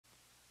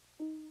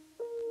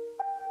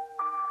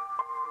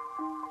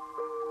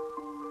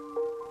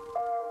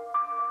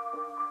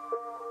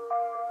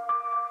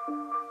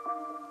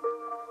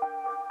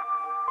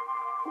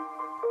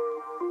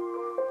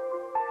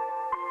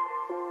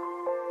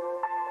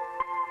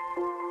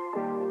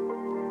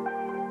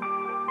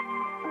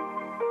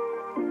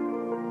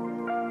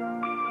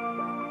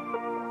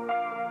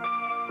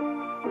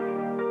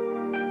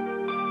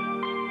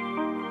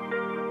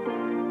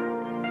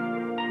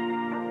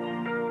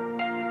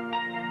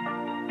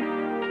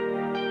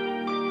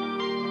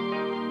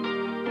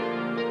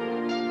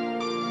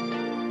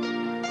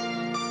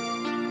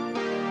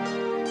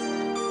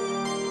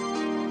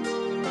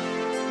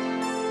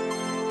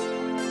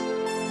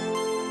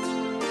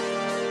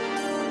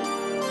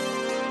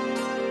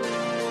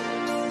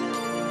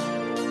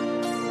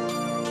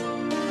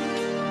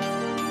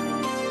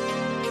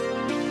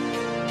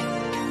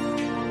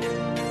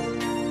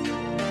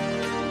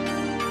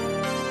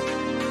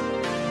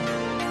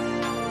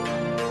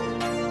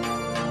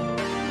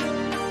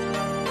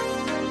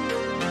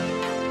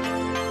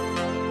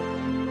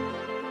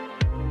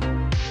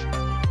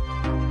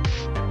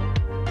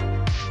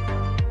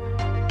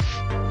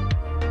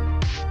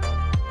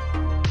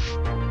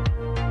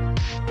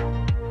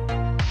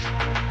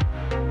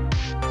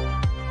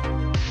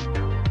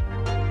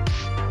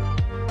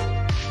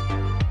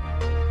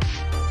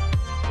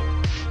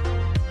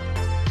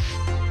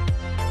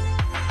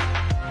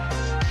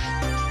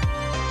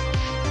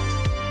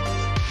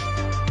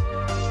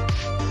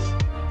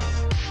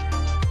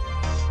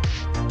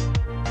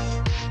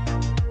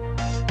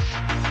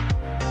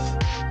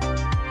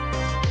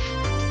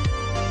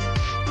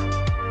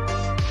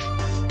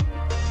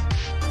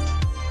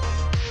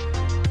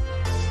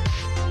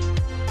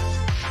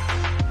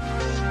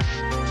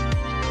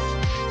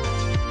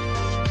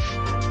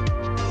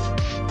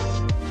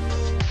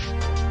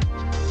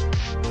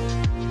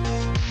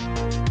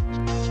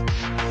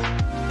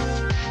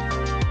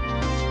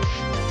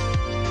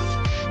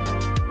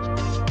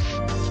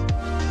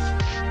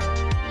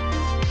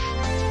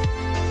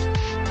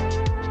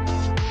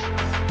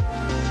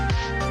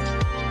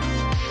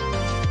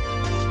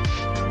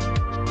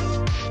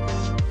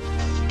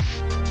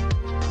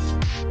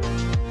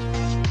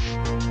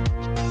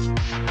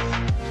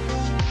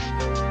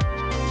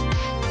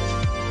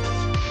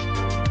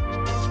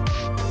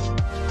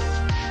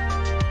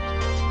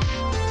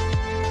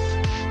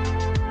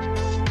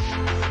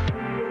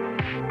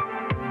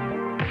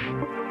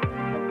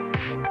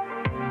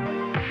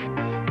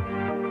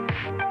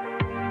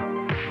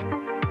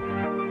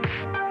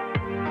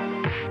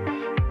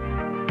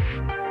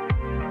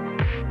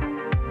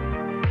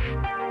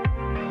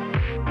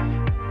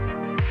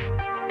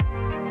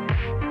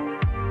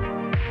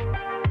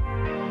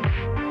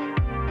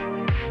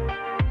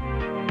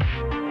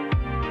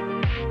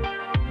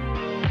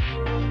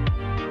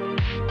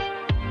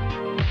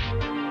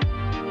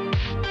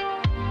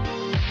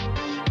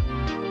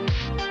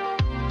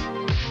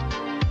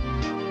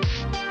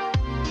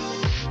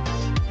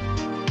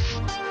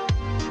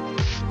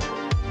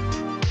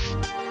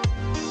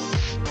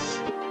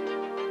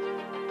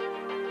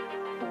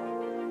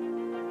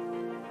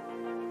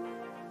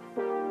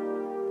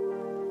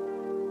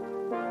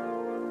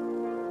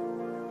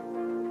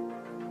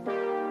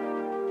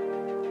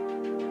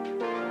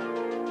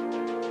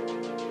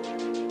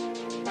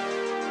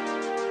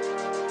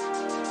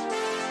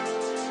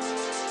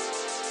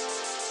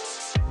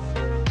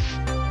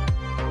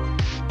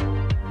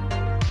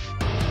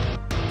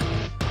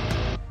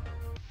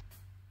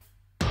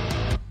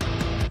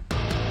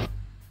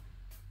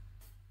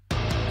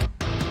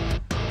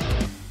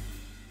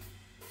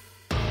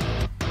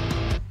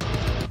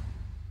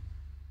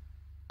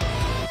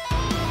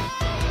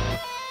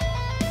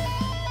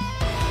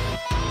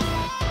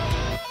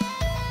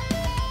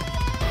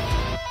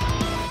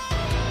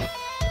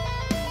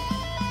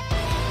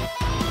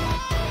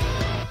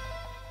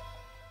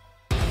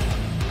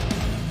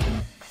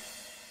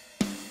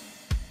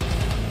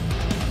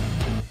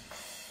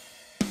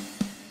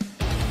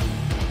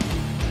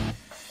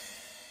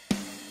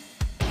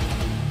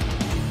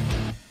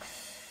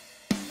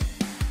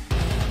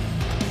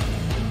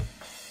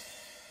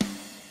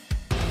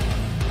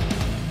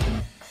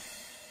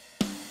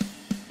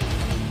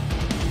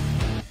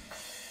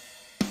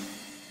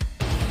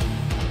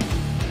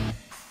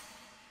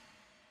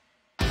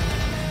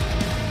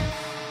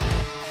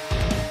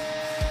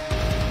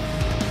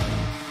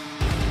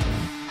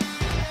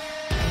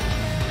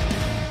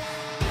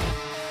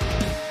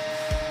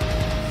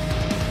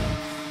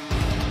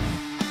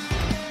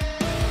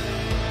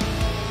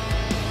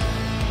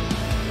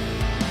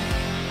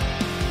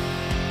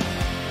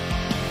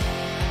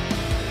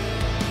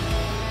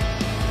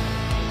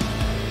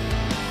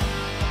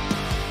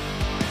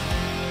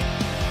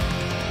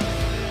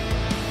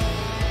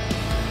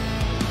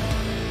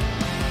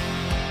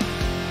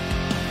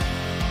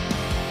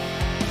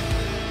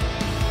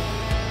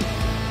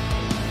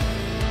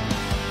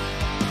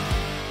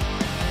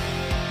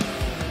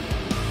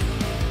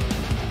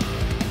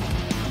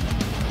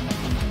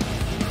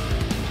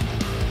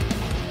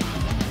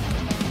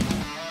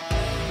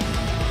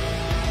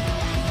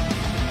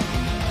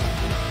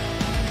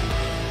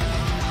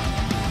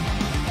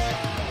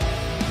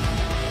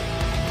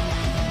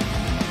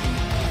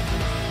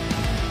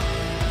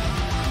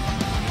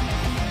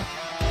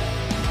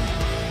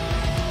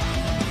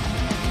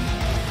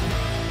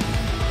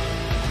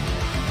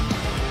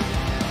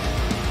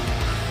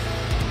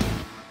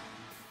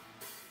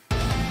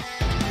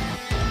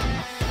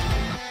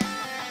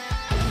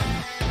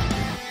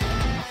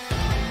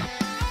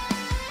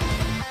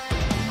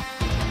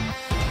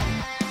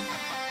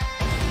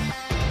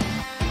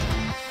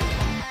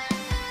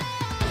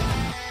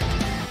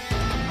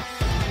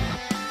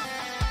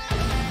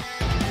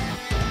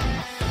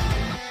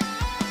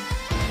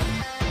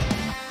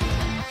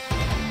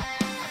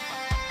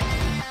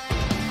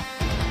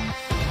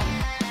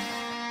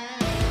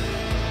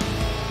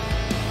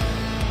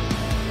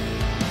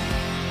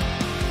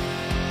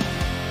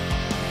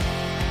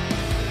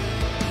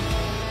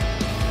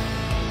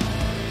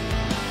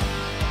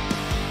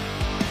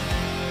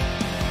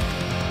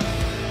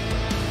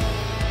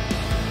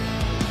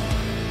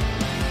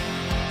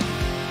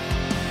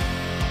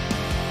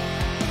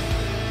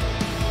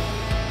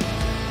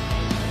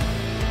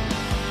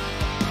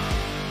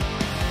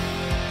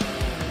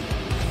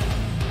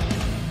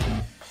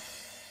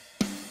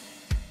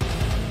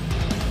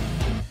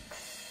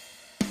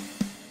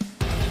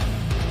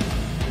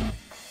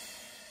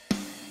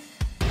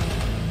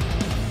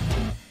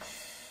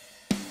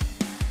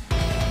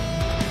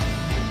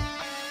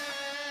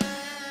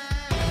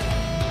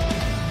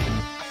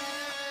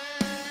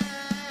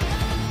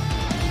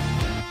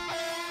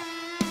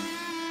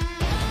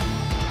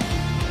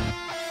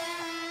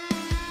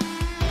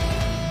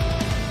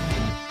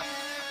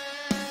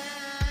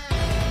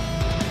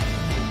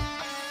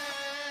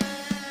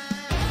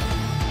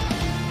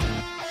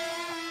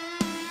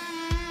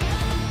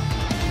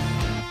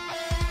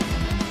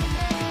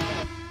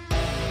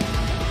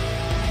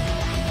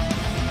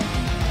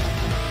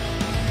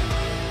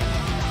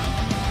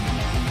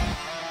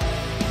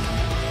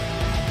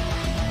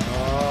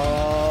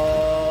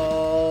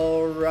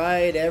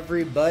right,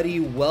 everybody,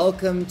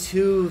 welcome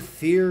to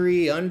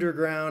Theory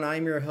Underground.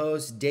 I'm your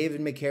host, David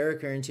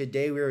McCarricker, and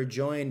today we are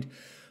joined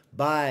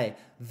by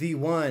the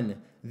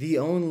one, the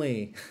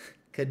only,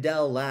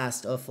 Cadell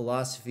Last of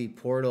Philosophy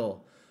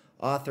Portal,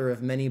 author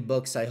of many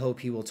books I hope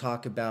he will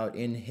talk about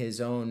in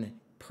his own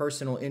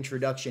personal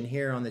introduction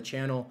here on the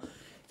channel.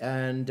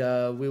 And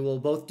we will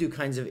both do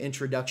kinds of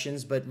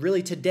introductions, but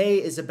really today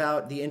is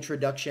about the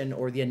introduction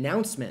or the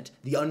announcement,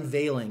 the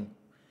unveiling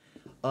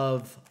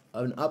of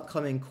an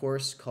upcoming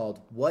course called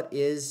What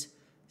is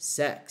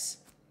Sex?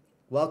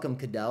 Welcome,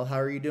 Cadell. How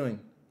are you doing?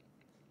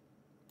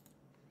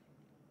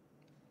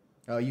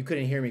 Oh, you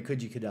couldn't hear me,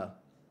 could you, Cadell?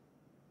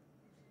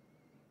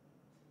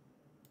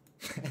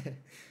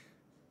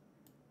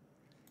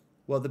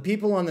 Well, the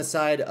people on the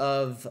side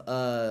of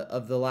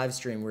the live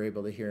stream were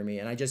able to hear me,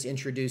 and I just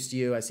introduced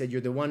you. I said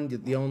you're the one,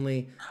 the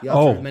only, the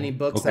author of many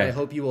books that I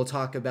hope you will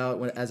talk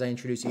about as I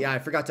introduce you. Yeah, I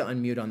forgot to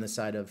unmute on the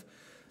side of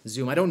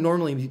Zoom. I don't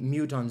normally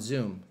mute on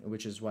Zoom,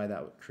 which is why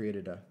that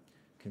created a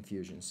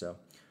confusion. So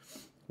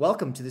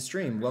welcome to the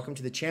stream. Welcome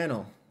to the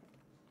channel.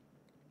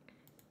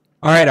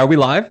 All right. Are we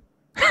live?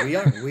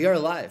 We are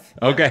live.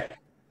 Okay.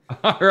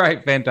 All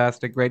right.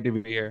 Fantastic. Great to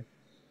be here.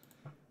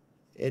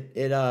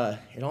 It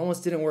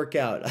almost didn't work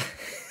out.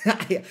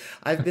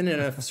 I've been in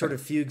a sort of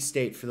fugue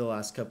state for the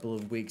last couple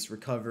of weeks,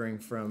 recovering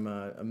from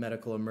a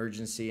medical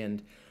emergency,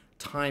 and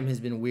time has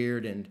been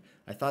weird. And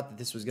I thought that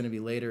this was going to be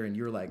later, and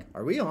you were like,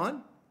 "Are we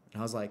on?" And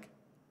I was like,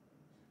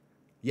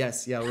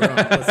 "Yes, yeah, we're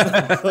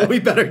on. We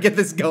better get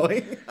this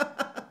going."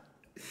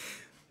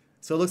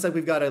 So it looks like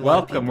we've got a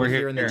lot of people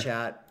here in the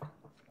chat.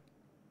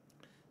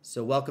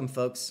 So welcome,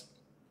 folks.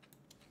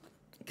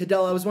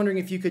 Cadell, I was wondering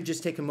if you could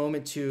just take a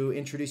moment to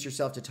introduce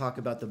yourself, to talk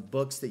about the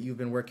books that you've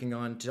been working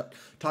on, to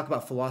talk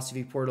about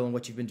Philosophy Portal and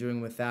what you've been doing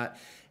with that.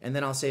 And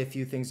then I'll say a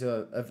few things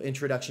of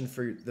introduction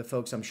for the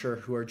folks, I'm sure,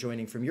 who are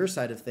joining from your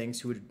side of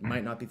things, who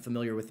might not be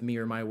familiar with me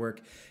or my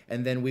work.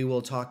 And then we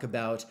will talk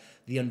about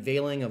the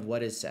unveiling of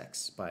What is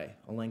Sex by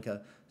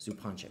Alenka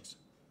Zupančič.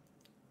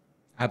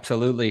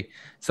 Absolutely.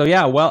 So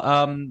yeah,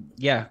 well,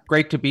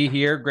 great to be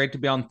here. Great to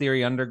be on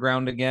Theory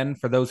Underground again.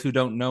 For those who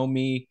don't know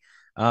me,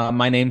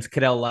 my name's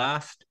Cadell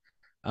Last.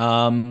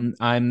 I'm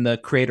the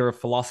creator of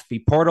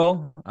Philosophy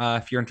Portal.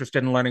 If you're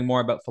interested in learning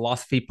more about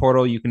Philosophy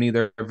Portal, you can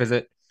either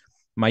visit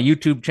my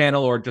YouTube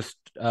channel or just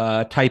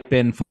type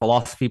in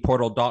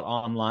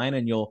philosophyportal.online,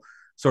 and you'll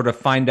sort of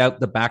find out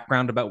the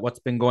background about what's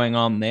been going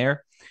on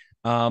there.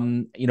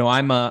 I'm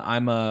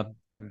a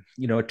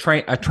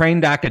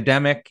trained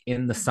academic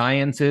in the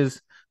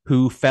sciences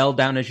who fell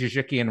down a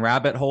Žižekian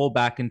rabbit hole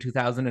back in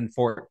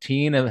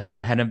 2014 and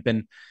have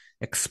been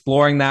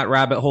exploring that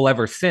rabbit hole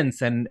ever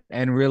since, and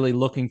really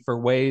looking for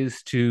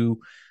ways to,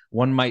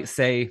 one might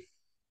say,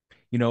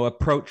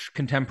 approach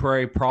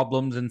contemporary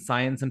problems in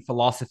science and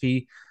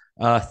philosophy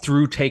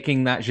through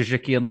taking that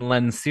Žižekian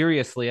lens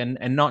seriously, and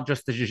not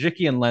just the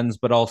Žižekian lens,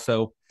 but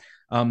also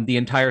the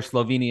entire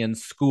Slovenian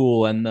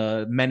school and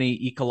the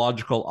many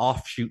ecological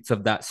offshoots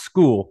of that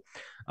school.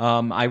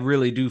 I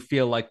really do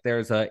feel like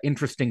there's an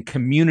interesting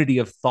community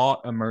of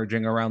thought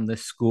emerging around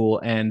this school,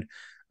 and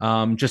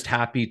just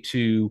happy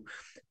to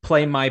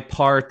play my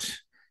part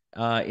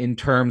in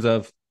terms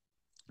of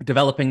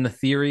developing the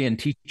theory and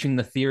teaching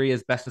the theory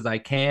as best as I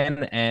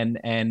can,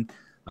 and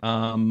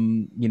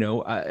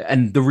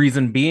the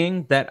reason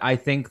being that I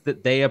think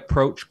that they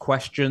approach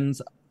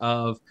questions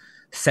of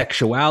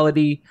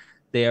sexuality,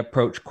 they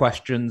approach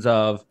questions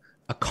of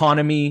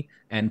economy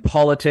and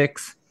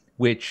politics,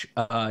 which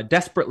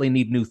desperately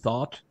need new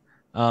thought,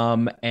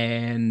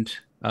 and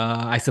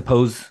I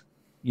suppose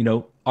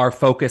our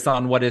focus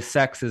on what is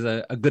sex is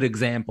a good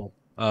example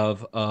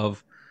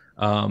of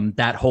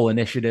that whole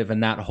initiative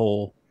and that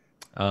whole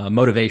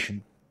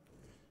motivation.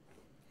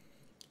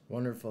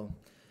 Wonderful.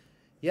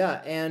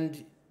 Yeah,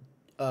 and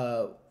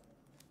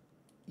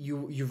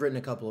you've written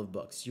a couple of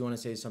books. You want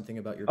to say something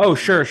about your book? Oh,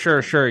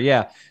 sure.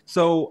 Yeah.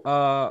 So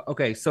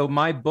okay, so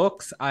my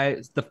books,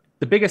 the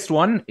biggest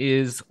one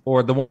is,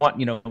 or the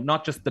one,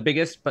 not just the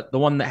biggest, but the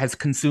one that has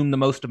consumed the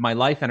most of my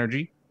life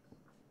energy,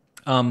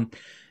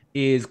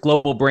 is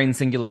Global Brain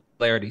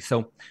Singularity.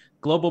 So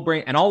Global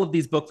Brain, and all of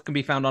these books can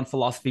be found on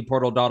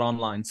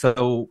philosophyportal.online.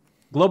 So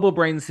Global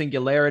Brain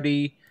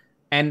Singularity,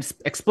 and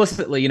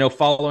explicitly,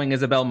 following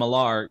Isabel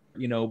Millar,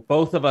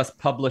 both of us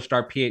published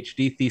our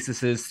PhD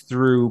theses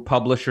through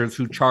publishers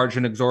who charge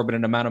an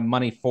exorbitant amount of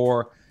money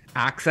for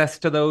access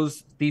to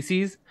those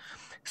theses.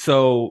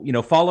 So,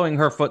 following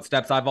her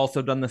footsteps, I've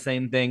also done the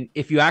same thing.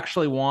 If you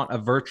actually want a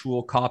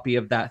virtual copy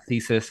of that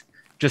thesis,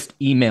 just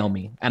email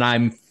me, and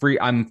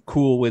I'm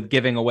cool with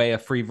giving away a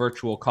free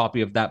virtual copy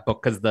of that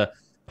book, because the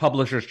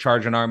publishers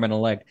charge an arm and a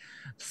leg.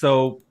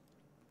 So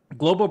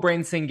Global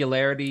Brain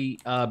Singularity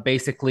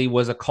basically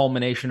was a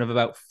culmination of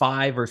about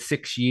 5 or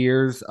 6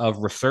 years of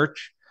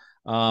research.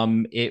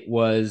 It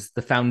was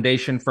the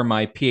foundation for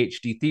my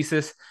PhD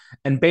thesis,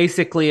 and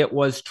basically it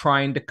was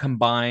trying to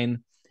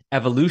combine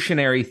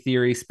evolutionary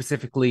theory,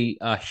 specifically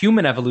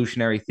human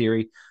evolutionary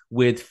theory,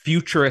 with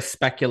futurist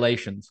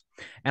speculations.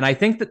 And I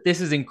think that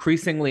this is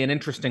increasingly an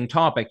interesting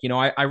topic.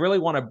 I really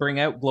want to bring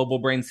out global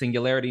brain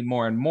singularity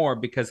more and more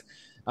because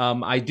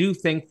I do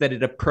think that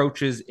it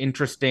approaches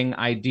interesting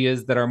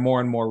ideas that are more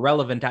and more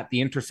relevant at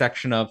the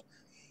intersection of,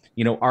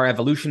 our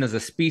evolution as a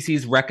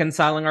species,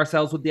 reconciling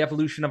ourselves with the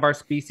evolution of our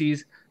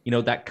species,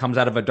 that comes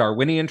out of a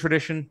Darwinian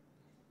tradition,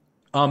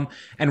 and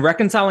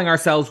reconciling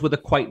ourselves with a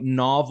quite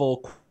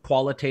novel,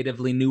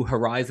 qualitatively new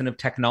horizon of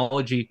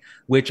technology,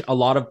 which a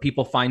lot of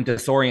people find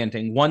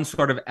disorienting. One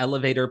sort of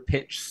elevator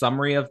pitch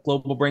summary of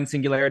global brain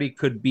singularity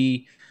could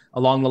be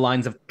along the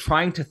lines of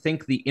trying to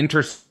think the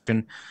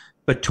intersection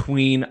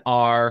between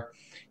our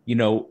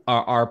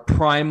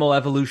primal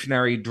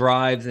evolutionary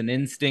drives and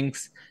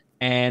instincts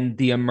and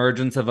the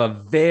emergence of a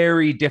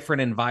very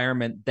different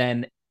environment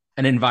than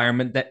an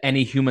environment that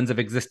any humans have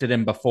existed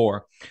in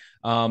before.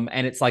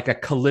 And it's like a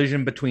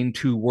collision between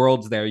two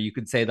worlds there. You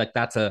could say like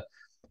that's a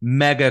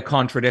mega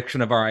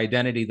contradiction of our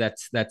identity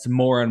that's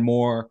more and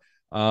more,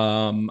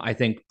 I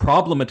think,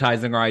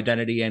 problematizing our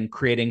identity and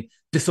creating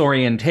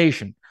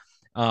disorientation.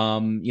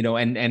 And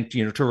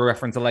to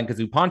reference Alenka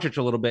Zupančič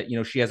a little bit,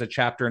 she has a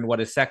chapter in What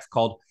is Sex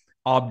called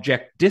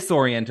Object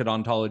Disoriented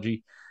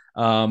Ontology.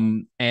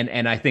 And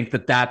I think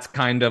that's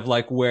kind of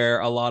like where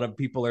a lot of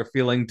people are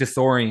feeling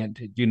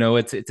disoriented.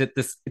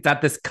 It's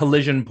at this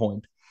collision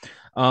point.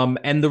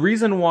 And the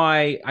reason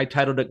why I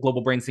titled it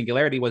Global Brain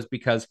Singularity was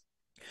because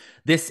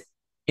this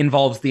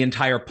involves the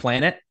entire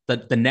planet,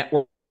 the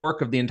network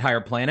of the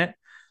entire planet,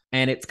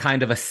 and it's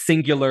kind of a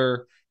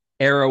singular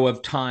arrow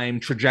of time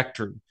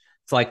trajectory.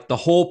 It's like the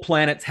whole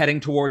planet's heading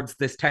towards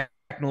this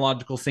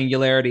technological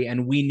singularity,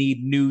 and we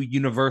need new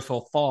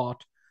universal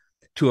thought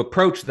to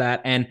approach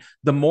that. And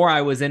the more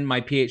I was in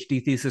my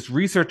PhD thesis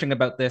researching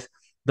about this,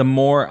 the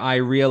more I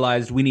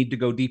realized we need to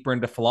go deeper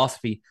into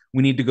philosophy.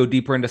 We need to go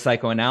deeper into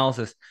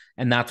psychoanalysis.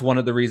 And that's one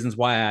of the reasons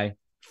why I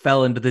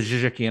fell into the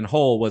Žižekian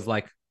hole, was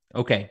like,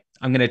 okay,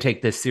 I'm going to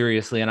take this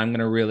seriously and I'm going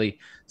to really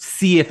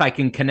see if I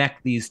can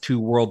connect these two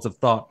worlds of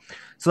thought.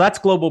 So that's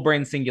global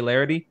brain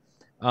singularity.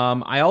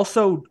 I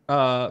also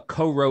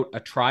co-wrote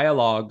a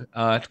trialogue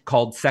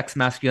called Sex,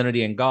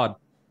 Masculinity, and God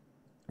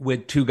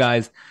with two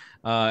guys,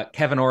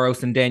 Kevin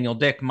Oros and Daniel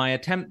Dick. My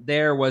attempt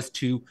there was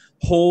to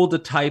hold a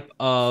type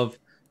of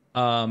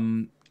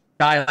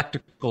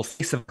dialectical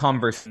space of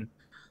conversation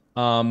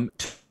to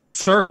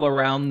circle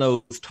around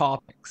those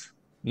topics,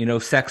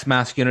 sex,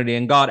 masculinity,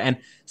 and God. And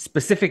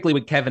specifically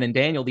with Kevin and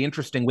Daniel, the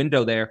interesting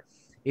window there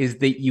is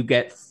that you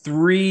get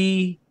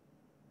three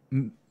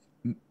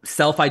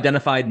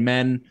self-identified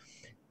men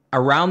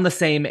around the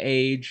same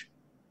age,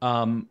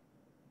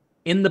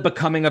 in the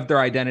becoming of their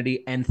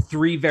identity, and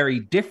three very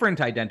different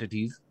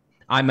identities.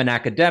 I'm an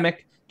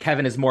academic.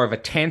 Kevin is more of a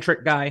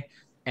tantric guy,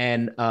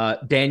 and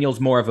Daniel's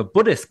more of a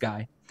Buddhist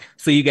guy.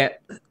 So you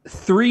get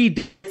three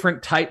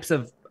different types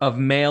of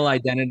male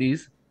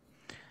identities.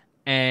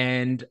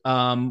 And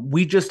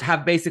we just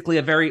have basically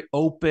a very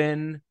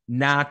open,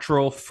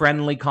 natural,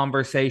 friendly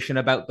conversation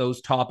about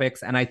those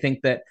topics. And I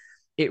think that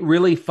it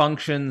really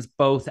functions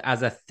both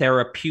as a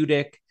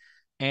therapeutic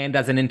and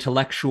as an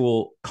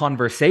intellectual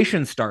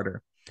conversation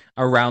starter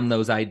around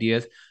those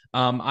ideas.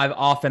 I've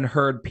often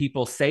heard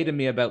people say to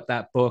me about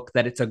that book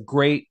that it's a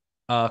great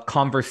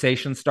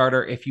conversation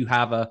starter if you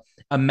have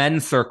a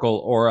men's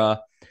circle or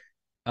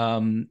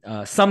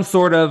some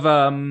sort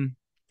of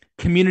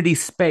community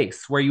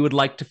space where you would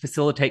like to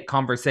facilitate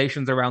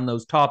conversations around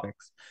those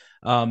topics.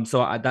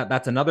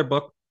 That's another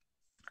book.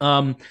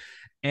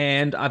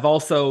 And I've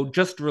also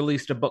just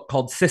released a book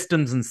called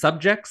Systems and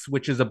Subjects,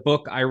 which is a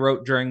book I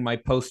wrote during my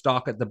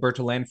postdoc at the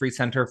Berta Lanfrey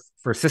Center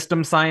for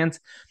System Science.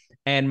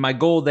 And my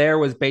goal there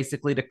was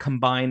basically to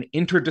combine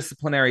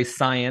interdisciplinary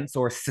science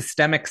or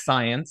systemic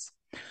science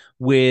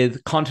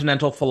with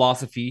continental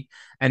philosophy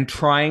and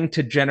trying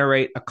to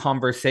generate a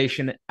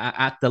conversation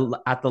at the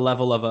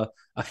level of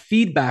a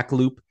feedback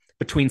loop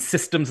between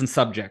systems and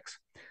subjects.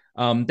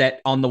 That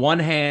on the one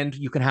hand,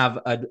 you can have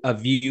a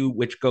view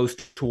which goes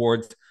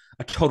towards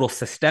a total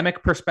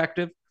systemic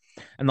perspective.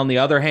 And on the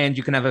other hand,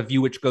 you can have a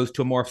view which goes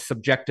to a more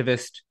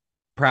subjectivist,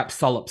 perhaps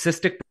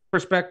solipsistic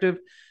perspective.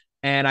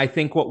 And I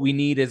think what we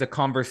need is a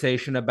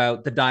conversation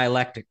about the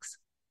dialectics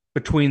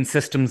between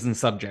systems and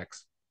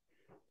subjects.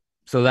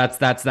 So that's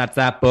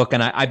that book.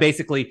 And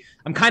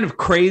I'm kind of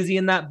crazy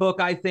in that book.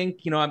 I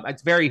think,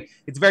 it's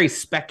very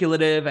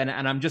speculative. And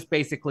I'm just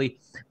basically,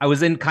 I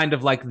was in kind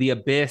of like the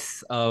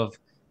abyss of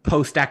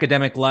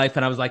post-academic life.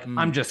 And I was like,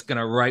 I'm just going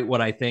to write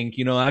what I think,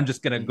 I'm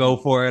just going to go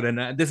for it.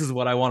 And this is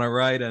what I want to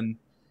write. And,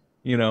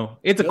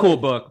 it's a cool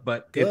book,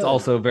 but it's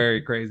also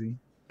very crazy.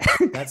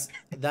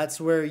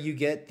 That's where you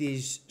get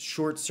these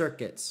short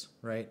circuits,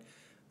 right?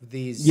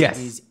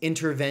 These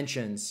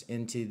interventions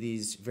into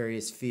these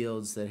various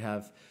fields that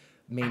have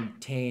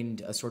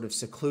maintained a sort of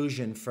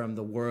seclusion from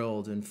the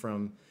world and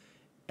from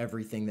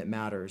everything that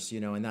matters,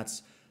 and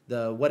that's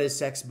the What is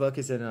Sex book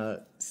is in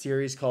a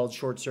series called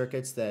Short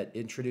Circuits that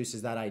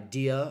introduces that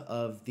idea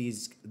of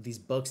these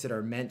books that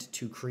are meant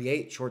to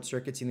create short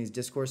circuits in these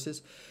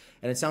discourses.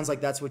 And it sounds like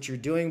that's what you're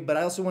doing. But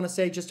I also want to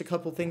say just a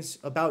couple things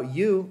about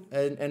you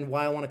and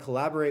why I want to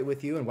collaborate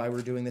with you and why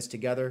we're doing this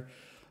together.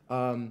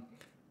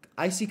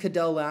 I see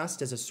Cadell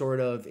Last as a sort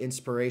of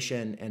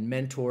inspiration and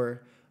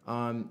mentor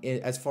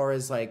as far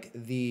as like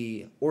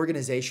the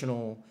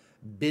organizational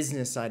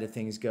business side of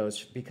things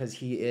goes, because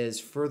he is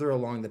further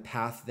along the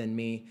path than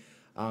me.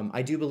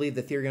 I do believe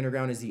the Theory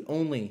Underground is the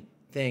only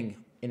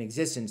thing in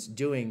existence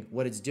doing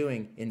what it's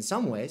doing in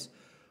some ways,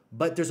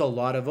 but there's a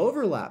lot of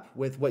overlap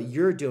with what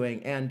you're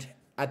doing. And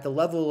at the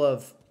level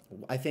of,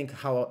 I think,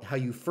 how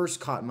you first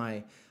caught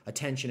my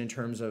attention in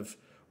terms of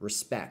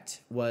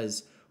respect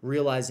was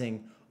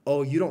realizing,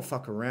 oh, you don't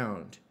fuck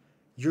around.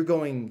 You're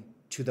going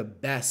to the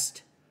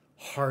best,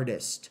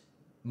 hardest,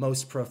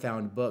 most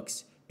profound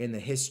books in the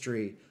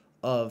history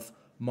of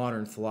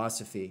modern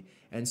philosophy.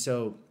 And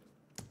so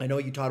I know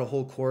you taught a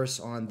whole course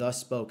on Thus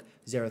Spoke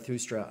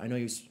Zarathustra. I know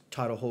you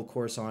taught a whole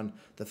course on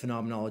the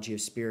phenomenology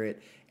of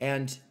spirit.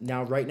 And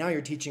right now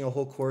you're teaching a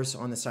whole course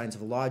on the science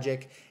of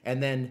logic.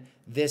 And then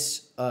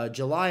this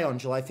July, on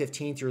July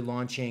 15th, you're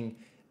launching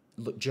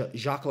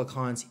Jacques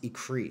Lacan's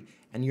Écrit.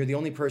 And you're the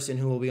only person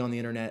who will be on the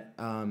internet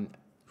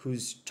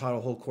who's taught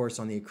a whole course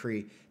on the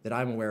Écrit that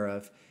I'm aware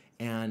of.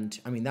 And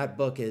I mean, that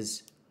book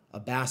is a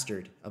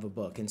bastard of a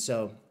book. And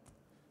so,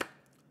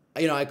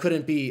 you know, I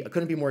couldn't be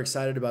more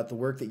excited about the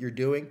work that you're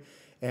doing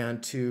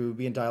and to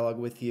be in dialogue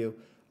with you.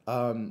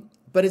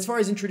 But as far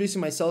as introducing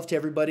myself to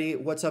everybody,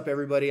 what's up,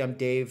 everybody? I'm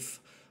Dave,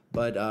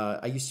 but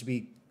I used to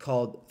be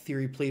called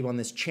Theory Plebe on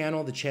this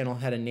channel. The channel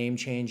had a name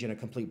change and a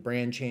complete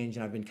brand change,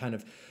 and I've been kind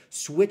of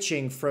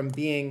switching from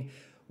being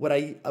what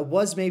I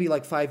was maybe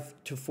like 4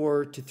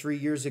 to 3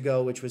 years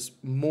ago, which was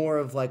more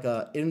of like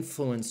a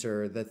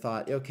influencer that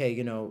thought, okay,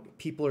 you know,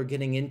 people are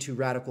getting into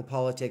radical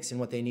politics and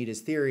what they need is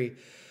theory,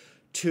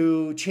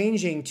 to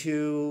changing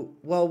to,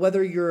 well,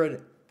 whether you're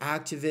an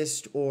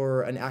activist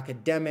or an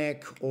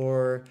academic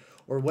or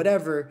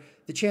whatever,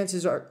 the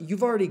chances are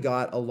you've already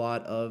got a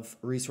lot of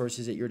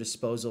resources at your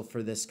disposal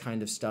for this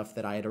kind of stuff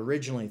that I had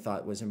originally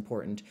thought was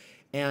important.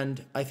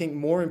 And I think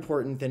more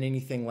important than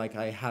anything like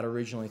I had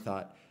originally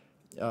thought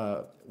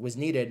was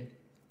needed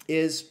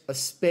is a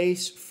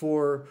space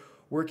for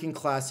working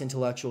class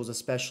intellectuals,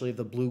 especially of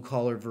the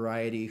blue-collar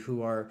variety,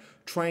 who are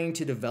trying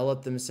to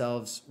develop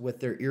themselves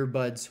with their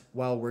earbuds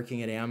while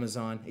working at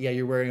Amazon. Yeah,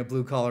 you're wearing a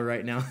blue collar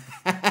right now.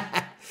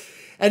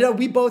 And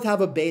we both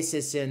have a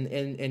basis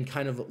in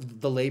kind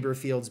of the labor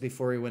fields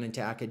before we went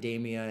into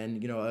academia,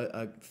 and, you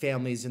know,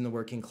 families in the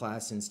working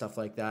class and stuff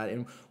like that.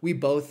 And we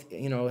both,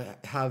 you know,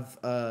 have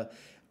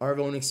our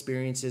own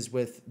experiences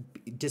with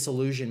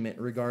disillusionment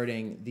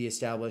regarding the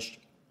established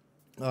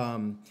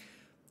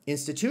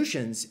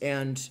institutions.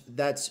 And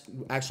that's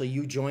actually,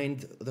 you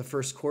joined the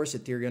first course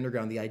at Theory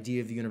Underground, The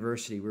Idea of the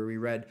University, where we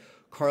read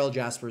Carl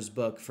Jasper's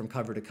book from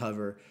cover to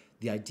cover,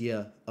 The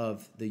Idea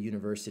of the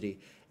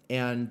University.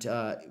 And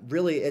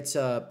really, it's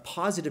a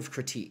positive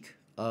critique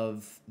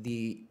of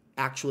the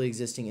actually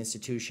existing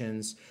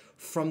institutions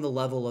from the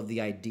level of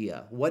the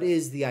idea. What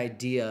is the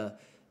idea,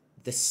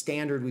 the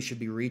standard we should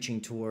be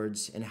reaching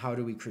towards, and how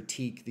do we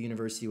critique the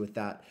university with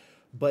that?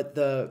 But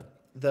the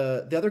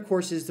other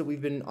courses that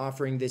we've been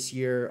offering this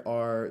year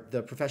are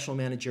the Professional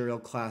Managerial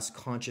Class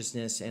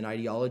Consciousness and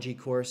Ideology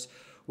course,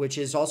 which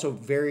is also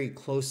very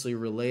closely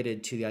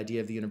related to the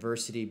idea of the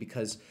university,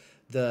 because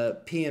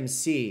the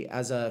PMC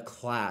as a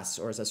class,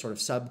 or as a sort of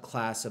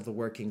subclass of the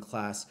working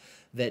class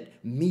that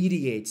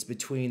mediates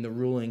between the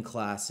ruling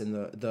class and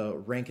the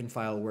rank and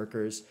file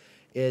workers,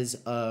 is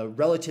a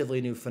relatively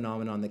new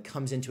phenomenon that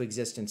comes into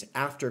existence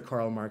after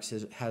Karl Marx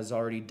has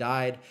already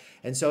died.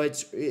 And so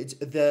it's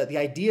the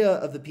idea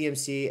of the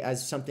PMC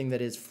as something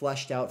that is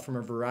fleshed out from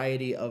a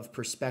variety of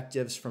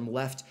perspectives, from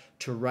left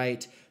to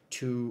right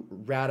to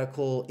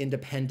radical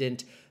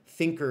independent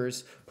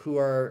thinkers who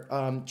are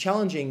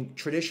challenging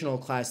traditional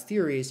class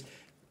theories,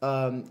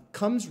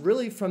 comes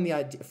really from the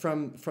idea,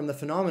 from the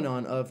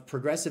phenomenon of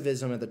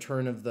progressivism at the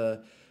turn of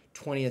the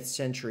 19th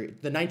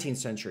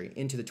century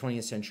into the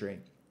 20th century,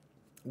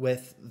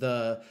 with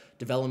the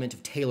development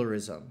of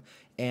Taylorism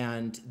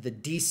and the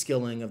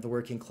de-skilling of the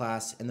working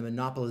class and the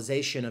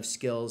monopolization of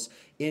skills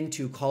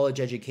into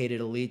college-educated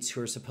elites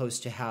who are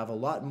supposed to have a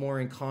lot more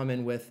in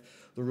common with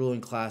the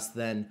ruling class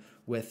than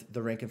with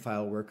the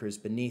rank-and-file workers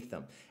beneath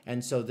them.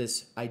 And so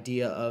this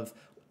idea of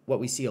what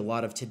we see a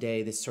lot of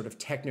today, this sort of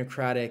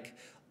technocratic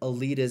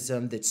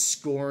elitism that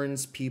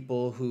scorns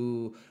people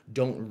who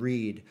don't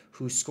read,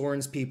 who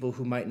scorns people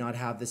who might not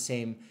have the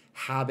same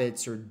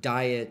habits or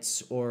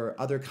diets or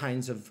other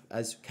kinds of,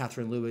 as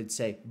Catherine Liu would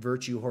say,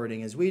 virtue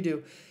hoarding as we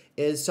do,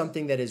 is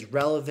something that is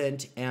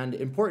relevant and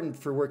important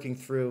for working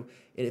through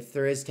if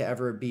there is to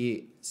ever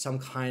be some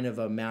kind of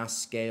a mass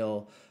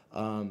scale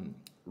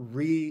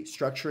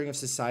restructuring of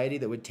society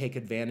that would take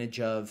advantage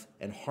of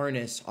and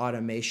harness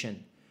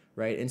automation,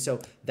 right? And so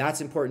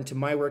that's important to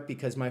my work,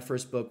 because my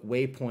first book,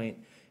 Waypoint,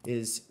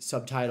 is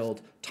subtitled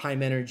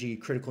Time Energy,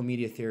 Critical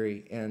Media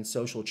Theory, and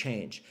Social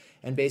Change.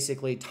 And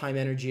basically, time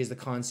energy is the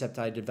concept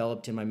I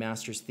developed in my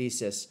master's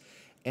thesis.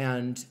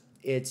 And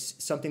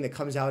it's something that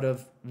comes out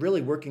of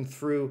really working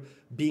through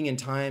being in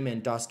time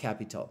and Das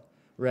Kapital,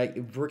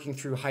 right? Working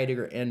through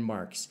Heidegger and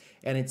Marx.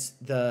 And it's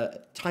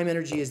the time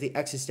energy is the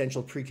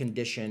existential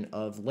precondition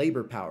of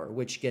labor power,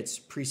 which gets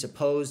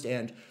presupposed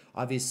and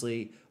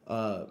obviously,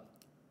 our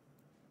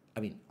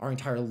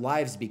entire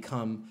lives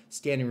become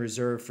standing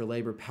reserve for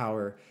labor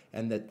power,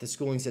 and that the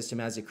schooling system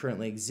as it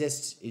currently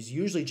exists is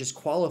usually just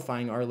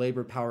qualifying our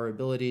labor power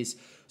abilities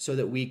so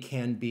that we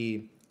can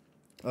be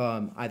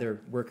either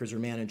workers or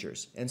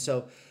managers. And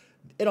so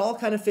it all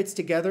kind of fits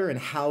together, and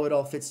how it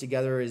all fits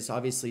together is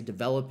obviously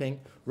developing.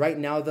 Right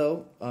now,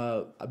 though,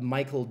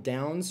 Michael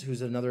Downs,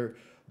 who's another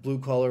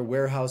blue-collar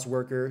warehouse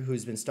worker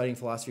who's been studying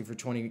philosophy for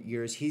 20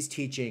 years, he's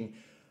teaching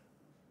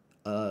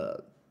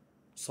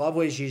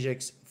Slavoj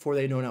Žižek's For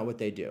They Know Not What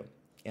They Do.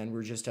 And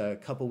we're just a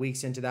couple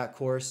weeks into that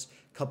course,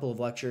 couple of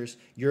lectures.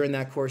 You're in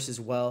that course as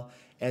well.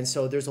 And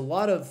so there's a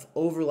lot of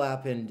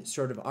overlap and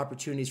sort of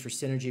opportunities for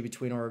synergy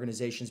between our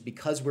organizations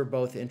because we're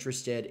both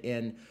interested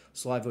in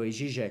Slavoj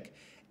Žižek.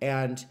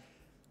 And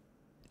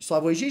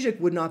Slavoj Žižek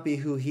would not be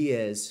who he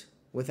is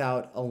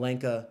without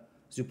Alenka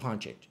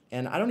Zupančič.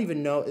 And I don't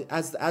even know,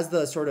 as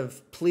the sort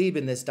of plebe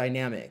in this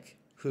dynamic,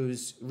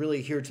 who's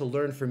really here to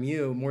learn from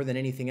you more than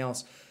anything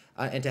else,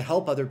 and to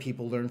help other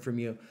people learn from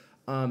you,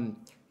 can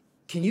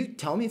you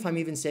tell me if I'm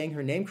even saying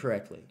her name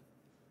correctly?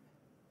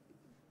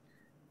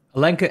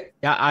 Alenka,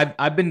 yeah,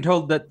 I've been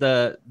told that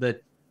the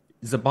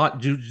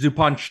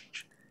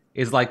Zupančič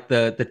is like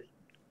the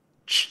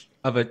ch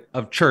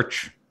of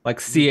church, like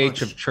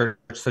ch of church.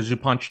 So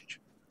Zupančič,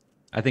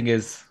 I think,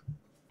 is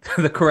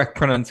the correct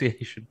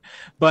pronunciation.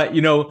 But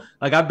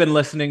like I've been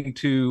listening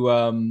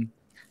to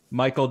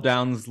Michael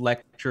Downs'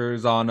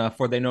 lectures on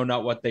For They Know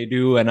Not What They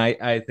Do, and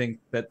I think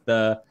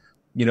that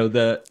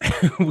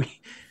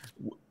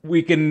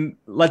we can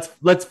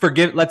let's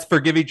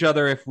forgive each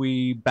other if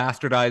we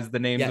bastardize the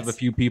names of a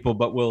few people,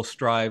 but we'll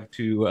strive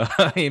to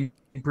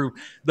improve.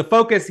 The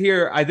focus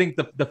here, I think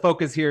the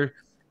focus here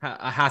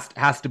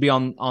has to be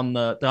on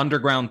the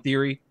underground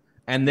theory,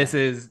 and this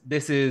is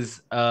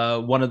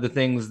one of the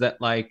things that,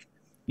 like,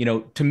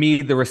 to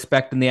me, the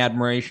respect and the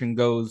admiration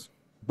goes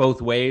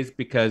both ways,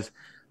 because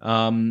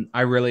I'm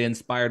really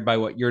inspired by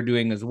what you're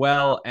doing as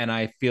well, and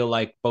I feel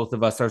like both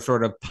of us are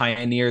sort of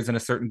pioneers in a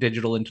certain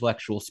digital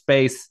intellectual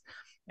space.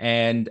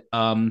 And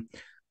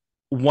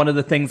one of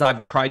the things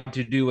I've tried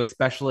to do,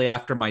 especially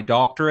after my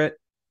doctorate,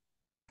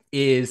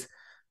 is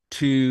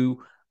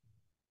to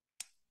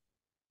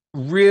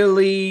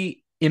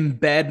really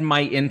embed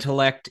my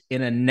intellect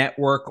in a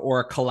network or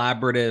a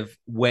collaborative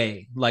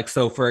way. Like,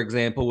 so for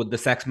example, with the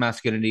Sex,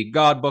 Masculinity,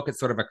 God book, it's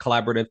sort of a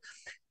collaborative.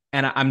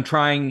 And I'm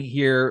trying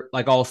here,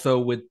 like also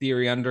with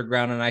Theory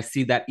Underground, and I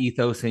see that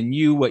ethos in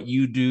you, what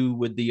you do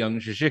with the young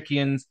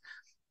Žižekians,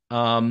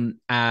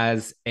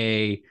 as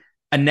a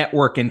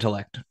network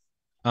intellect.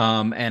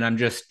 And I'm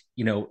just,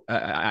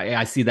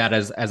 I see that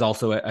as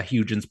also a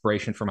huge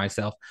inspiration for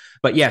myself.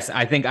 But yes,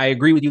 I think I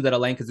agree with you that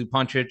Alenka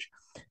Zupančič,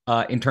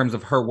 in terms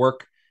of her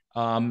work,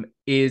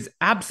 is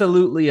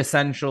absolutely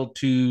essential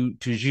to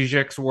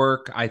Žižek's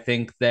work. I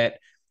think that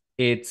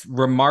it's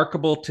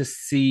remarkable to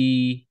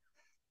see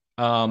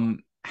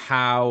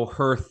how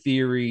her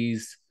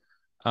theories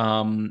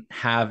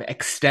have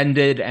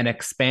extended and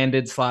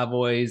expanded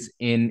Slavoj's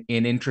in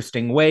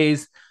interesting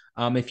ways.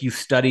 If you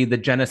study the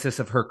genesis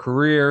of her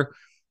career,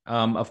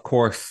 of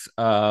course,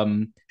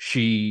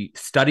 she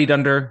studied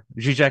under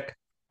Žižek,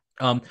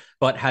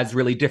 but has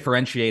really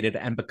differentiated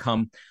and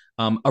become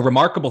a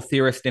remarkable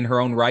theorist in her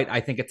own right.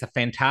 I think it's a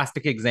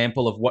fantastic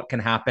example of what can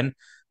happen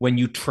when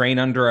you train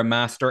under a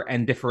master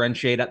and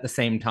differentiate at the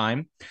same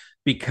time,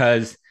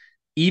 because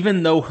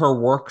even though her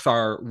works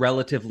are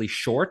relatively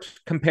short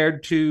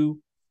compared to,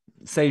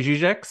 say,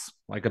 Žižek's,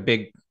 like a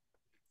big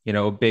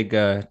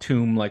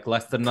tomb, like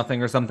Less Than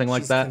Nothing or something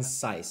like that.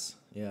 Concise,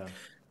 yeah.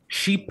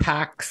 She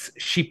packs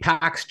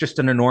just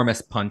an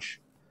enormous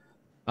punch.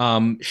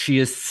 She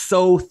is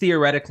so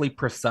theoretically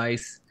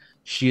precise.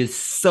 She is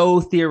so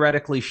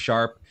theoretically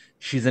sharp.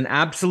 She's an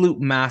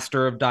absolute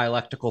master of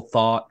dialectical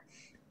thought,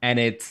 and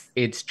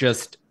it's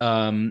just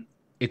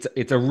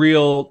she's a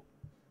real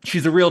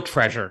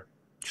treasure.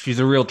 She's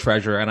a real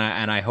treasure, and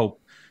I hope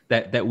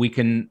that we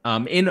can,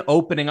 in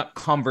opening up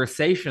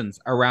conversations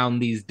around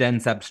these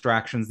dense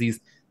abstractions, these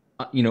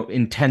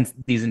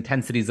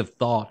intensities of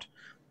thought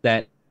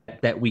that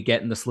we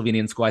get in the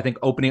Slovenian school. I think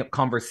opening up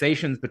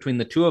conversations between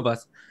the two of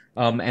us,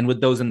 and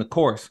with those in the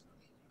course,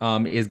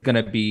 is going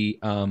to be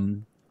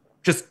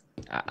just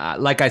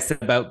like I said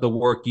about the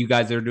work you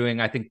guys are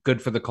doing. I think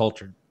good for the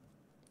culture.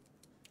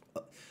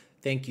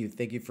 Thank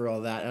you for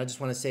all that. And I just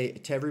want to say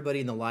to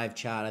everybody in the live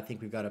chat, I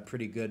think we've got a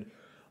pretty good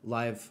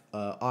live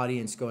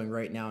audience going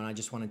right now, and I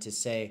just wanted to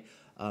say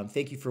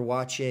thank you for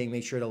watching.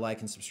 Make sure to like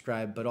and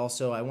subscribe, but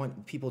also I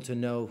want people to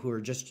know who are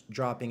just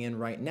dropping in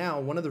right now,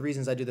 one of the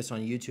reasons I do this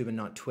on YouTube and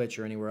not Twitch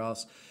or anywhere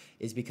else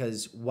is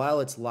because while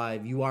it's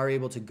live, you are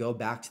able to go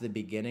back to the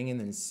beginning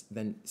and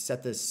then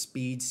set the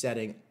speed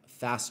setting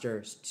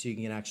faster so you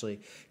can actually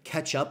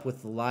catch up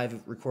with the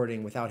live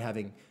recording without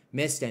having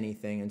missed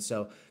anything. And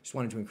so just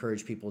wanted to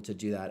encourage people to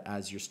do that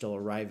as you're still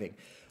arriving.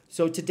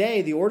 So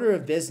today, the order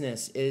of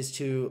business is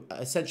to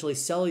essentially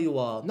sell you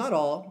all, not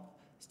all,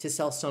 to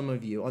sell some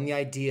of you on the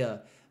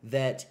idea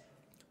that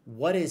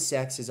What is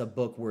Sex is a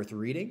book worth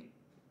reading,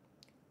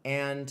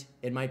 and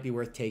it might be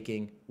worth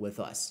taking with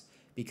us,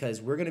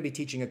 because we're going to be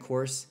teaching a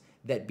course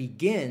that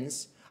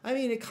begins,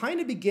 it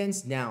kind of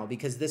begins now,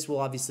 because this will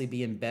obviously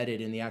be embedded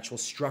in the actual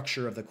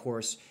structure of the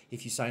course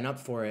if you sign up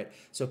for it.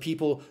 So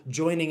people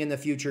joining in the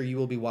future, you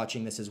will be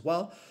watching this as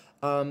well.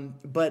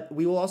 But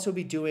we will also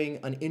be doing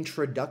an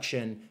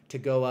introduction to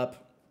go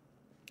up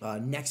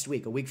next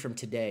week, a week from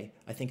today,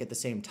 I think at the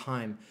same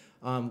time,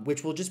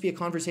 which will just be a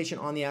conversation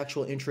on the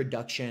actual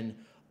introduction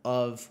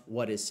of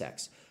what is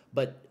sex.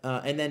 But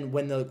and then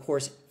when the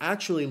course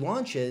actually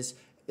launches,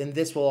 then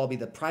this will all be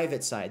the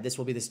private side. This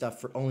will be the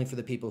stuff only for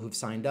the people who've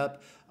signed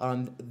up.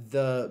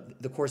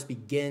 The course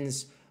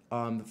begins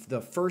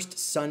the first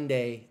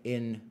Sunday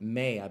in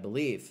May, I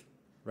believe.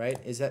 Right?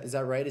 Is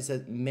that right? Is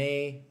that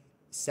May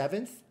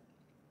 7th?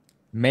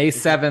 May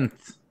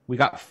 7th. We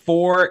got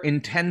 4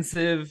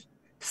 intensive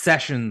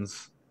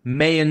sessions,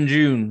 May and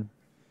June.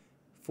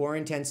 4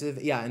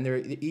 intensive, yeah, and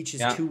each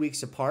is 2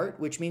 weeks apart,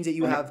 which means that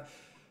you have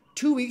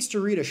 2 weeks to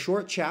read a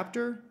short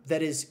chapter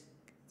that is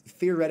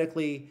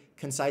theoretically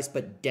concise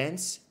but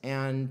dense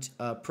and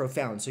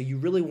profound. So you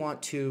really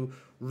want to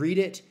read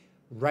it,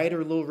 write a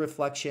little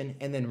reflection,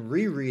 and then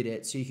reread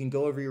it so you can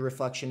go over your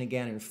reflection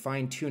again and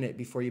fine tune it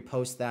before you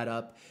post that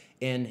up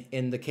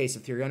in the case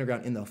of Theory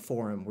Underground, in the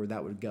forum where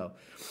that would go.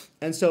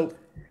 And so,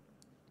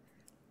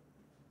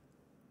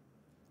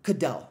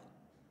 Cadell,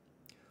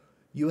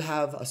 you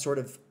have a sort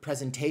of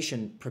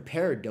presentation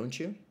prepared, don't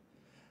you?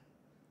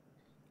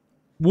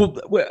 Well,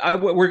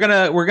 we're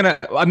gonna.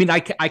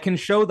 I can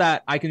show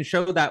that. I can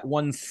show that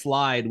one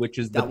slide, which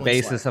is the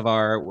basis of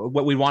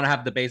what we want to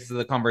have the basis of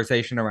the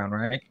conversation around,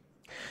 right?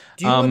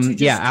 Do you want to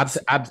just...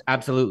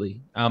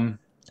 absolutely.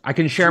 I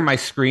can share my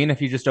screen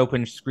if you just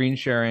open screen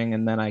sharing,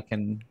 and then I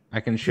can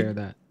share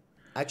that.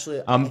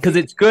 Actually, because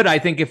it's good. I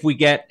think if we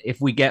get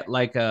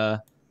like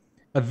a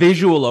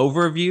visual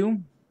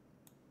overview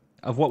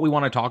of what we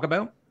want to talk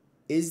about.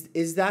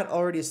 Is that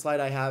already a slide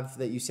I have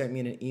that you sent me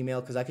in an email?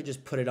 Because I could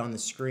just put it on the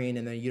screen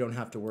and then you don't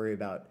have to worry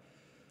about.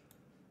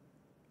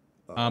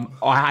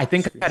 I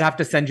think I'd have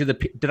to send you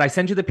did I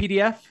send you the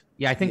PDF?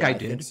 Yeah, I think I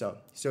did. I think so.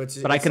 So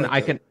but I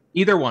can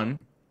either one.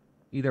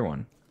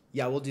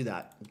 Yeah, we'll do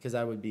that because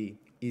that would be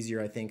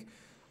easier, I think,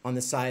 on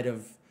the side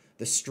of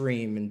the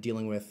stream and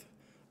dealing with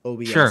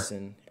OBS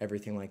and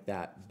everything like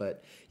that.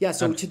 But yeah,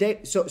 so today,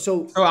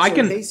 so I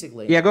can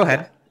basically. Yeah, go ahead.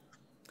 Yeah,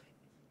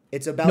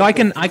 it's about. No, I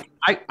can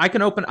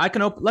open.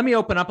 Let me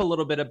open up a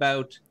little bit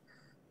about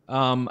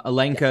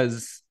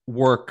Alenka's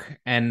work,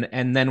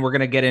 and then we're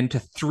gonna get into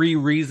 3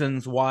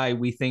 reasons why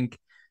we think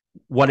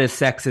What is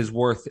Sex is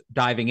worth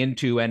diving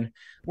into. And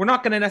we're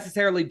not going to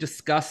necessarily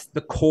discuss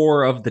the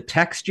core of the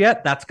text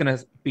yet. That's going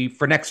to be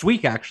for next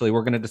week. Actually,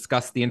 we're going to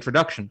discuss the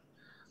introduction.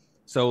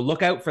 So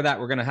look out for that.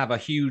 We're going to have a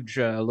huge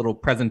little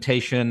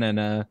presentation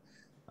and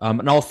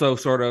also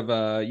sort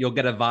of you'll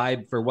get a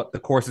vibe for what the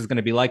course is going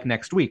to be like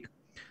next week.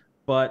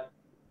 But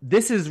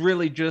this is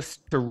really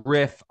just to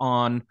riff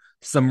on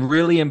some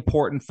really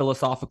important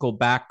philosophical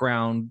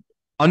background,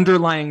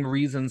 underlying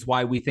reasons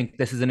why we think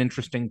this is an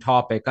interesting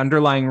topic,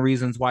 underlying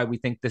reasons why we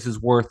think this is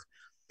worth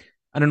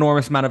an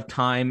enormous amount of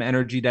time,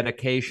 energy,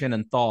 dedication,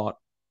 and thought.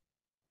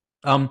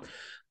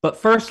 But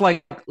first,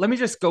 let me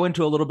just go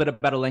into a little bit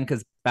about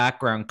Alenka's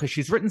background, because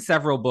she's written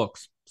several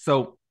books.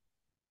 So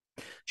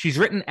she's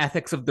written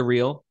Ethics of the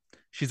Real.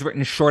 She's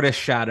written Shortest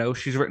Shadow.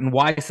 She's written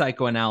Why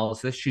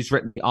Psychoanalysis. She's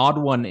written The Odd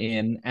One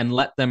In and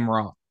Let Them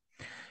Rot.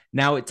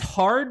 Now, it's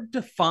hard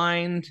to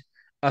find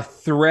a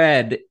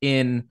thread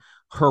in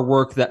her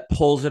work that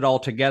pulls it all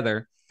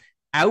together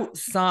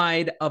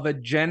outside of a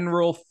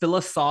general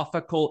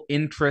philosophical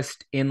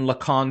interest in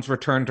Lacan's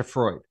return to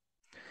Freud.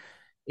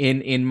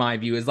 In my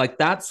view, is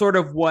that's sort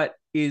of what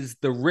is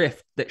the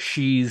rift that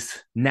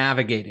she's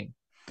navigating,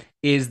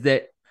 is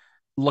that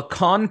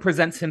Lacan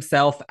presents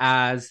himself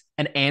as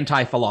an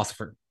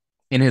anti-philosopher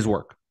in his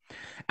work.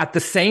 At the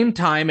same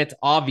time, it's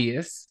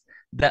obvious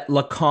that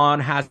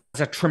Lacan has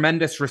a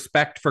tremendous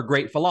respect for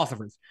great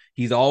philosophers.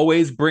 He's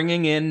always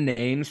bringing in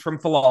names from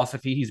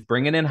philosophy. He's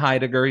bringing in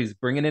Heidegger. He's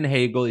bringing in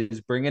Hegel.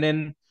 He's bringing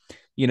in,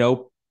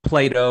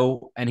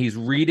 Plato, and he's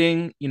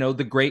reading,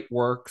 the great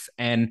works.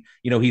 And,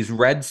 he's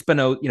read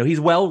Spinoza. He's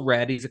well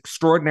read. He's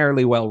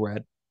extraordinarily well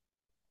read.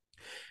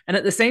 And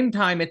at the same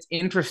time, it's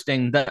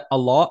interesting that a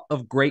lot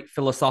of great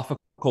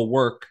philosophical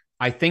work,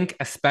 I think,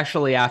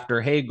 especially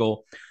after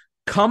Hegel,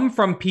 come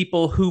from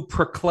people who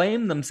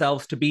proclaim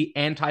themselves to be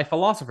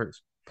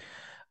anti-philosophers.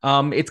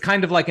 It's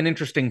kind of like an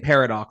interesting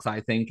paradox,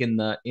 I think, in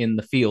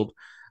the field.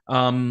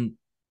 In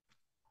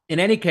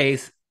any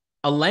case,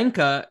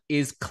 Alenka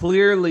is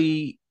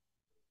clearly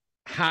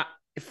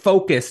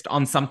focused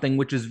on something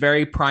which is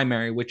very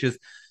primary, which is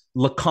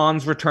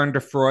Lacan's return to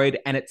Freud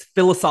and its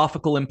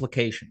philosophical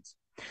implications,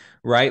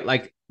 right?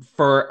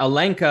 For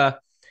Alenka,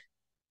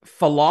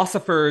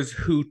 philosophers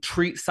who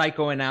treat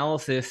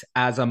psychoanalysis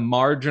as a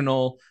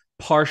marginal,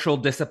 partial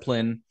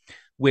discipline,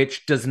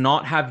 which does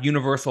not have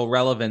universal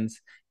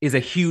relevance, is a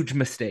huge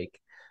mistake.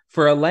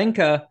 For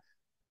Alenka,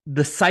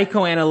 the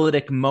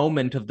psychoanalytic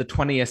moment of the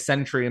 20th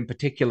century in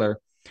particular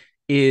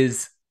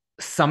is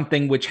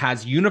something which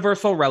has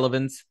universal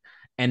relevance,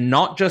 and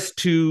not just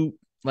to,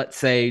 let's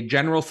say,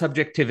 general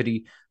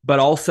subjectivity, but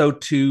also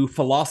to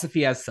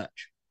philosophy as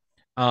such.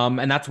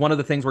 And that's one of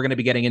the things we're going to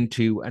be getting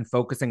into and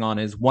focusing on.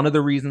 Is one of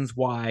the reasons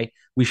why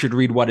we should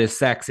read What is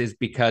Sex is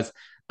because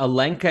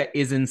Alenka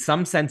is in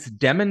some sense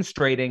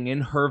demonstrating in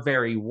her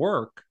very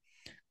work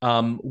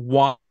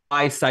why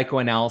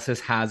psychoanalysis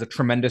has a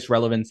tremendous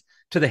relevance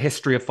to the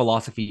history of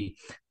philosophy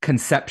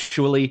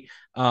conceptually,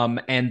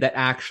 and that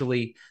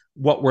actually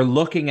what we're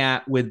looking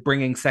at with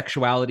bringing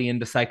sexuality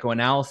into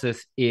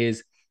psychoanalysis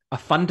is a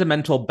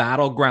fundamental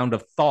battleground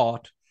of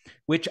thought,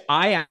 which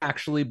I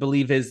actually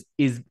believe is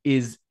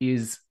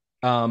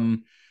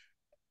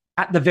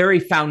at the very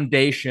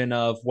foundation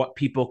of what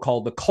people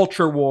call the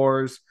culture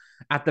wars,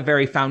 at the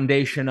very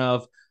foundation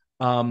of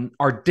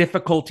our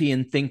difficulty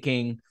in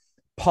thinking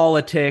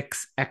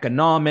politics,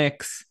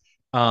 economics,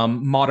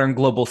 modern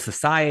global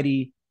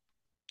society.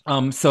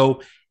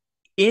 So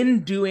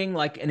in doing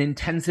like an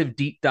intensive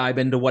deep dive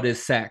into what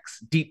is sex,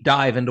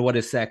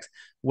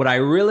 what I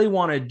really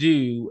want to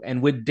do,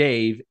 and with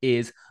Dave,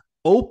 is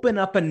open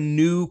up a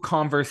new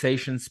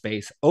conversation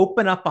space,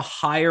 open up a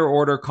higher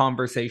order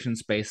conversation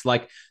space.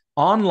 Like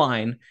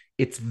online,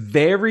 it's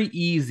very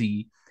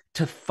easy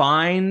to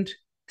find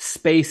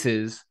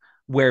spaces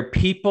where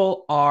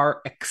people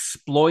are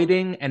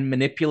exploiting and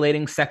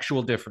manipulating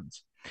sexual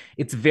difference.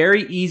 It's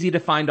very easy to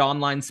find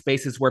online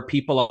spaces where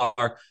people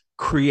are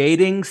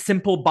creating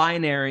simple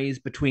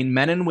binaries between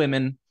men and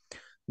women.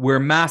 We're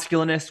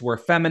masculinists, we're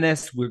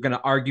feminists, we're going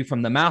to argue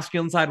from the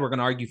masculine side, we're going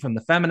to argue from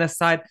the feminist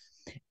side.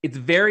 It's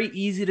very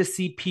easy to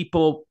see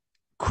people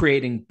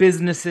creating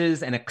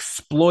businesses and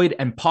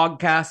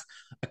podcasts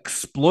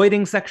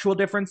exploiting sexual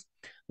difference.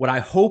 What I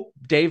hope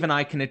Dave and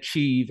I can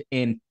achieve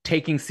in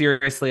taking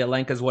seriously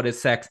Alenka's What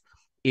is Sex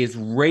is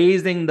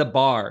raising the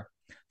bar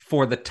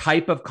for the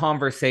type of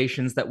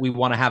conversations that we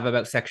want to have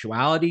about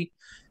sexuality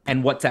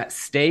and what's at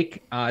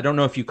stake. I don't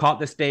know if you caught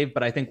this, Dave,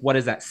 but I think what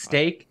is at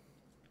stake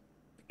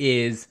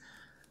is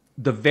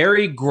the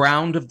very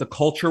ground of the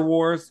culture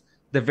wars,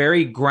 the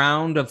very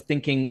ground of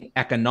thinking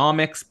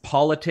economics,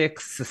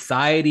 politics,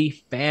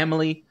 society,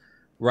 family,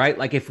 right?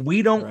 Like if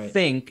we don't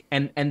think,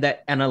 and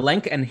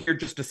Alenka, and here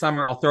just to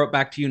summarize, I'll throw it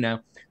back to you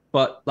now,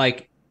 but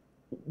like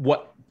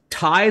what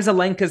ties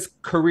Alenka's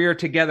career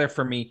together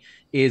for me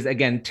is,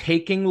 again,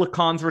 taking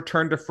Lacan's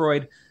Return to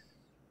Freud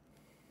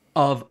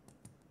of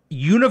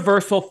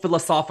universal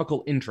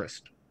philosophical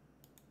interest.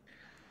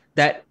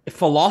 That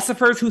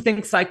philosophers who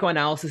think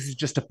psychoanalysis is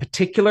just a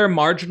particular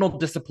marginal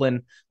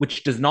discipline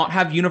which does not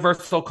have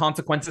universal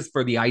consequences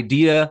for the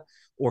idea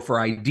or for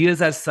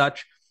ideas as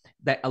such,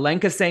 that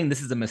Alenka is saying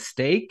this is a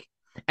mistake.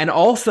 And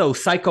also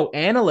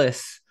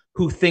psychoanalysts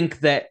who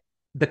think that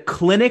the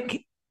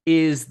clinic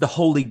is the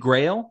holy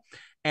grail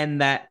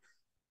and that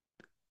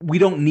we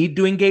don't need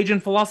to engage in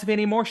philosophy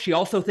anymore. She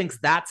also thinks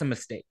that's a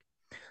mistake.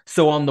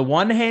 So on the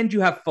one hand,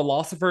 you have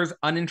philosophers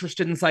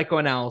uninterested in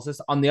psychoanalysis.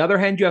 On the other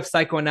hand, you have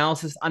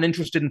psychoanalysis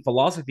uninterested in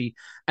philosophy.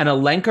 And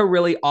Alenka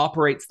really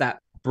operates that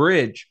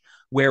bridge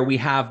where we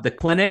have the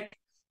clinic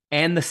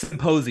and the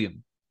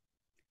symposium,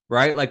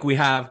 right? Like we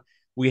have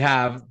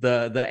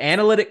the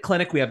analytic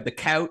clinic, we have the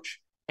couch,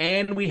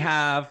 and we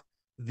have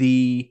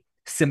the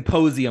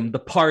symposium, the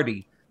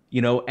party,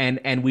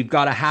 and we've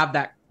got to have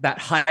that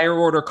higher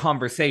order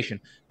conversation,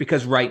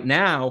 because right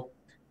now,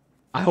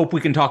 I hope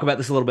we can talk about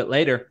this a little bit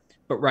later,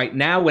 but right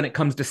now, when it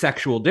comes to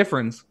sexual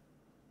difference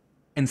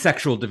and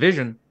sexual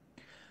division,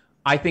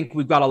 I think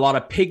we've got a lot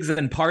of pigs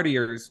and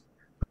partiers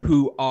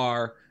who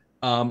are,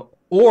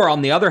 or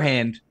on the other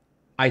hand,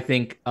 I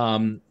think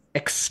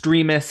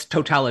extremist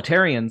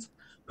totalitarians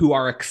who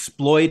are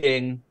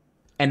exploiting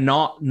and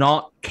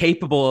not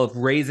capable of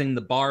raising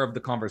the bar of the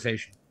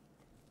conversation.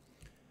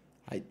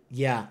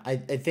 I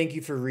thank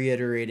you for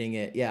reiterating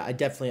it. Yeah,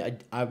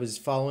 I was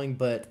following,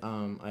 but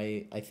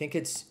I think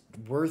it's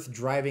worth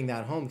driving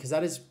that home, because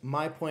that is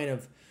my point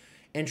of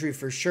entry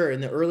for sure. In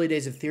the early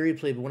days of Theory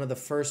Play, one of the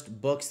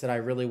first books that I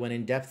really went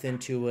in depth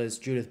into was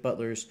Judith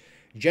Butler's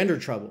Gender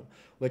Trouble,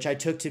 which I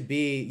took to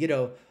be,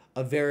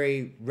 a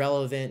very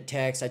relevant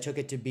text. I took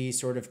it to be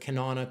sort of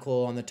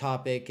canonical on the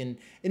topic, and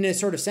in a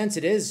sort of sense,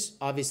 it is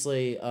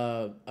obviously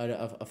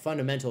a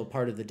fundamental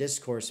part of the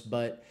discourse,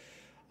 but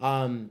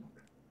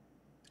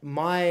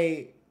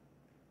my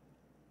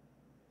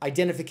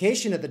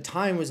identification at the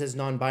time was as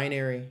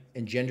non-binary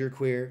and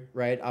genderqueer,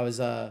 right? I was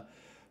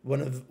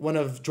one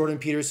of Jordan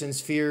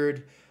Peterson's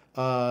feared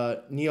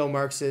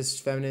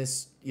neo-Marxist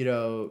feminist,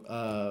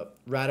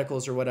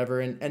 radicals or whatever,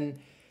 and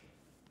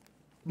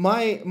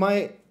my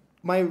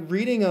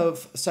reading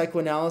of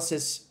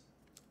psychoanalysis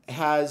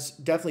has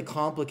definitely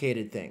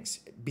complicated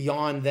things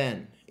beyond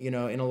then, in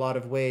a lot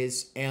of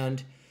ways,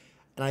 and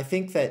I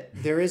think that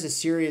there is a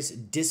serious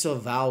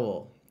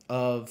disavowal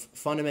of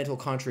fundamental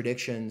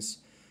contradictions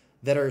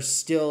that are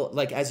still,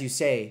 like, as you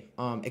say,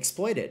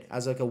 exploited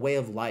as like a way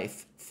of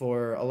life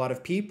for a lot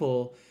of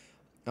people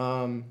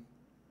in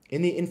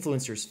the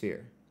influencer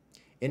sphere,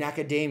 in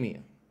academia,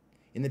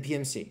 in the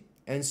PMC.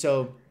 And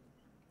so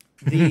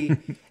there's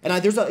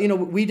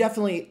we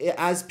definitely,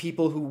 as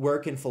people who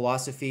work in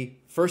philosophy,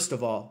 first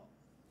of all,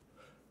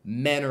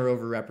 men are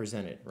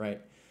overrepresented,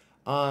 right?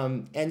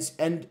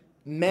 And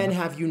men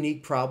have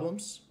unique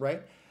problems,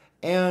 right?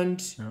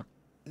 And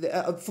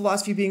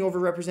philosophy being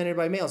overrepresented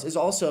by males is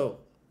also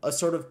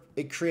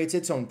it creates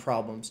its own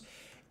problems.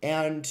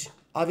 And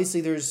obviously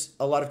there's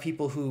a lot of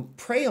people who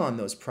prey on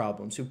those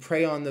problems, who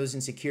prey on those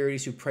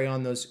insecurities, who prey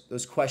on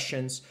those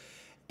questions.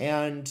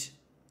 And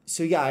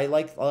so, yeah, I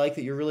like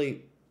that you're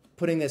really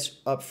putting this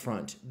up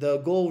front. The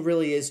goal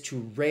really is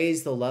to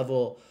raise the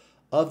level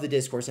of the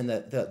discourse and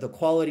the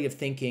quality of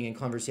thinking and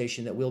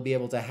conversation that we'll be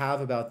able to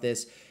have about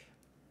this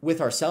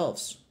with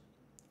ourselves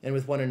and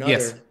with one another.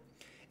 Yes.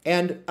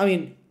 And I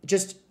mean,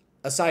 just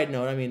a side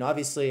note, I mean,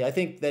 obviously, I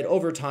think that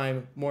over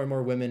time, more and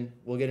more women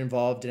will get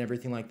involved and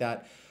everything like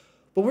that.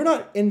 But we're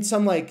not in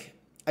some like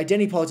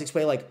identity politics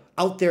way, like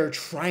out there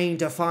trying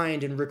to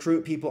find and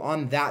recruit people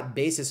on that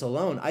basis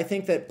alone. I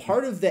think that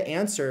part of the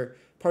answer,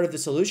 part of the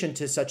solution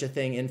to such a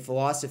thing in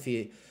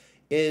philosophy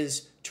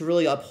is to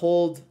really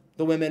uphold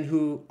the women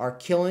who are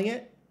killing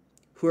it,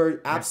 who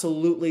are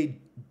absolutely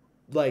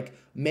like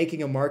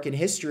making a mark in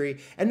history,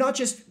 and not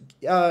just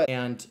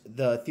and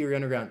the Theory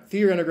Underground.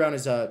 Theory Underground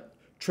is a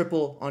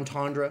triple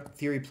entendre.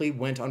 Theory Plebe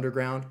went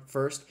underground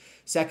first.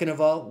 Second of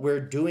all,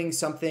 we're doing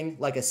something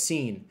like a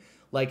scene,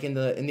 like in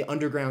the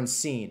underground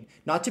scene,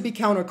 not to be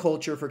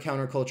counterculture for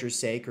counterculture's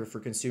sake or for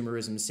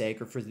consumerism's sake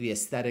or for the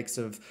aesthetics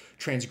of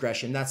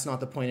transgression. That's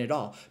not the point at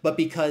all. But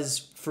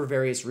because for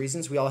various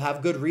reasons, we all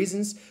have good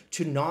reasons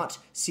to not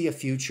see a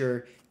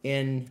future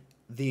in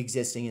the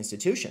existing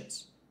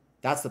institutions.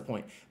 That's the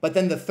point. But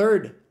then the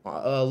third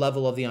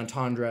level of the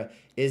entendre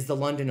is the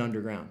London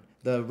Underground,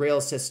 the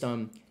rail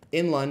system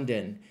in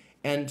London.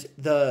 And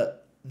the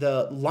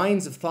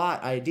lines of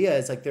thought idea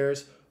is like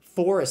there's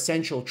 4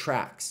 essential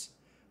tracks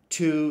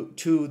to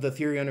the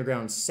Theory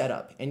Underground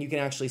setup. And you can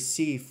actually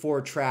see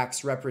 4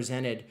 tracks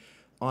represented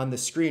on the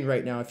screen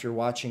right now if you're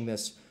watching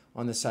this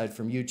on the side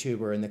from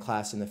YouTube or in the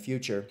class in the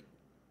future.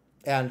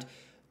 And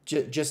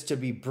just to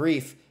be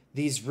brief,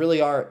 these really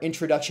are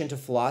introduction to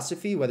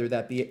philosophy, whether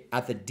that be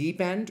at the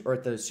deep end or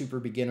at the super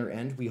beginner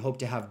end. We hope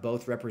to have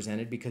both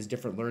represented because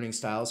different learning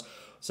styles.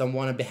 Some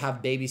want to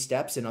have baby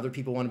steps and other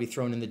people want to be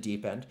thrown in the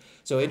deep end.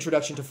 So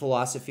introduction to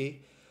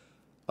philosophy,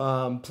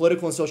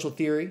 political and social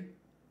theory,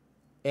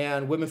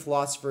 and women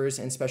philosophers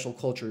and special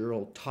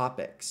cultural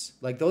topics.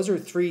 Like those are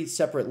 3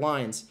 separate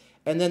lines.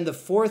 And then the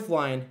 4th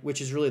line,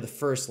 which is really the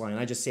first line,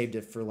 I just saved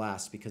it for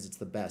last because it's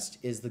the best,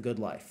 is the good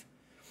life.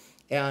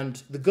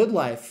 And the good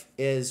life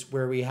is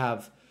where we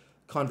have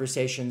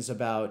conversations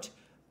about,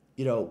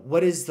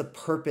 what is the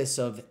purpose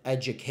of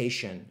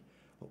education?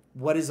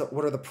 What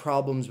are the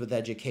problems with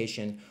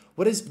education?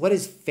 What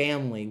is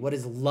family? What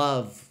is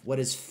love? What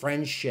is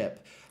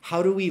friendship?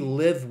 How do we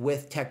live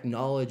with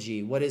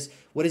technology? What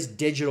is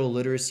digital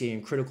literacy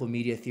and critical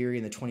media theory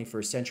in the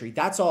 21st century?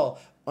 That's all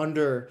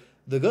under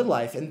the good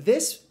life. And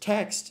this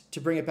text,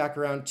 to bring it back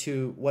around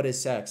to what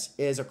is sex,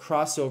 is a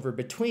crossover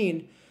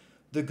between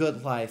the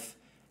good life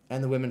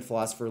and the women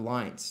philosopher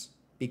lines,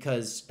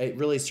 because it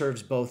really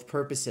serves both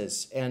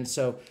purposes. And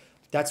so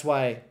that's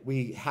why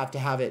we have to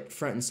have it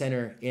front and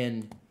center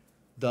in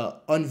the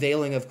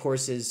unveiling of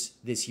courses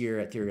this year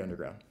at Theory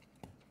Underground.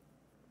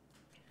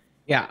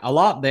 Yeah, a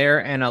lot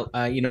there, and a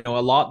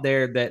lot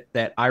there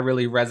that I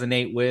really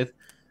resonate with.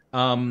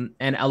 And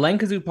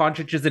Alenka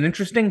Zupančič is an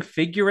interesting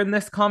figure in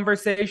this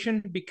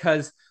conversation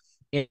because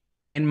in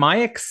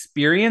my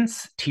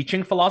experience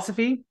teaching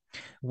philosophy,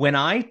 when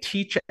I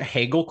teach a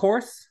Hegel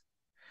course,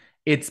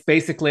 it's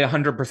basically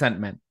 100%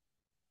 men.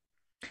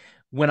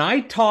 When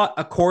I taught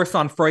a course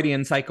on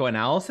Freudian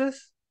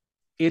psychoanalysis,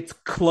 it's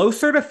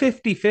closer to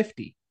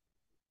 50-50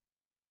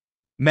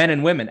 men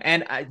and women.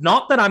 And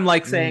not that I'm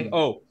like saying,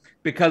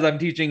 because I'm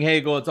teaching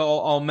Hegel, it's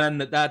all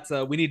men, that's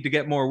we need to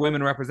get more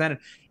women represented.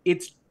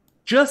 It's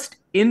just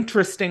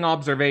interesting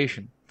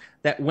observation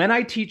that when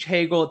I teach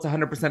Hegel, it's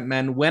 100%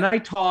 men. When I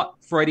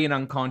taught Freudian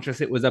unconscious,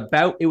 it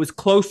was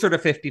closer to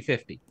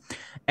 50-50.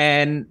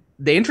 And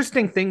the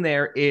interesting thing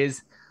there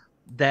is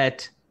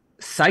that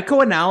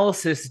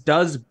psychoanalysis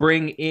does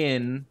bring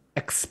in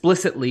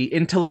explicitly,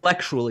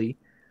 intellectually,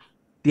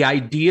 the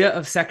idea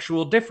of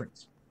sexual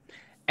difference.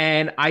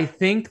 And I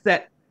think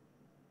that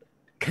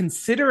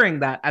considering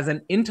that as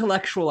an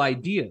intellectual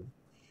idea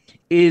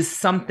is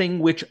something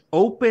which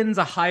opens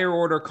a higher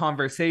order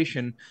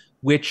conversation,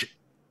 which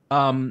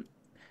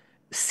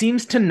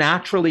seems to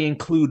naturally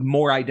include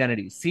more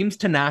identities, seems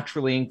to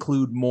naturally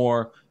include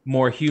more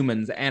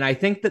humans. And I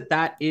think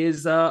that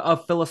is a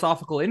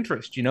philosophical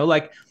interest,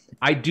 like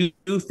I do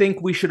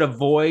think we should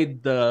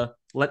avoid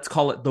let's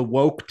call it the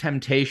woke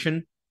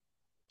temptation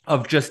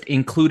of just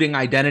including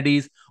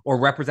identities or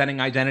representing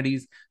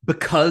identities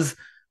because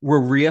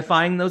we're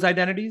reifying those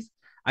identities.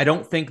 I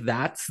don't think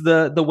that's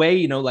the way,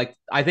 you know, like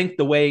I think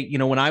the way, you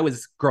know, when I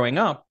was growing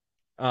up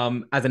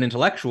as an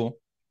intellectual,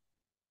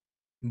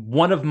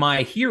 one of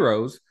my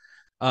heroes,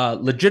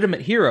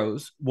 legitimate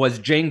heroes, was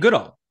Jane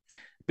Goodall,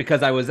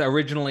 because I was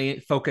originally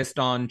focused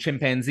on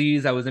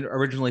chimpanzees. I was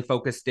originally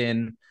focused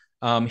in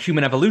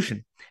human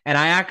evolution. And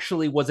I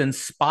actually was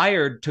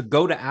inspired to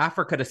go to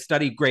Africa to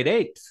study great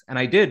apes. And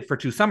I did for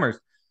 2 summers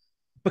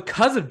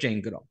because of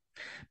Jane Goodall.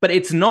 But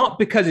it's not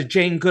because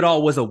Jane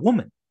Goodall was a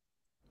woman.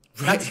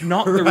 That's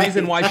not the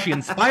reason why she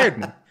inspired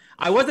me.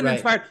 I wasn't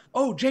inspired,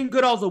 oh, Jane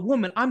Goodall's a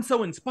woman, I'm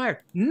so inspired.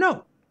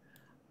 No,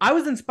 I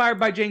was inspired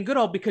by Jane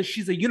Goodall because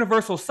she's a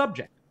universal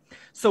subject.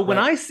 So when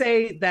I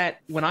say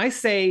that,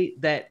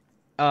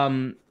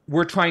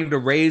 we're trying to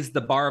raise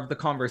the bar of the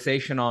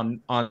conversation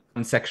on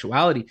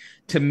sexuality,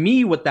 to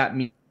me, what that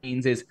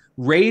means is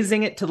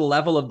raising it to the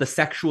level of the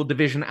sexual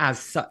division as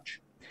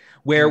such,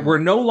 where we're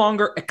no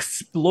longer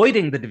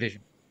exploiting the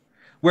division,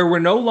 where we're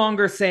no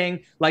longer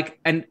saying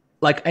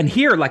and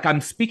here, like, I'm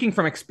speaking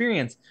from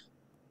experience.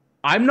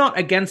 I'm not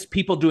against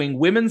people doing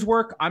women's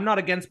work. I'm not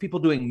against people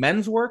doing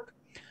men's work,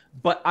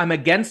 but I'm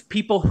against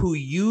people who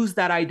use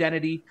that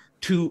identity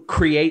to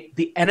create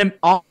the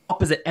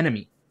opposite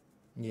enemy.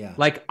 Yeah.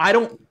 Like,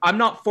 I'm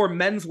not for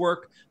men's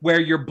work where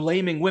you're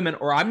blaming women,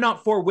 or I'm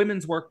not for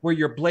women's work where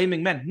you're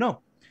blaming men.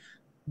 No,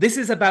 this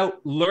is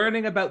about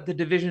learning about the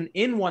division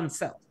in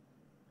oneself.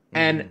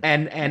 And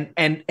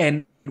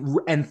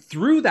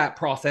through that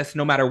process,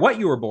 no matter what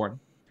you were born,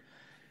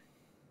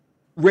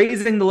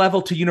 raising the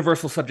level to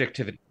universal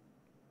subjectivity.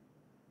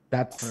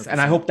 That's 100%.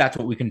 And I hope that's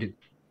what we can do.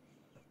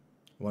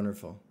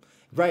 Wonderful.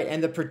 Right.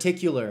 And the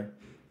particular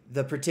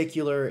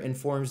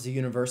informs the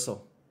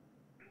universal.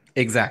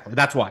 Exactly.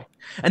 That's why.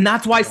 And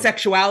that's why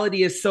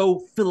sexuality is so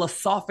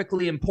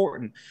philosophically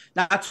important.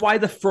 That's why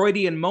the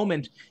Freudian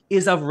moment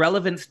is of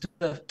relevance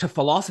to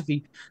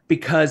philosophy,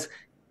 because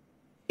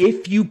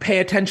if you pay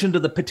attention to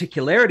the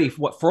particularity,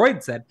 what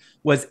Freud said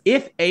was,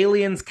 if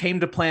aliens came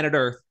to planet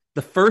Earth,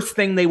 the first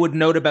thing they would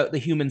note about the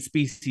human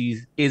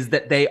species is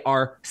that they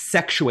are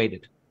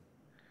sexuated.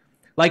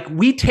 Like,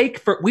 we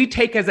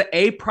take as an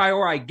a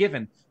priori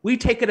given, we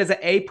take it as an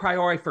a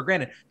priori for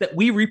granted that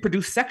we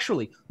reproduce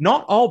sexually.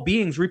 Not all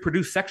beings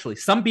reproduce sexually.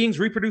 Some beings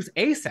reproduce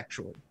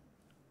asexually.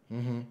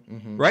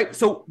 Right?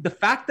 So the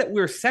fact that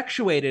we're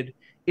sexuated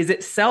is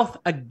itself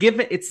a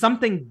given. It's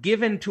something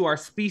given to our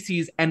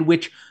species, and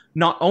which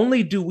not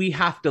only do we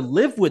have to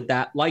live with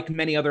that like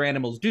many other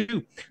animals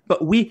do,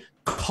 but we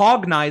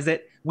cognize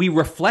it, we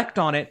reflect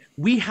on it,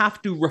 we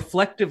have to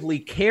reflectively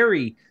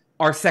carry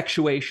our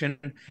sexuation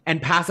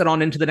and pass it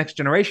on into the next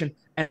generation.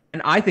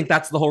 And I think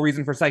that's the whole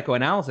reason for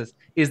psychoanalysis,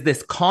 is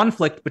this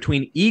conflict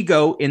between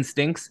ego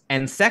instincts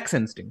and sex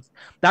instincts.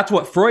 That's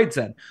what Freud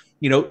said.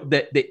 You know,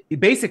 that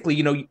basically,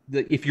 you know,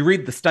 if you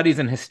read the Studies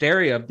in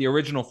Hysteria of the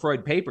original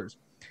Freud papers,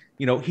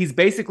 you know, he's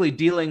basically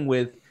dealing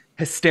with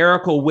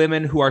hysterical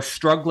women who are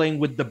struggling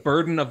with the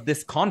burden of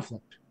this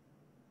conflict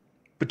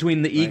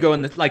between the ego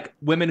and the, like,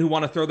 women who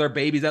want to throw their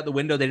babies out the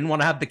window. They didn't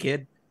want to have the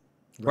kid.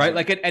 Right.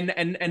 Like,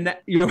 and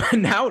you know,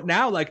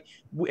 now, like,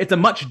 it's a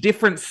much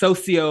different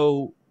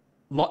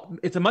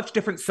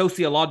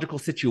sociological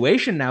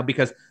situation now,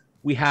 because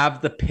we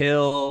have the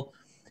pill,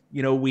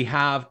 you know, we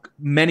have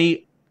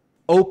many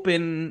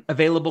open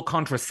available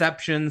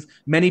contraceptions.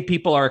 Many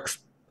people are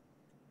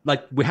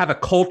we have a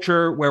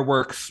culture where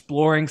we're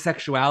exploring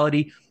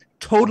sexuality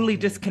totally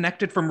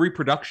disconnected from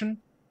reproduction.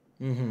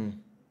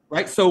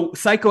 Right. So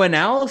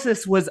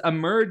psychoanalysis was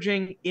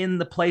emerging in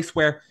the place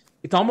where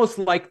it's almost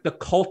like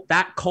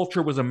that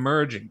culture was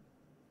emerging,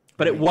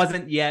 but it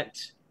wasn't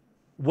yet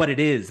what it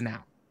is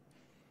now.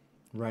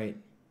 Right.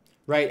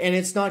 And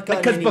it's not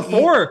because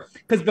before,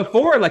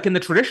 like, in the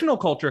traditional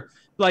culture,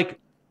 like,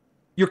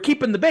 you're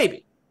keeping the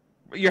baby,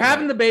 you're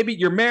having the baby,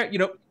 you're married, you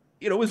know,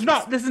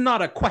 this is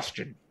not a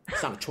question.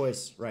 It's not a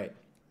choice. Right.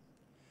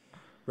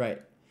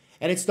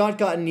 And it's not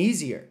gotten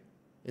easier.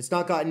 It's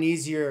not gotten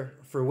easier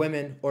for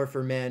women or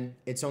for men.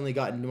 It's only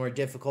gotten more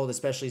difficult,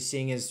 especially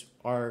seeing as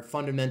our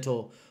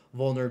fundamental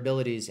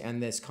vulnerabilities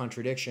and this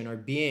contradiction are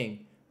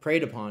being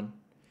preyed upon.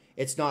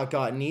 It's not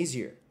gotten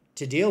easier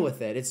to deal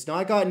with it. It's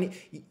not gotten.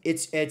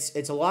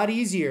 It's a lot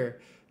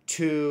easier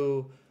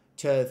to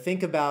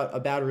think about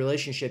a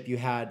relationship you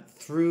had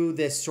through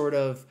this sort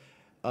of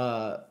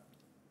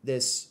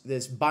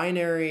this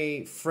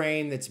binary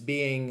frame that's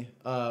being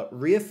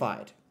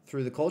reified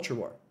through the culture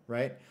war,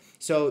 right?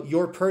 So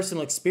your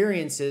personal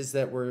experiences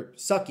that were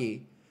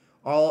sucky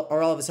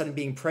are all of a sudden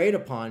being preyed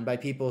upon by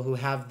people who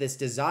have this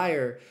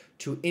desire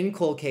to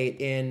inculcate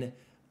in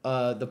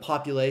the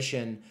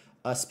population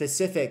a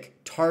specific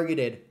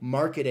targeted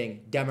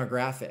marketing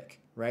demographic,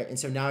 right? And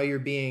so now you're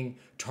being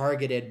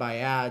targeted by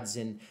ads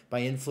and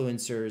by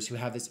influencers who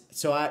have this.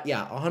 So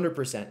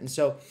 100%. And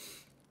so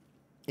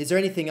is there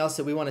anything else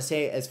that we want to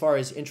say as far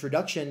as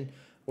introduction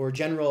or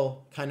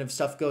general kind of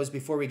stuff goes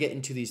before we get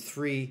into these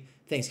three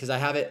things? Because I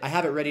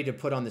have it ready to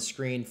put on the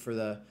screen for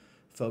the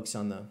folks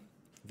on the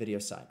video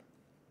side.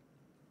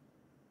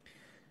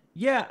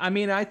 Yeah, I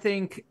mean, I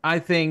think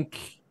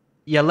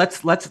Yeah,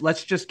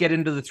 let's just get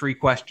into the three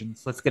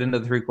questions. Let's get into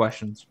the three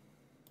questions.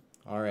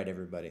 All right,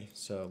 everybody.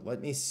 So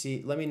let me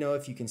see. Let me know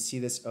if you can see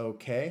this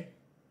okay.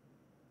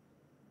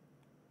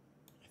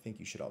 I think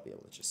you should all be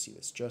able to just see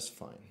this just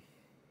fine.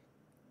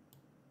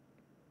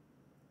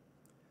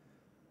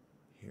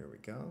 Here we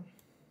go.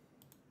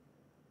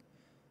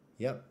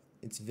 Yep,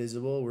 it's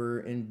visible.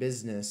 We're in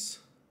business.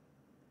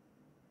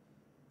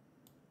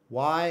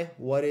 Why?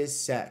 What is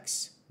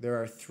sex?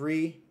 There are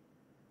three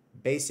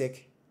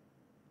basic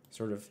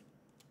sort of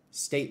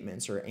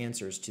statements or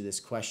answers to this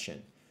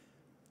question.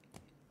 Do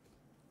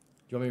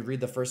you want me to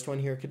read the first one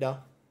here, Cadell?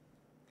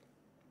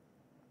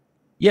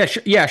 Yeah,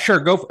 sure.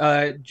 Go.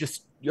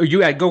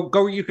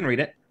 Go. You can read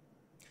it.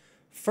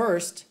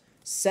 First,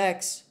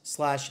 sex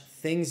 /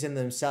 things in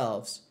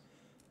themselves,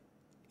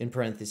 in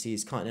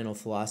parentheses, continental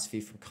philosophy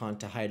from Kant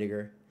to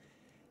Heidegger,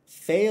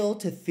 fail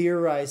to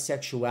theorize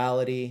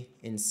sexuality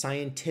in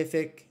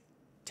scientific,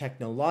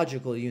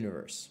 technological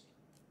universe.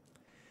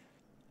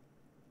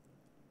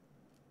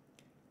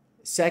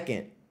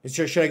 Second,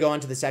 should I go on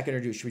to the second,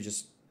 or should we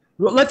just?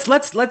 Well, let's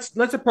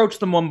approach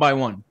them one by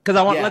one, because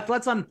I want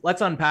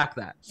let's unpack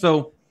that.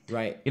 So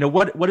right,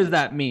 what does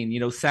that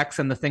mean? Sex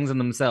and the things in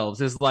themselves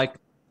is like.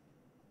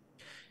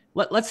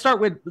 Let's start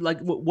with like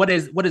what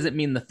does it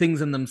mean, the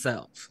things in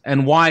themselves,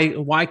 and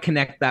why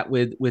connect that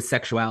with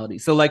sexuality?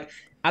 So like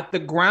at the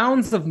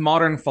grounds of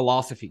modern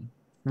philosophy,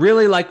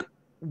 really, like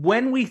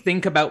when we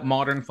think about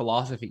modern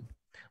philosophy,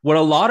 what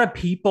a lot of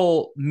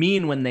people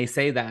mean when they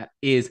say that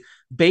is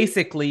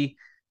basically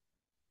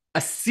a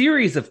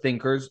series of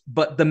thinkers,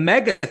 but the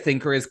mega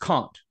thinker is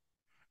Kant.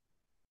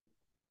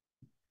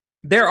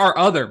 There are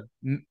other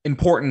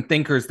important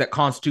thinkers that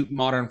constitute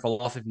modern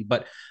philosophy,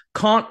 but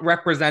Kant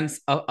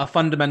represents a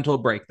fundamental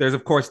break. There's,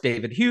 of course,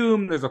 David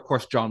Hume. There's, of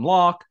course, John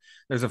Locke.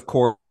 There's, of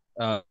course,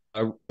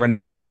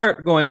 going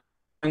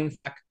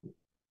back.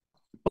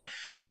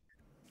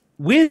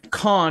 With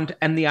Kant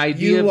and the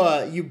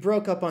idea... You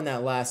broke up on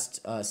that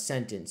last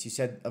sentence. You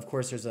said, of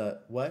course, there's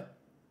a what?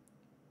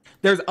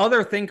 There's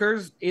other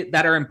thinkers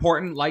that are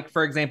important, like,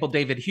 for example,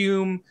 David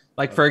Hume,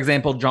 like, for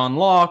example, John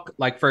Locke,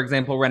 like, for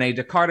example, René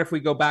Descartes, if we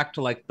go back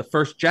to, like, the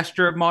first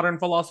gesture of modern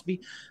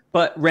philosophy.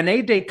 But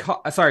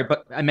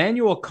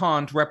Immanuel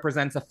Kant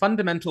represents a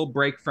fundamental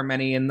break for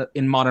many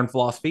in modern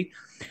philosophy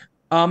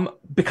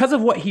because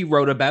of what he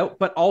wrote about,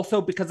 but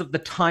also because of the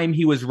time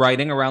he was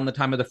writing, around the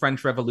time of the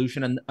French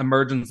Revolution and the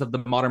emergence of the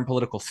modern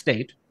political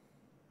state.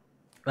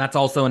 That's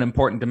also an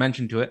important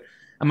dimension to it.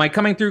 Am I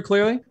coming through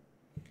clearly?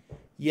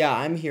 Yeah,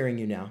 I'm hearing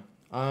you now.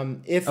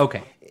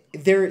 Okay.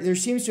 There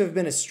seems to have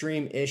been a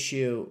stream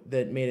issue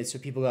that made it so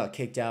people got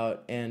kicked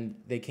out and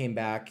they came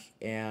back.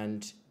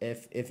 And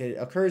if it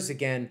occurs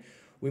again,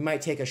 we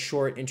might take a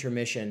short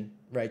intermission,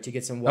 right, to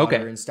get some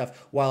water and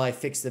stuff while I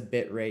fix the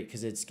bit rate,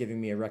 because it's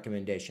giving me a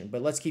recommendation.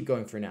 But let's keep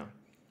going for now.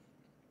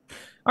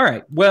 All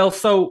right. Well,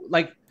 so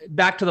like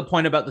back to the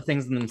point about the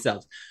things in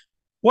themselves.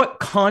 What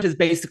Kant is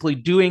basically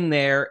doing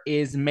there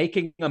is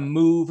making a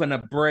move and a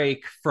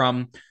break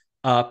from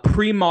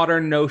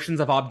pre-modern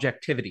notions of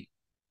objectivity,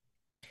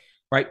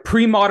 right?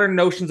 Pre-modern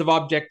notions of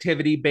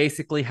objectivity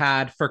basically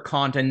had for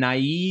Kant a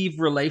naive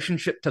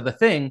relationship to the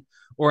thing,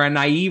 or a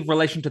naive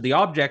relation to the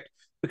object,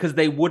 because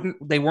they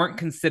weren't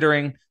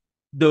considering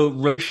the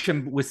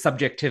relation with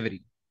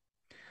subjectivity.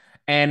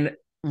 And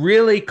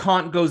really,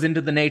 Kant goes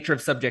into the nature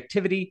of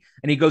subjectivity,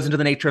 and he goes into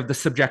the nature of the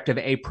subjective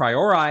a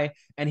priori,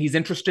 and he's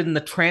interested in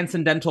the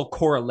transcendental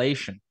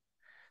correlation.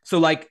 So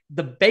like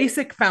the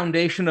basic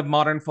foundation of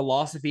modern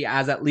philosophy,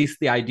 as at least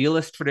the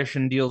idealist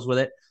tradition deals with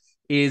it,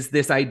 is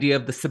this idea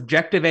of the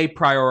subjective a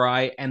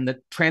priori and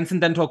the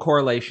transcendental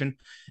correlation.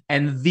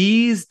 And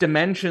these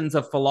dimensions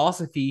of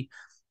philosophy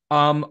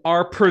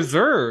are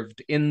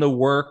preserved in the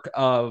work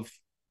of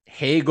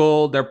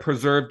Hegel. They're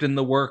preserved in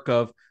the work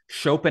of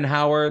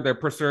Schopenhauer. They're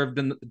preserved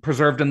in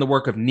the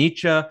work of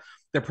Nietzsche.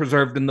 They're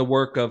preserved in the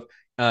work of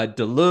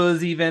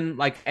Deleuze even,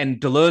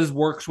 and Deleuze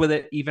works with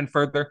it even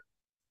further.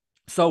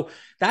 So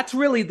that's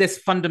really this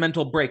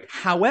fundamental break.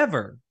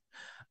 However,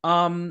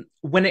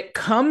 when it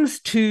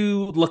comes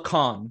to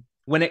Lacan,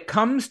 when it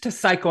comes to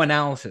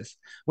psychoanalysis,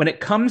 when it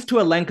comes to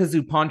Alenka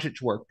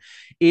Zupančič work,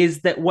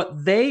 is that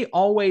what they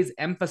always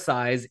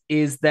emphasize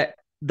is that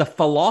the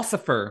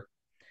philosopher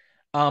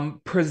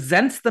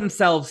presents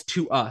themselves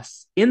to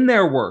us in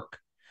their work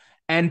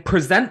and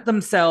present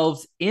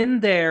themselves in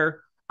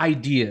their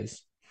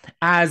ideas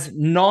as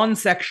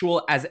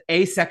non-sexual, as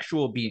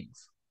asexual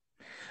beings.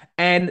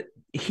 And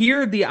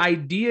here the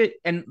idea,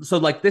 and so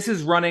like this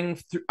is running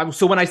through,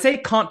 so when I say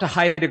Kant to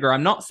Heidegger,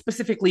 I'm not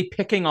specifically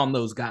picking on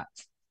those guys.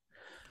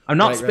 I'm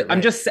not, right.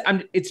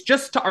 It's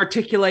just to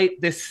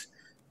articulate this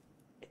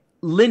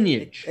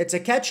lineage. It's a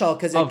catch-all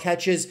because it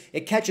catches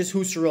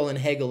Husserl and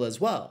Hegel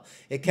as well.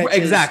 It catches,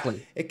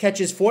 exactly. It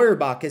catches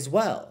Feuerbach as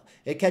well.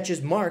 It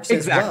catches Marx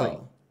as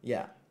well.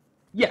 Yeah.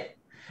 Yeah,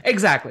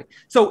 exactly.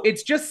 So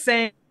it's just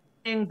saying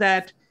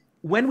that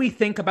when we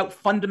think about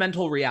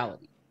fundamental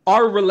reality,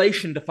 our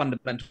relation to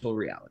fundamental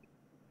reality,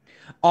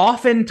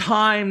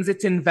 Oftentimes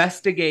it's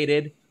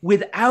investigated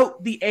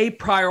without the a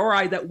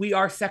priori that we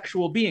are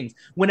sexual beings.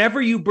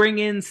 Whenever you bring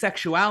in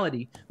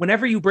sexuality,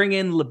 whenever you bring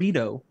in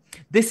libido,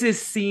 this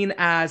is seen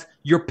as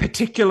your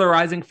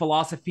particularizing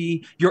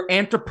philosophy, your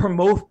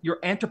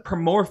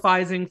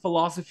anthropomorphizing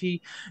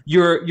philosophy,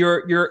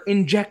 you're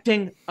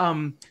injecting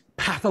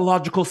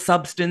pathological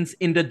substance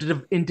into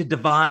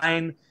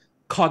divine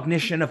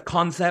cognition of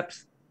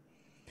concepts.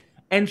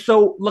 And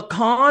so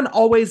Lacan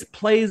always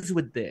plays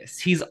with this.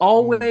 He's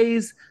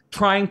always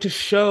trying to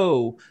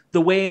show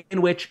the way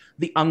in which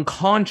the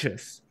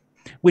unconscious,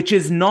 which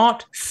is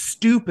not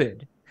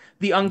stupid,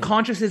 the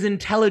unconscious is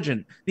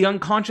intelligent, the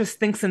unconscious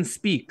thinks and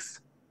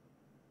speaks,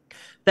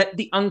 that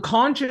the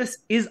unconscious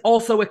is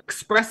also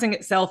expressing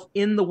itself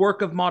in the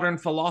work of modern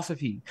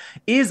philosophy,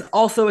 is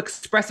also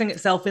expressing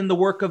itself in the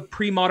work of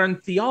pre-modern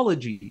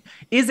theology,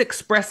 is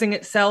expressing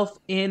itself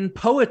in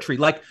poetry,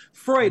 like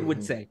Freud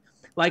would say.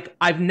 Like,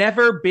 I've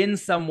never been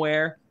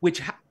somewhere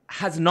which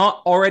has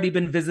not already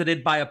been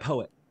visited by a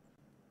poet,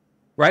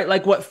 right?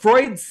 Like, what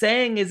Freud's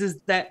saying is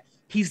that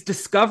he's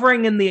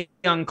discovering in the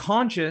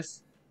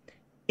unconscious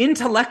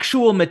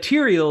intellectual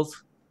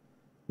materials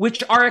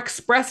which are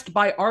expressed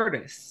by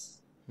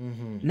artists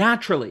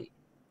naturally.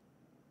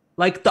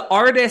 Like, the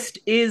artist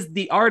is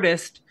the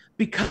artist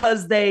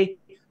because they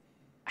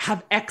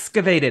have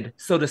excavated,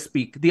 so to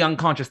speak, the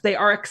unconscious. They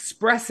are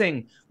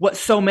expressing what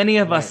so many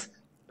of us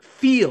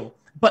feel,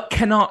 but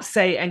cannot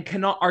say and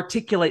cannot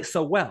articulate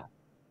so well.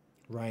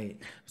 Right.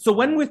 So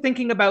when we're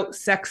thinking about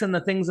sex and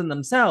the things in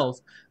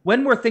themselves,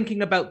 when we're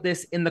thinking about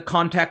this in the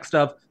context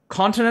of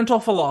continental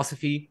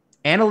philosophy,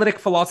 analytic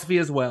philosophy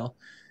as well,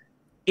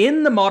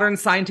 in the modern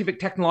scientific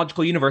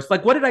technological universe,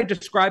 like what did I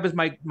describe as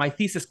my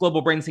thesis,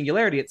 global brain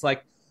singularity? It's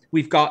like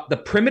we've got the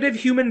primitive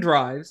human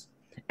drives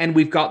and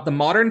we've got the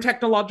modern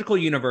technological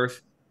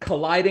universe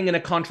colliding in a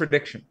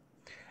contradiction.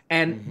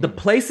 And the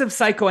place of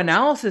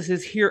psychoanalysis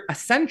is here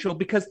essential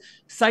because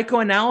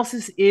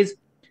psychoanalysis is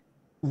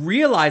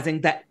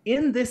realizing that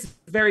in this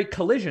very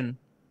collision,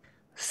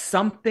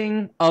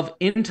 something of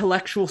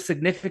intellectual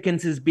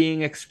significance is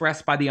being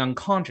expressed by the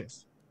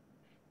unconscious.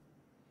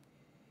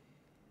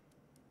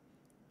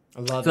 I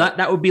love so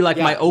that would be like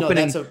my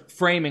opening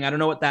framing. I don't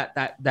know what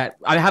that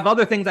I have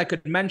other things I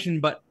could mention,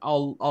 but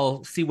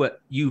I'll see what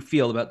you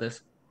feel about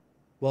this.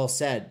 Well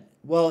said.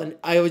 Well, and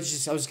I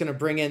was going to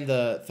bring in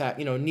the fact,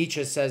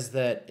 Nietzsche says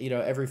that,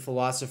 every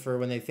philosopher,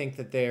 when they think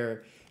that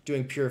they're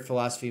doing pure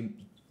philosophy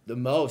the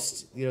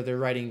most, they're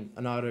writing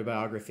an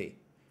autobiography,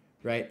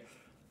 right?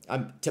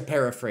 To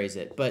paraphrase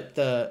it, but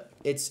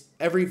it's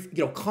every,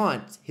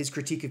 Kant, his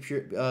critique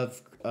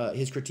of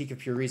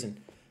pure reason,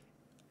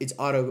 it's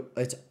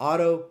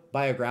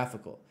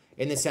autobiographical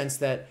in the sense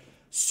that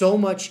so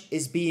much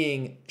is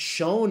being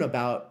shown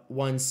about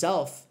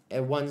oneself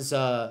and one's,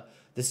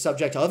 the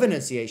subject of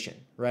enunciation,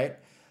 right?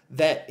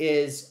 That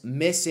is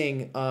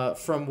missing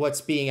from what's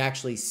being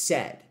actually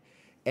said.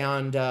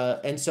 And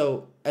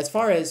so as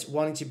far as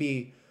wanting to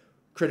be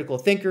critical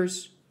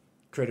thinkers,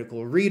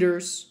 critical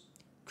readers,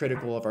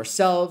 critical of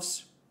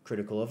ourselves,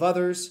 critical of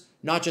others,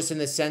 not just in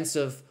the sense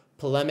of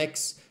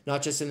polemics,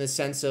 not just in the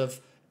sense of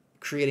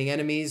creating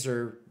enemies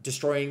or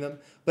destroying them,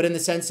 but in the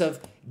sense of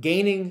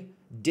gaining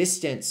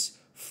distance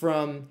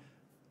from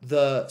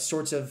the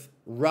sorts of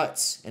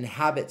ruts and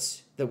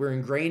habits that we're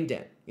ingrained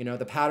in,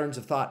 the patterns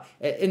of thought.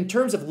 In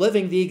terms of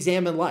living the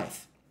examined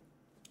life,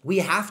 we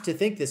have to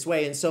think this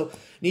way. And so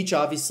Nietzsche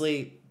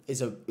obviously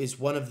is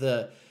one of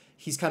the,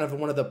 he's kind of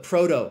one of the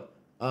proto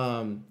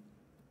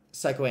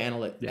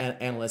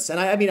psychoanalysts. And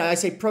I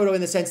say proto in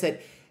the sense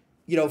that,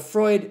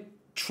 Freud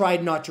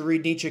tried not to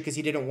read Nietzsche because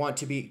he didn't want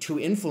to be too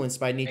influenced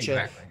by Nietzsche.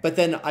 Exactly. But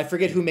then I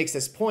forget who makes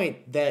this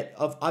point that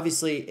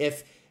obviously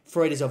if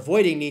Freud is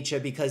avoiding Nietzsche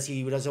because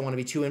he doesn't want to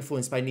be too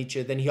influenced by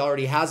Nietzsche, then he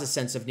already has a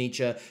sense of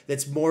Nietzsche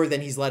that's more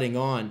than he's letting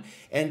on.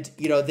 And,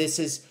 this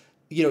is,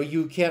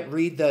 you can't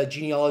read the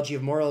Genealogy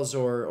of Morals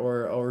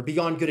or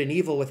Beyond Good and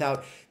Evil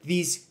without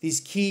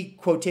these key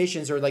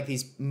quotations or like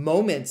these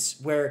moments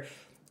where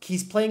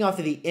he's playing off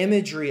of the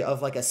imagery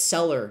of like a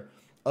cellar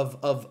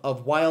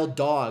of wild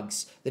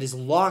dogs that is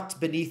locked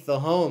beneath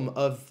the home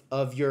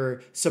of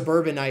your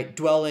suburbanite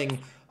dwelling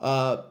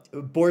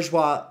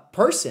bourgeois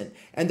person.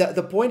 And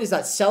the point is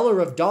that cellar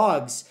of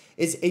dogs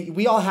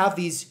we all have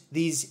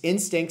these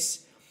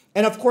instincts.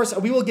 And of course,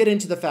 we will get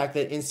into the fact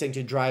that instinct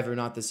and drive are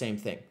not the same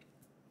thing.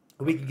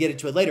 We can get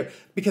into it later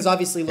because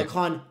obviously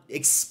Lacan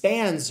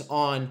expands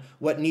on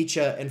what Nietzsche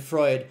and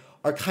Freud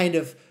are kind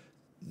of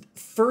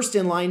first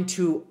in line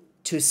to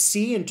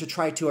see and to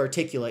try to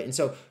articulate. And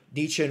so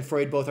Nietzsche and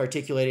Freud both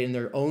articulate it in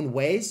their own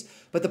ways.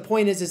 But the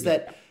point is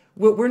that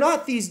we're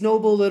not these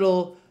noble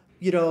little,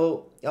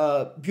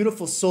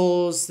 beautiful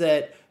souls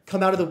that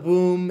come out of the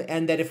womb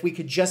and that if we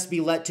could just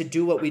be let to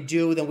do what we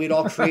do, then we'd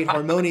all create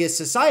harmonious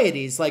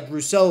societies like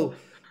Rousseau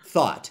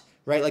thought,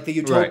 right? Like the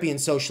utopian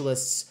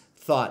socialists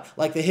thought,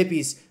 like the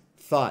hippies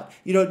thought.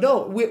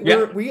 No,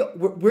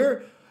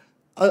 we're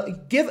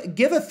give a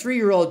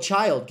 3-year-old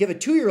child, give a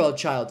 2-year-old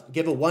child,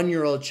 give a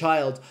 1-year-old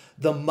child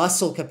the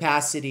muscle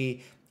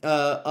capacity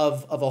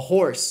of a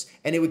horse,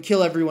 and it would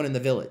kill everyone in the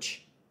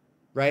village,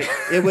 right?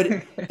 It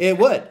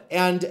would,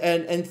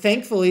 and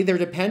thankfully they're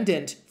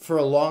dependent for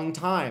a long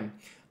time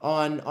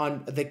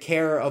on the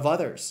care of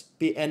others,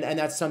 and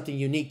that's something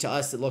unique to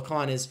us that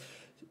Lacan is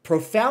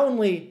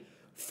profoundly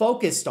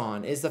focused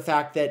on, is the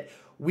fact that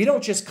we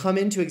don't just come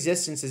into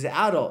existence as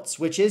adults,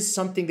 which is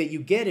something that you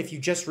get if you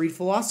just read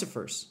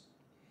philosophers,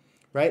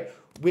 right?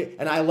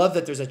 And I love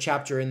that there's a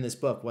chapter in this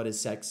book, What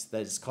is Sex,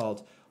 that is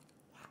called,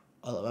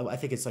 I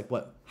think it's like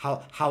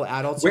how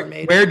adults are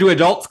made. Where do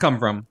adults come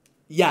from?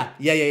 Yeah.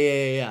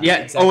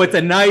 Exactly. Oh, it's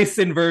a nice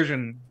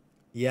inversion.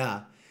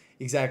 Yeah,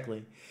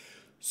 exactly.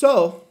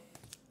 So,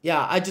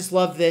 yeah, I just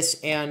love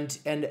this, and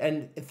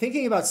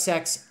thinking about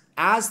sex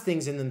as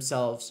things in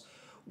themselves.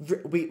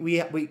 We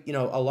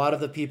a lot of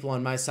the people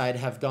on my side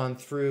have gone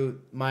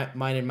through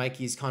mine and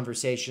Mikey's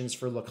conversations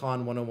for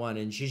Lacan 101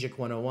 and Žižek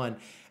 101.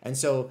 And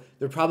so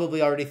they're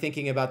probably already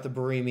thinking about the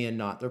Bohemian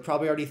knot. They're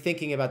probably already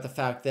thinking about the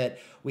fact that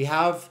we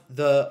have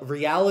the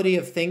reality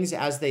of things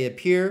as they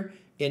appear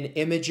in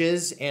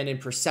images and in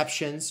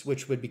perceptions,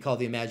 which would be called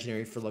the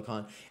imaginary for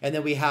Lacan. And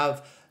then we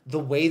have the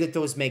way that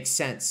those make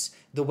sense,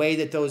 the way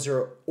that those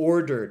are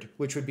ordered,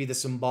 which would be the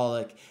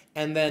symbolic.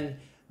 And then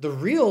the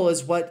real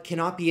is what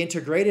cannot be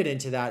integrated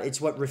into that.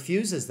 It's what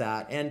refuses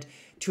that. And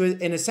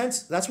in a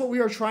sense, that's what we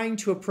are trying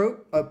to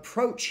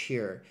approach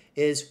here,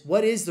 is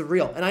what is the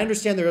real? And I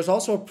understand there is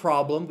also a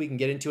problem. We can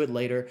get into it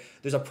later.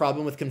 There's a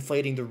problem with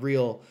conflating the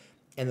real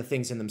and the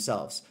things in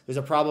themselves. There's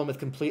a problem with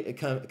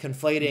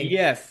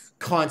conflating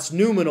Kant's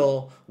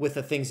noumenal with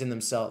the things in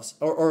themselves,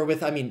 with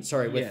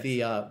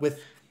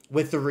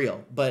the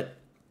real. But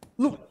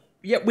look,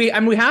 yeah, we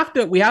have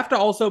to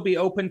also be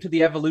open to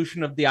the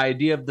evolution of the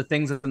idea of the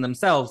things in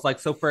themselves. Like,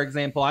 so for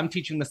example, I'm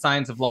teaching the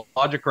science of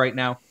logic right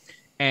now,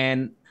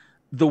 and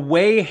the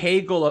way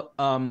Hegel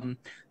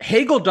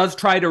does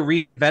try to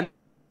reinvent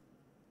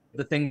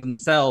the things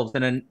themselves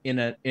in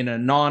a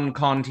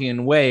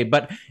non-Kantian way,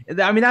 but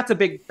I mean that's a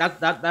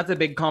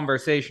big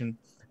conversation.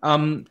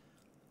 I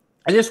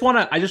just want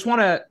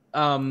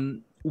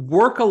to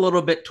work a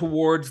little bit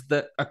towards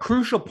a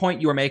crucial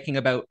point you were making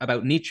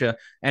about Nietzsche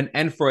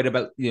and Freud,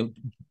 about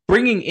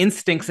bringing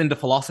instincts into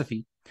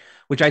philosophy,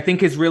 which I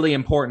think is really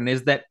important.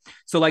 Is that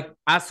so? Like,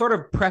 as sort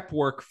of prep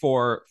work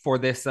for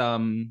this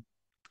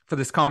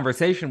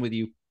conversation with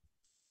you,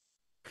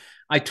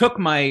 I took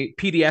my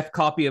PDF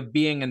copy of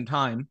Being and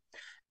Time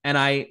and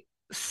I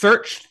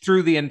searched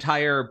through the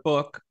entire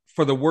book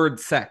for the word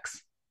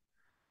sex,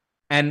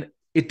 and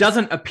it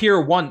doesn't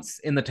appear once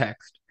in the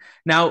text.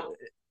 Now,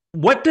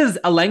 what does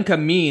Alenka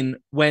mean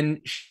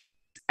when she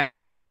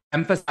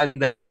emphasizes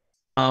that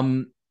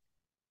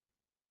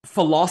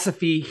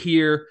philosophy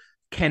here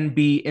can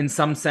be, in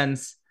some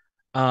sense,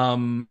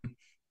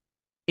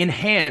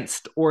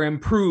 enhanced or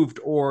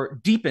improved or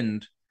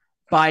deepened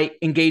by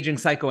engaging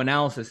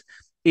psychoanalysis?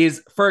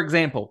 Is, for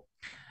example,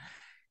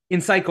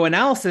 in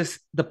psychoanalysis,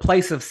 the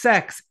place of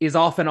sex is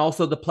often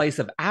also the place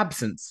of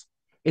absence.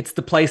 It's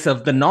the place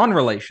of the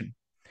non-relation.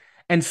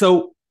 And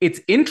so it's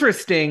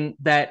interesting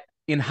that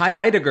in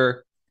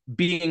Heidegger,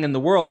 Being in the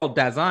World,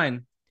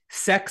 Dasein,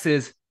 sex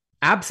is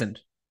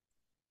absent.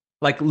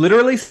 Like,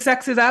 literally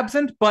sex is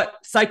absent, but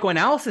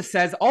psychoanalysis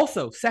says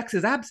also sex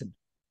is absent.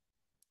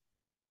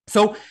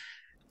 So,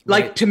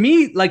 like, right. To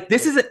me, like,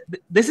 this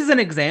is an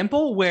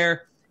example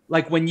where,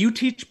 like, when you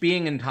teach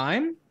Being in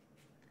Time,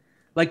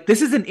 like,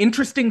 this is an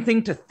interesting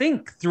thing to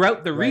think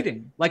throughout the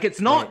reading. Like, it's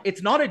not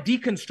a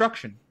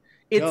deconstruction.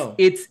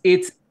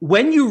 It's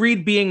when you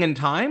read Being in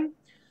Time,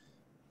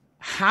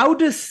 how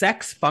does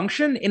sex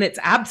function in its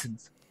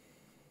absence?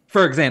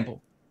 For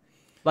example,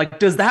 like,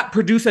 does that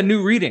produce a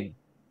new reading?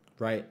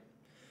 Right.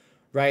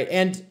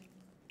 And,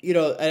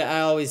 I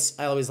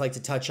always like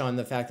to touch on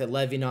the fact that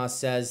Levinas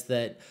says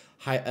that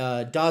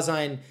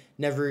Dasein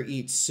never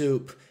eats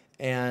soup.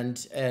 And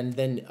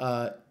then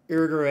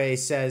Irigaray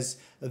says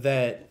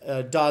that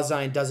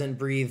Dasein doesn't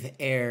breathe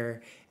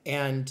air.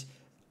 And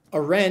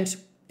Arendt,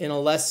 in a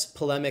less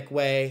polemic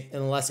way,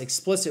 in a less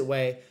explicit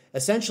way,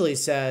 essentially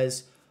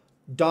says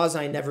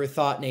Dasein never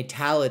thought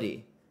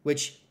natality,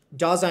 which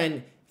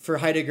Dasein for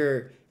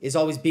Heidegger is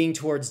always being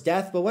towards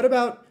death. But what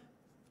about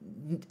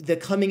the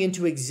coming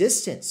into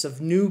existence of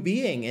new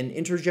being and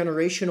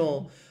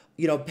intergenerational,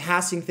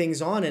 passing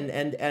things on,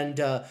 and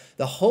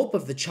the hope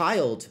of the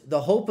child,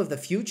 the hope of the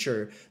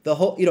future, the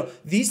hope,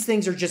 these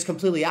things are just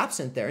completely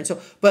absent there. And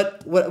so,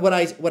 but what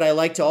I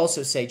like to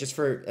also say, just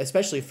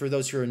especially for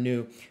those who are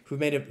new, who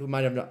might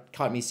have not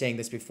caught me saying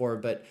this before,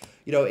 but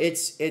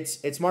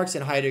it's Marx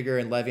and Heidegger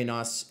and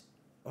Levinas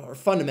are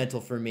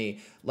fundamental for me.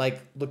 Like,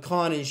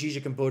 Lacan and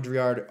Žižek and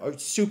Baudrillard are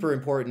super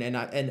important,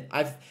 and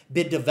I've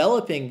been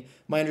developing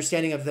my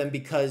understanding of them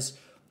because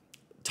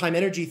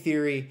time-energy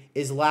theory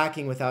is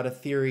lacking without a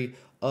theory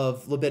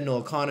of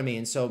libidinal economy.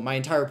 And so my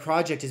entire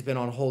project has been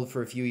on hold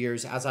for a few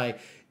years as I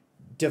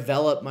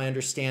develop my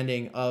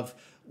understanding of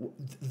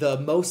the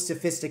most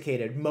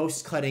sophisticated,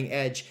 most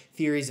cutting-edge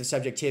theories of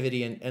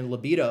subjectivity and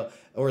libido,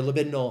 or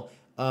libidinal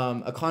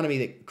economy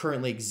that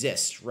currently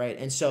exists, right?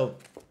 And so,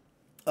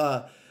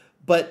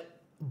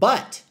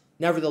 but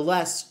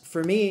nevertheless,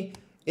 for me,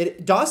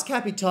 Das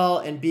Kapital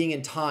and Being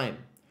in Time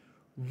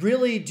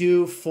really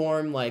do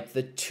form like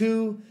the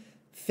two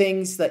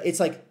things that it's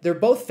like they're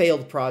both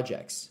failed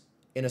projects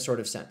in a sort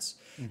of sense.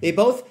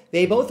 Mm-hmm.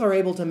 They both are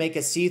able to make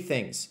us see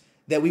things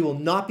that we will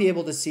not be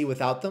able to see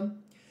without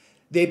them.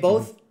 They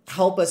both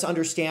help us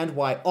understand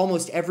why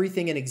almost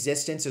everything in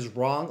existence is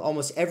wrong.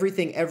 Almost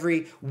everything,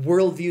 every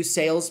worldview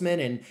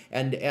salesman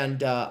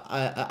and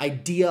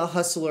idea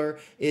hustler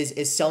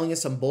is selling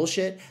us some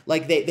bullshit.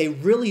 Like they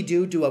really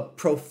do a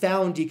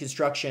profound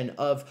deconstruction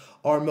of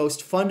our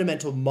most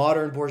fundamental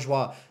modern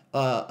bourgeois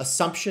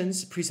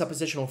assumptions,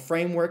 presuppositional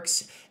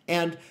frameworks,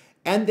 and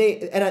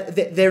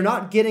they're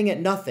not getting at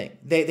nothing.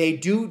 They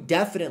do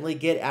definitely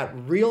get at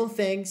real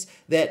things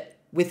that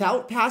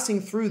without passing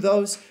through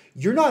those,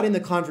 you're not in the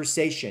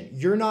conversation.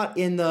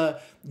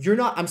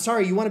 I'm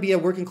sorry, you want to be a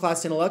working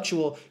class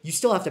intellectual, you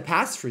still have to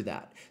pass through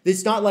that.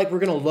 It's not like we're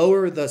going to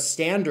lower the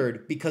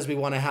standard because we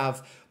want to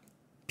have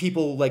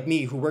people like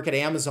me who work at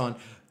Amazon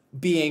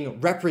being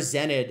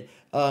represented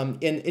no,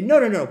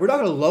 we're not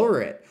going to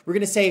lower it. We're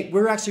going to say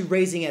we're actually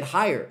raising it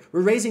higher.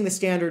 We're raising the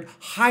standard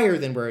higher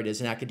than where it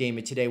is in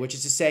academia today, which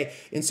is to say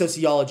in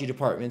sociology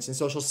departments, in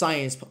social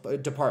science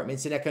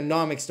departments, in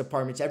economics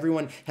departments,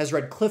 everyone has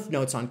read Cliff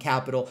Notes on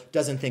Capital,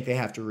 doesn't think they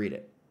have to read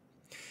it.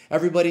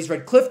 Everybody's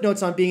read Cliff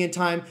Notes on Being in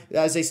Time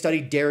as they study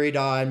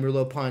Derrida and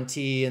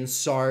Merleau-Ponty and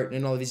Sartre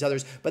and all of these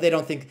others, but they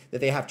don't think that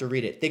they have to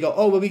read it. They go,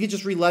 oh, well, we could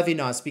just read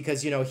Levinas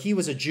because, he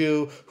was a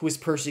Jew who was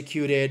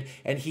persecuted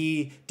and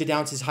he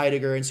denounces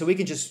Heidegger, and so we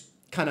can just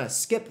kind of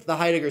skip the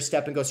Heidegger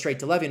step and go straight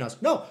to Levinas.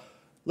 No,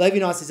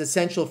 Levinas is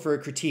essential for a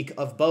critique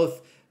of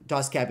both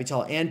Das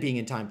Kapital and Being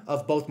in Time,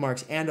 of both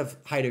Marx and of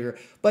Heidegger,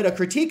 but a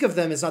critique of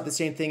them is not the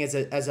same thing as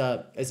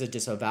a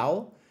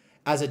disavowal,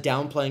 as a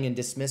downplaying and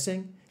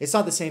dismissing. It's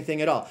not the same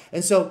thing at all.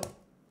 And so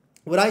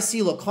what I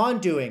see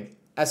Lacan doing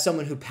as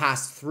someone who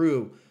passed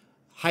through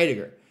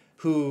Heidegger,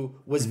 who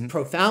was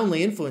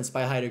profoundly influenced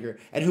by Heidegger,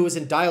 and who was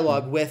in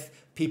dialogue with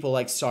people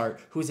like Sartre,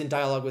 who was in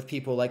dialogue with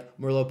people like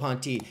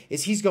Merleau-Ponty,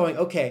 is he's going,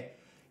 okay,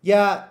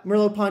 yeah,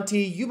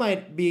 Merleau-Ponty, you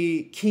might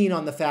be keen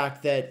on the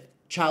fact that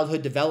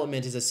childhood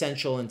development is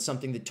essential and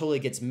something that totally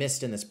gets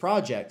missed in this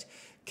project,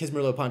 because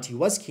Merleau-Ponty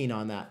was keen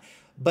on that.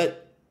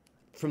 But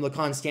from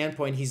Lacan's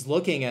standpoint, he's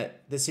looking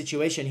at the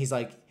situation. He's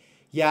like,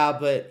 yeah,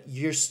 but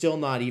you're still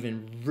not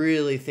even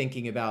really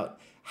thinking about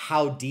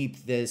how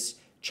deep this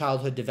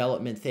childhood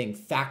development thing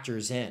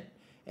factors in.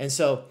 And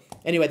so,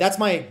 anyway, that's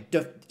my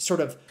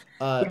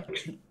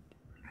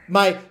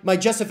my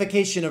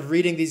justification of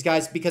reading these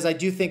guys, because I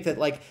do think that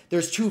like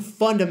there's two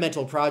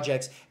fundamental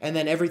projects, and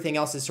then everything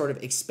else is sort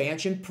of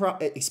expansion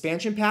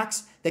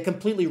packs that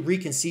completely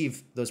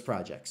reconceive those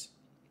projects.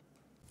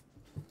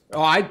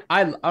 Oh,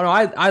 I love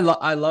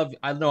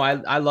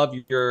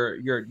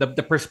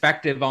the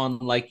perspective on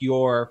like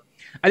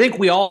I think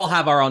we all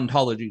have our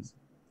ontologies,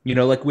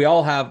 like we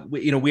all have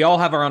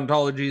our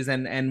ontologies,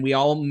 and we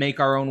all make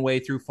our own way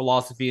through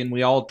philosophy, and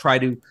we all try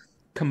to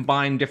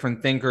combine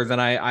different thinkers. And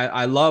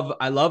I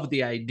love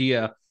the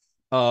idea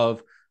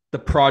of the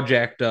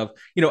project of,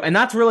 and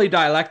that's really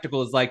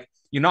dialectical, is like,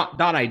 you're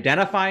not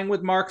identifying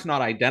with Marx,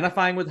 not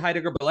identifying with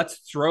Heidegger, but let's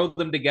throw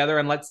them together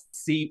and let's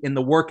see in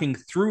the working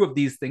through of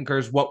these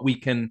thinkers what we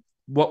can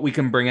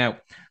bring out.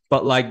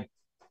 But like,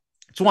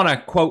 just want to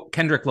quote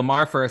Kendrick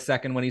Lamar for a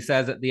second when he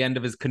says at the end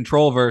of his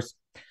Control verse,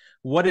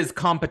 "What is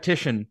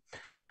competition?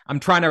 I'm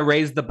trying to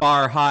raise the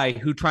bar high.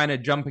 Who trying to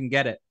jump and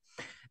get it?"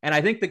 And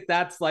I think that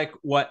that's like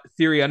what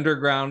Theory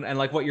Underground and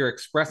like what you're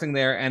expressing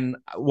there, and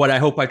what I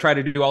hope I try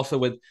to do also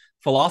with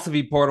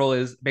Philosophy Portal,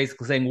 is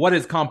basically saying, what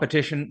is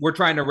competition? We're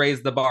trying to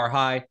raise the bar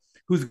high.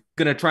 Who's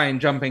going to try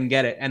and jump and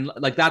get it? And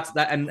like that's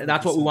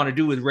what we want to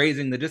do with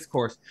raising the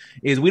discourse,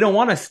 is we don't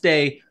want to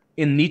stay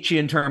in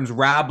Nietzschean terms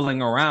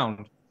rabbling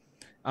around.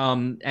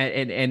 And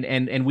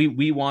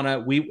we want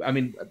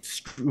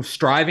to,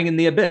 striving in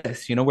the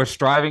abyss, we're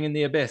striving in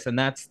the abyss, and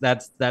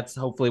that's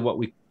hopefully what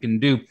we can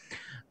do.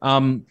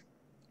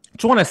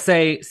 Just want to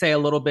say a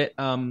little bit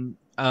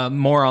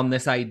more on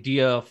this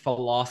idea of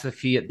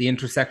philosophy at the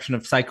intersection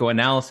of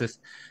psychoanalysis.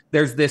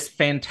 There's this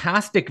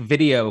fantastic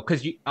video,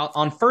 because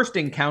on first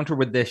encounter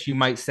with this, you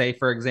might say,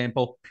 for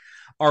example,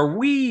 are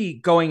we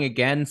going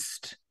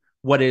against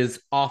what is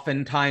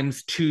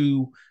oftentimes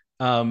too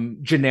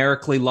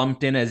generically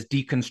lumped in as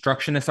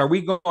deconstructionists? Are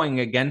we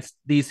going against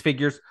these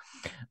figures?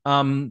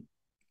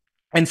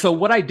 And so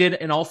what I did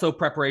in also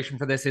preparation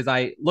for this is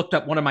I looked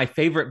up one of my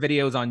favorite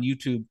videos on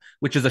YouTube,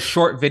 which is a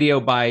short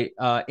video by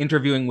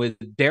interviewing with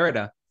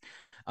Derrida.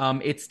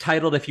 It's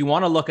titled, if you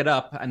want to look it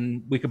up,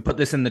 and we can put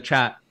this in the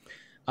chat,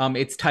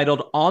 it's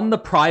titled On the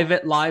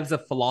Private Lives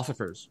of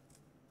Philosophers.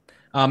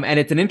 And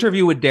it's an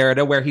interview with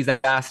Derrida where he's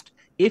asked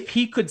if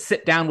he could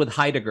sit down with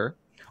Heidegger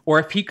or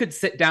if he could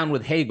sit down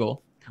with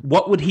Hegel,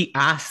 what would he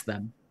ask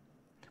them?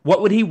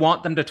 What would he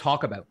want them to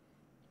talk about?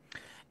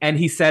 And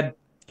he said,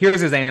 here's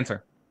his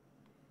answer.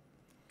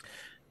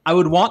 I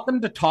would want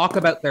them to talk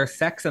about their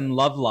sex and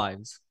love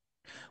lives.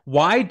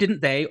 Why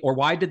didn't they, or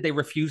why did they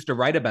refuse to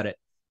write about it?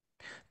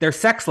 Their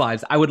sex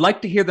lives. I would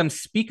like to hear them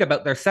speak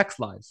about their sex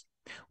lives.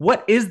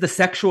 What is the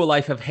sexual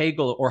life of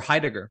Hegel or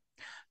Heidegger?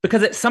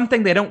 Because it's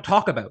something they don't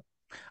talk about.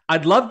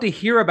 I'd love to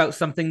hear about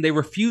something they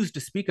refuse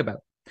to speak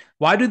about.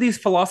 Why do these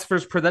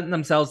philosophers present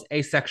themselves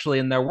asexually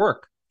in their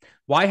work?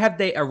 Why have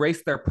they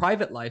erased their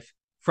private life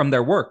from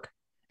their work?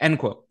 End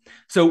quote.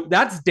 So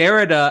that's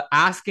Derrida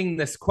asking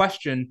this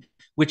question,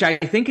 which I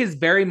think is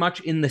very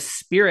much in the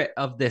spirit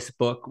of this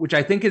book, which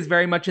I think is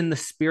very much in the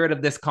spirit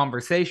of this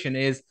conversation,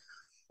 is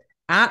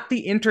at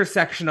the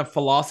intersection of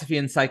philosophy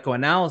and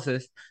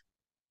psychoanalysis,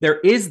 there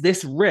is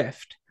this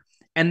rift,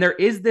 and there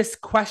is this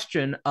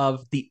question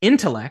of the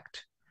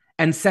intellect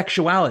and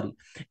sexuality.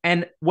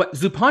 And what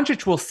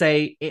Zupančič will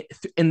say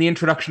in the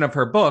introduction of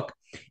her book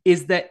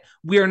is that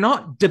we are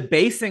not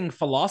debasing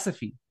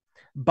philosophy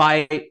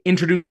by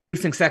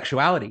introducing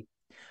sexuality.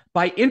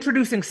 By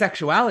introducing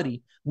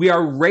sexuality, we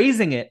are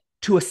raising it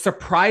to a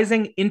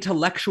surprising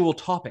intellectual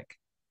topic,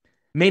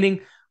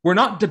 meaning we're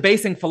not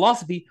debasing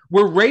philosophy,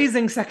 we're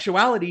raising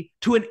sexuality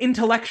to an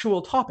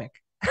intellectual topic.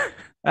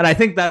 And I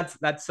think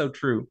that's so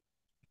true.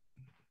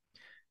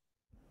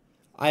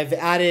 I've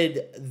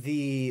added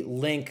the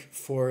link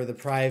for the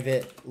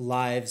private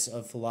lives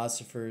of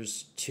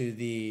philosophers to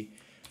the...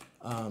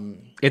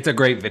 it's a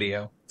great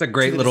video. It's a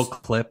great little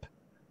clip.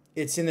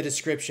 It's in the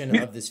description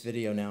of this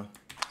video now,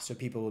 so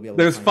people will be able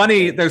to find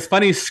it. There's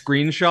funny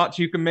screenshots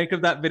you can make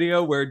of that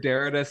video where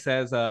Derrida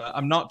says,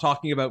 I'm not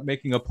talking about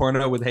making a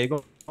porno with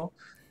Hegel.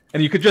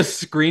 And you could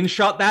just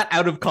screenshot that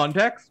out of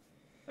context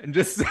and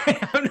just say,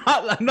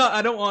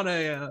 I don't want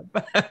to...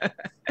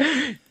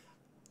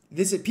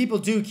 People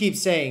do keep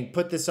saying,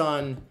 put this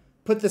on,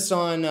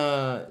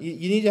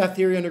 you need to have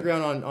Theory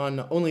Underground on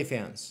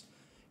OnlyFans.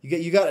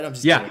 You got it. I'm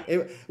just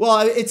kidding.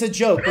 It's a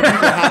joke.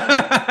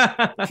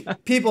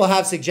 But people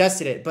have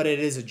suggested it, but it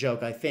is a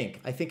joke. I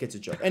think it's a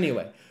joke.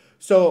 Anyway,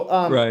 so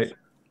right.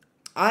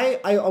 I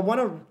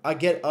want to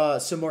get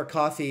some more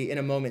coffee in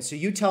a moment. So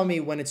you tell me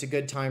when it's a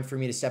good time for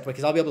me to step away,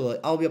 because I'll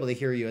be able to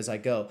hear you as I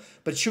go.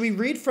 But should we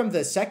read from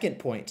the second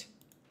point?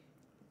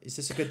 Is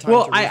this a good time?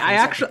 Well, I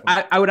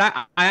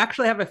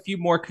actually have a few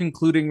more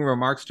concluding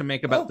remarks to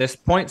make about this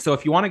point. So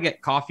if you want to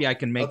get coffee, I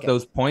can make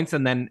those points,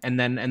 and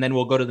then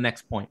we'll go to the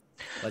next point.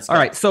 All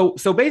right. So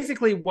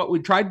basically, what we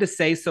tried to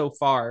say so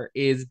far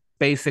is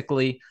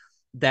basically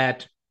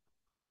that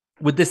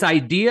with this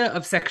idea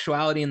of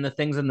sexuality and the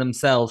things in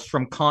themselves,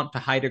 from Kant to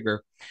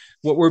Heidegger,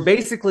 what we're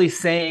basically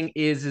saying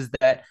is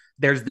that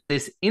there's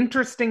this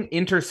interesting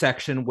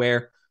intersection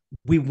where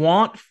we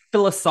want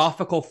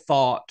philosophical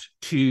thought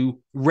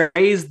to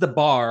raise the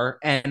bar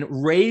and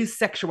raise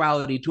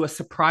sexuality to a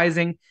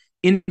surprising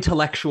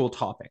intellectual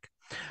topic.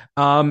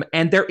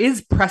 And there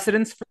is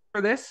precedence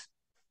for this.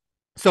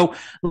 So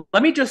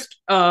let me just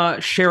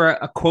share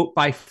a quote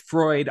by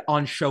Freud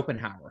on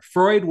Schopenhauer.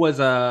 Freud was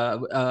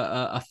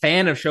a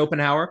fan of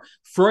Schopenhauer.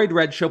 Freud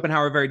read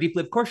Schopenhauer very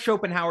deeply. Of course,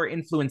 Schopenhauer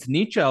influenced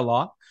Nietzsche a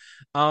lot.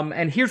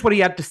 And here's what he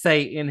had to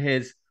say in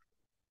his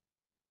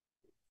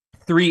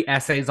 3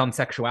 essays on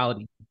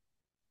sexuality.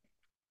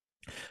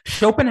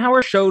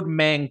 Schopenhauer showed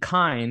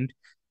mankind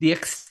the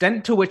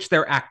extent to which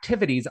their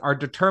activities are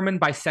determined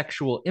by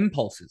sexual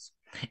impulses,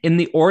 in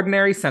the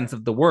ordinary sense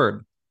of the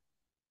word.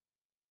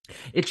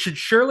 It should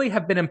surely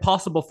have been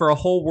impossible for a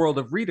whole world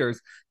of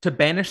readers to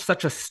banish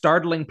such a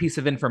startling piece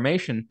of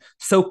information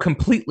so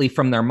completely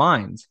from their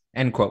minds,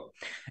 end quote.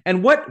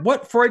 And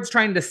what Freud's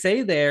trying to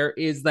say there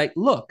is like,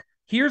 look,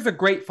 here's a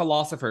great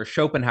philosopher,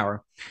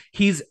 Schopenhauer.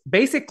 He's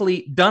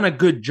basically done a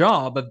good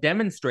job of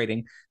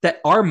demonstrating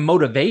that our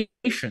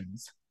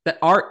motivations, that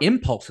our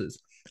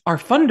impulses are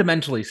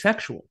fundamentally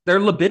sexual. They're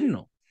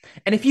libidinal.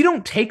 And if you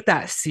don't take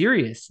that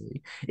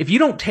seriously, if you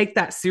don't take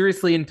that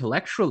seriously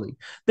intellectually,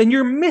 then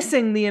you're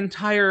missing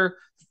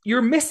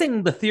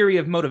the theory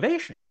of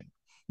motivation.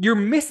 You're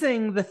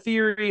missing the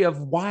theory of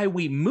why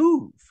we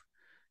move,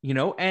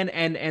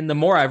 and the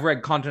more I've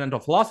read continental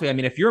philosophy, I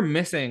mean, if you're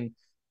missing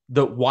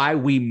the why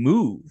we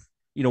move,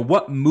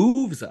 what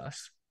moves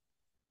us,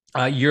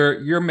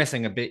 you're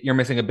missing a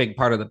big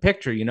part of the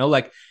picture.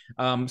 Like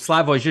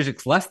Slavoj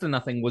Žižek's Less Than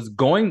Nothing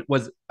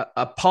was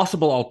a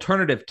possible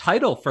alternative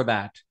title for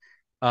that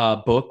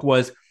book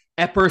was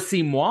Eper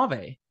si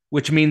muove,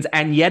 which means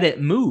and yet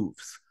it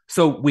moves.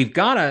 So we've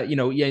got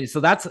to, so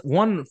that's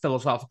one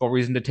philosophical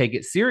reason to take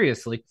it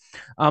seriously.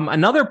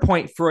 Another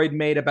point Freud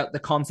made about the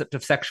concept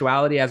of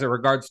sexuality as it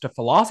regards to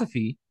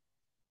philosophy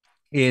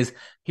is,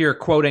 here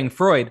quoting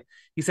Freud,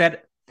 he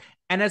said,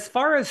 "And as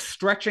far as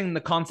stretching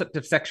the concept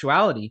of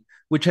sexuality,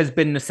 which has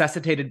been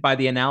necessitated by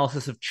the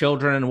analysis of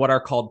children and what are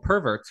called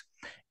perverts,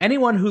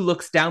 anyone who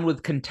looks down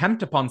with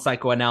contempt upon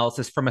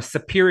psychoanalysis from a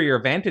superior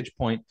vantage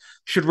point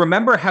should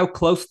remember how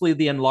closely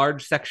the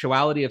enlarged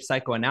sexuality of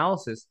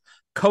psychoanalysis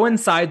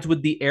coincides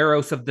with the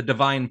eros of the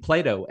divine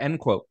Plato," end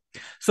quote.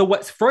 So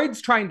what Freud's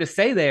trying to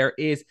say there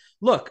is,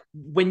 look,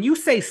 when you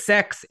say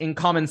sex in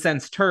common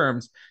sense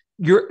terms,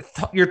 you're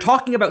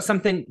talking about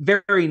something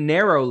very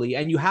narrowly,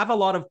 and you have a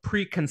lot of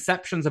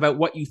preconceptions about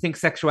what you think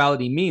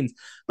sexuality means.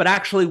 But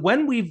actually,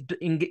 when we've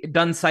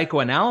done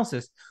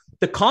psychoanalysis,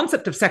 the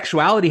concept of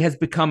sexuality has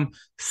become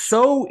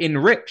so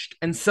enriched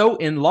and so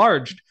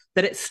enlarged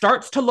that it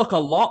starts to look a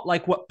lot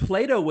like what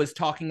Plato was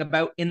talking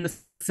about in the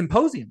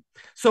Symposium.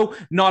 So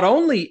not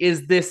only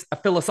is this a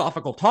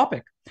philosophical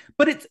topic,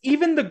 but it's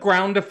even the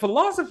ground of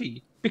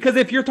philosophy. Because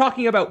if you're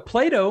talking about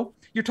Plato,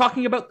 you're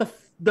talking about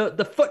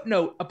the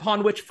footnote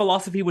upon which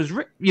philosophy was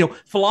written.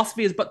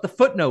 Philosophy is but the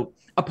footnote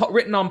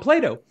written on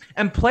Plato.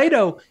 And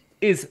Plato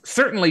is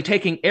certainly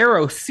taking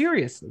Eros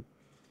seriously.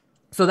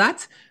 So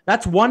that's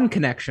one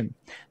connection.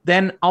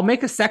 Then I'll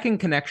make a second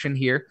connection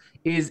here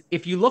is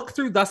if you look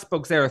through Thus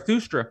Spoke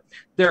Zarathustra,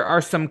 there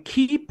are some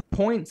key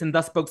points in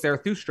Thus Spoke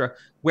Zarathustra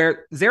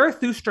where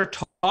Zarathustra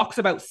talks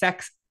about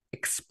sex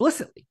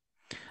explicitly.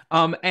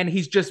 And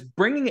he's just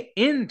bringing it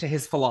into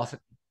his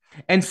philosophy.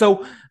 And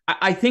so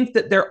I think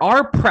that there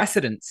are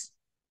precedents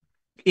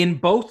in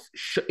both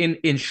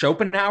in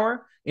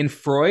Schopenhauer, in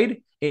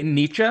Freud, in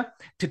Nietzsche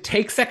to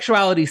take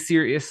sexuality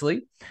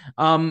seriously.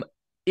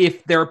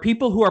 If there are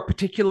people who are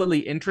particularly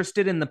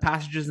interested in the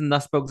passages in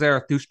Thus Spoke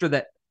Zarathustra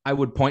that I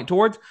would point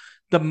towards,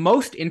 the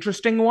most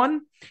interesting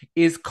one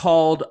is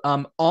called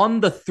On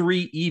the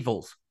Three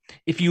Evils.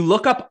 If you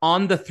look up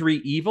On the Three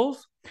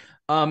Evils,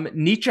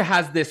 Nietzsche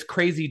has this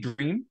crazy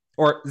dream,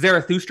 or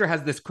Zarathustra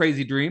has this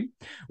crazy dream,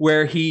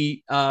 where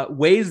he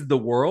weighs the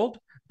world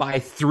by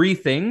three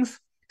things: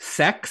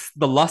 sex,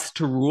 the lust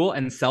to rule,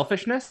 and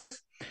selfishness.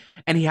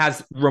 And he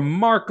has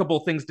remarkable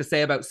things to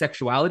say about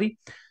sexuality.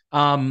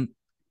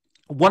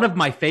 One of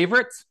my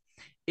favorites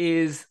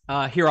is,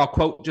 here I'll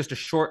quote just a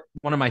short,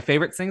 one of my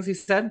favorite things he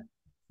said.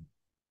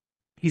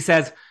 He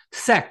says,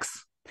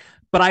 "Sex,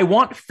 but I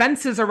want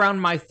fences around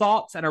my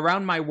thoughts and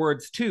around my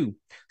words too,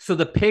 so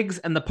the pigs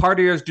and the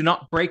partiers do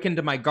not break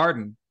into my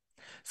garden."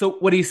 So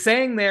what he's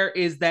saying there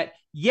is that,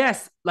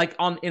 yes, like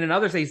in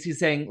another case, he's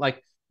saying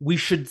like, we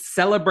should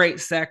celebrate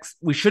sex.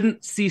 We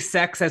shouldn't see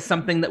sex as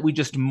something that we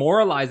just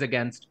moralize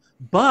against,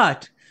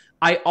 but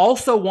I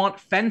also want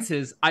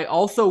fences. I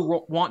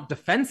also want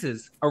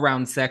defenses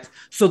around sex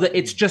so that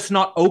it's just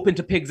not open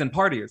to pigs and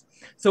partiers.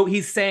 So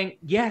he's saying,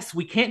 yes,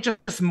 we can't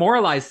just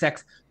moralize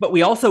sex, but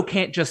we also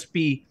can't just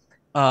be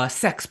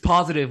sex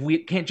positive. We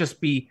can't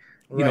just be,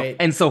 you know,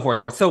 and so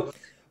forth. So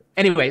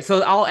anyway,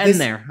 so I'll end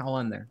there.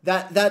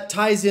 That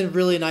ties in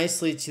really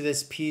nicely to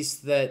this piece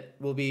that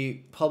will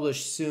be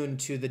published soon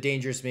to the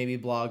Dangerous Maybe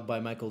blog by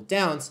Michael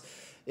Downs.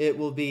 It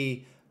will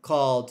be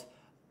called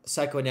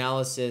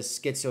Psychoanalysis,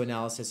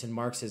 Schizoanalysis, and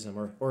Marxism,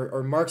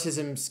 or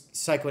Marxism,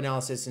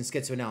 Psychoanalysis, and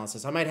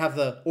Schizoanalysis. I might have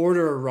the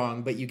order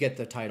wrong, but you get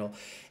the title.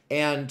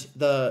 And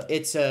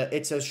it's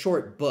a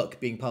short book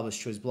being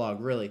published to his blog,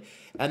 really.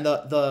 And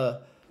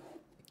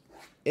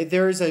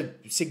there is a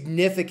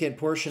significant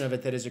portion of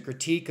it that is a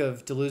critique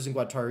of Deleuze and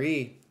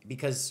Guattari,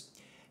 because,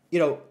 you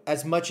know,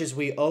 as much as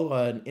we owe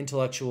an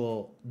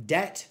intellectual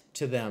debt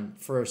to them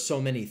for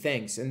so many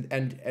things,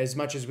 and as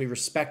much as we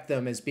respect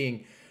them as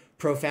being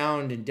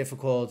profound and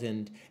difficult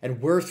and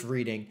worth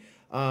reading,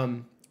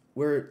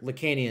 we're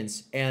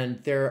Lacanians,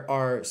 and there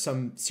are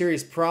some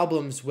serious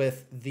problems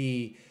with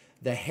the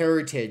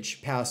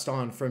heritage passed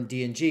on from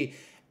D&G,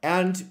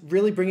 and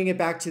really bringing it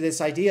back to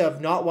this idea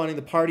of not wanting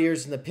the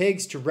partiers and the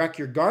pigs to wreck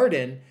your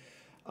garden.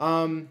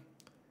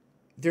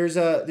 There's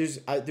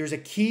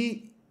a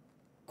key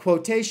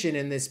quotation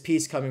in this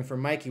piece coming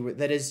from Mikey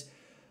that is,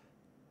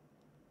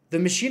 the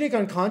machinic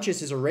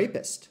unconscious is a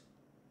rapist.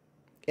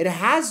 It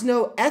has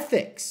no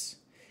ethics.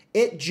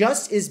 It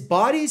just is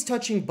bodies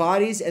touching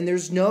bodies, and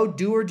there's no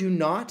do or do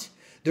not.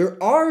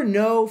 There are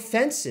no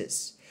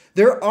fences.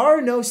 There are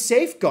no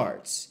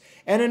safeguards.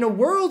 And in a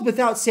world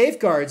without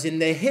safeguards, in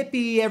the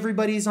hippie,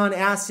 everybody's on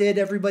acid,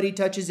 everybody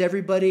touches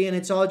everybody, and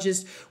it's all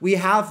just, we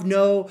have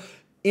no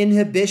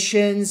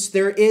inhibitions,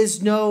 there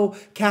is no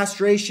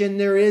castration,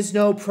 there is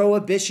no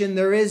prohibition,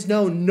 there is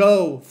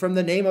no from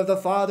the name of the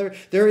Father.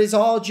 There is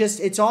all just,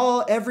 it's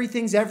all,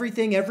 everything's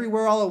everything,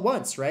 everywhere, all at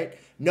once, right?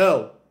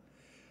 No.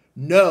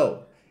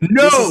 No,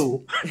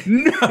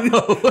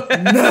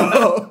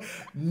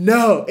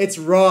 it's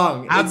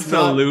wrong.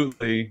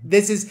 Absolutely.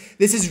 This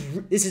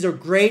is a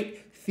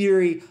great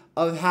theory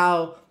of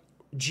how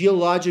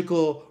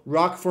geological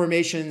rock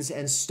formations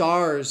and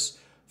stars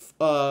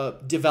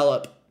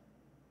develop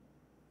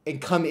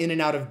and come in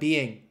and out of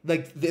being.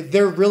 Like,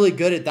 they're really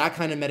good at that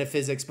kind of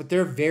metaphysics, but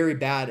they're very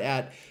bad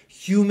at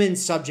human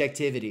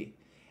subjectivity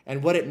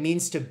and what it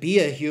means to be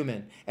a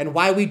human, and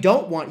why we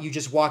don't want you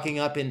just walking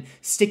up and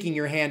sticking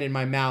your hand in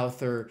my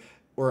mouth or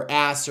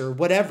ass or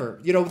whatever.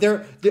 You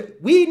know,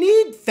 we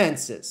need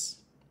fences.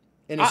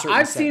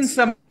 I've seen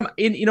some,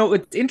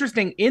 it's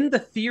interesting, in the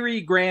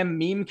Theorygram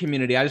meme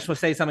community, I just want to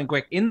say something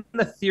quick. In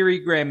the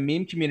Theorygram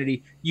meme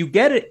community, you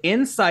get an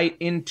insight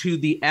into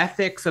the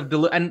ethics of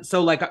Deleuze. And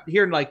so, like,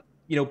 here, like,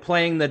 you know,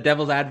 playing the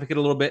devil's advocate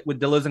a little bit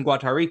with Deleuze and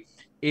Guattari,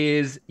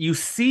 is you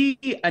see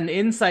an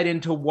insight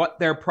into what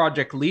their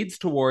project leads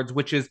towards,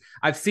 which is,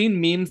 I've seen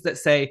memes that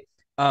say,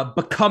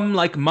 become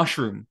like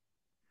mushroom,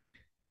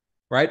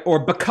 right? Or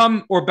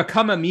become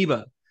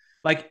amoeba.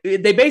 Like,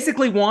 they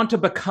basically want to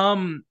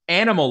become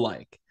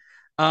animal-like,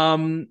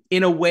 in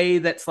a way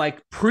that's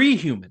like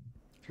pre-human,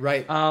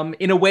 right?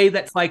 In a way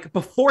that's like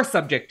before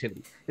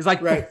subjectivity. It's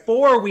like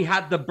before we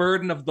had the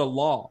burden of the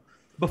law.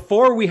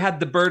 before we had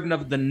the burden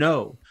of the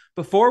no,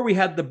 before we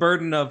had the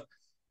burden of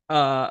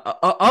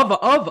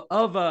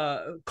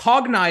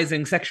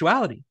cognizing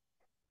sexuality.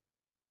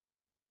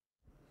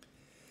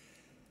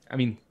 I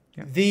mean,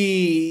 yeah.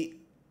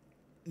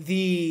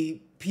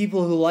 The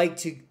people who like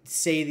to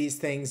say these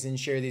things and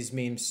share these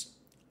memes,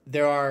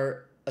 there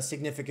are a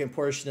significant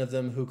portion of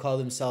them who call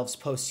themselves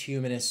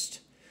post-humanist,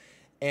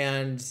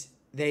 and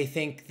they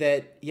think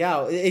that,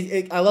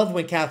 I love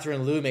when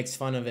Catherine Liu makes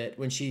fun of it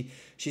when she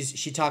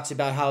talks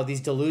about how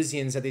these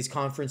Deleuzians at these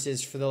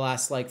conferences for the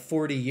last like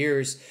 40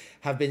 years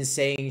have been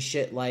saying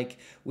shit like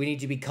we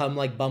need to become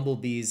like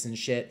bumblebees and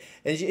shit,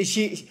 and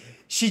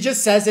she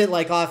just says it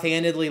like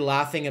offhandedly,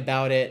 laughing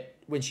about it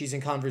when she's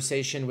in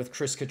conversation with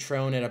Chris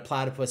Catrone at a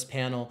platypus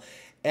panel.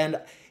 And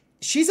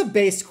she's a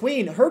based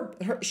queen.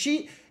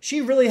 She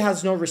really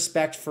has no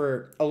respect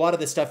for a lot of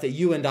the stuff that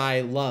you and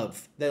I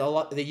love,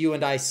 that you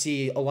and I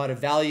see a lot of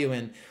value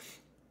in.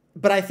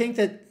 But I think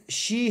that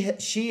she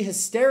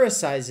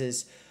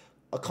hystericizes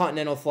a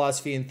continental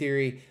philosophy and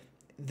theory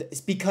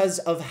because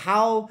of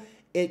how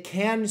it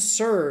can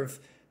serve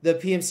the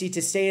PMC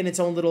to stay in its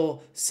own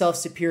little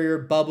self-superior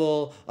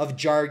bubble of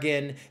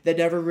jargon that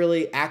never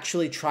really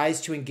actually tries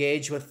to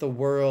engage with the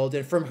world.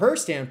 And from her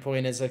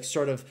standpoint, as a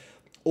sort of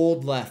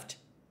old left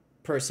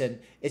person,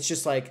 it's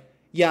just like,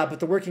 yeah, but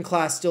the working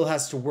class still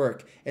has to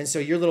work. And so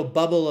your little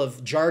bubble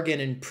of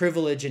jargon and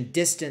privilege and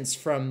distance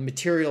from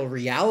material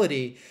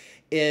reality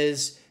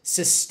is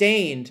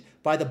sustained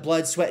by the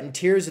blood, sweat, and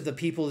tears of the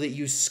people that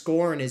you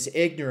scorn as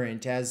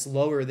ignorant, as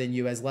lower than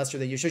you, as lesser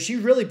than you. So she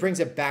really brings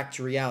it back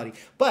to reality.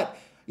 But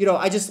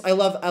I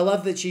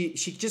love that she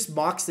just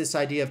mocks this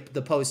idea of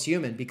the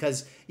post-human,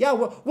 because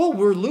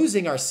we're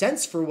losing our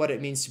sense for what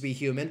it means to be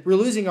human. We're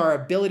losing our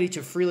ability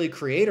to freely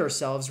create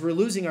ourselves. We're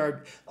losing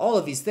all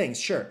of these things,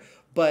 sure.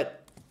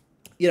 But,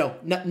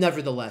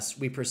 nevertheless,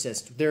 we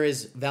persist. There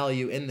is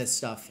value in this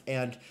stuff,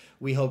 and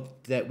we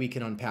hope that we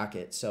can unpack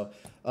it. So,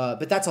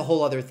 but that's a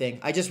whole other thing.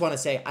 I just want to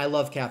say I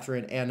love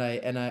Catherine, and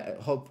I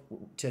hope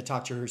to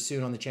talk to her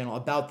soon on the channel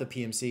about the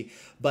PMC.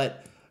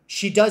 But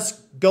she does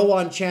go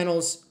on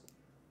channels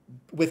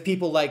with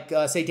people like,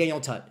 say, Daniel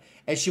Tutt,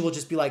 and she will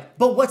just be like,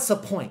 but what's the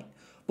point?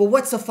 But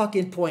what's the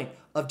fucking point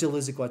of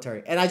Deleuze et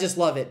Guattari? And I just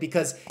love it,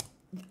 because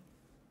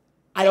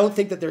I don't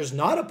think that there's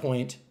not a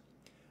point,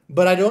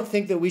 but I don't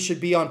think that we should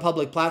be on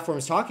public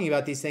platforms talking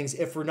about these things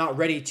if we're not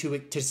ready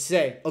to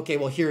say, okay,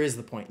 well, here is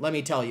the point. Let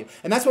me tell you.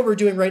 And that's what we're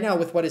doing right now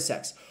with What is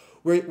Sex?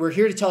 We're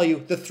here to tell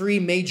you the three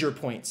major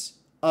points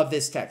of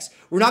this text.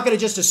 We're not going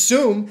to just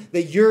assume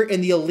that you're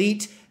in the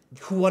elite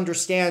who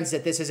understands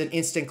that this is an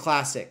instant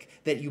classic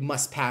that you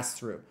must pass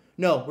through.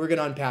 No, we're going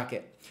to unpack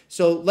it.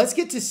 So let's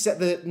get to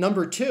the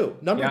number two.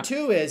 Number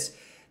two is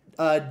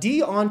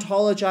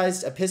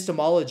deontologized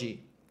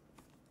epistemology.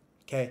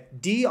 Okay,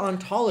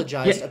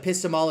 deontologized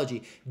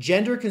epistemology.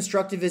 Gender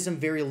constructivism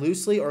very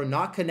loosely or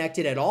not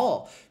connected at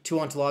all to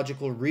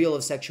ontological real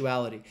of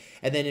sexuality.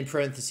 And then in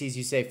parentheses,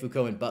 you say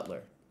Foucault and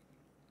Butler.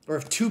 Or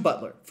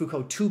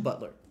Foucault to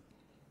Butler.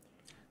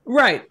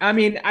 Right. I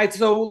mean, I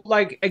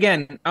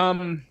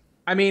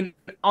mean,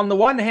 on the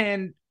one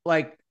hand,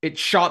 like, it's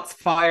shots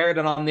fired,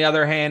 and on the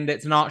other hand,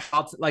 it's not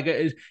shots. Like,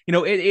 it's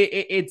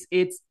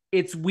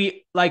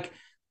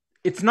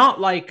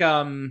not like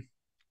in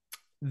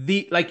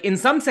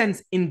some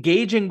sense,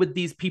 engaging with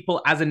these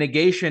people as a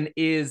negation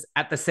is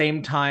at the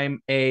same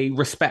time a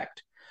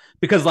respect,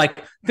 because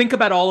like, think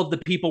about all of the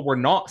people we're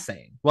not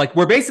saying. Like,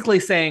 we're basically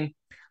saying,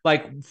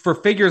 like, for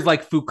figures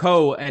like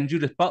Foucault and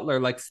Judith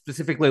Butler, like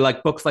specifically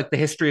like books like The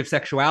History of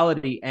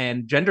Sexuality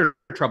and Gender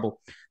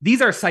Trouble,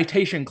 these are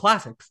citation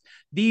classics.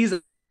 These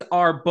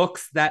are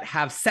books that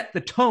have set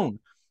the tone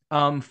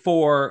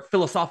for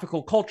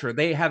philosophical culture.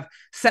 They have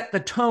set the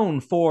tone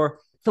for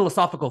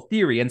philosophical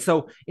theory. And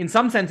so in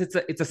some sense,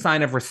 it's a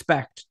sign of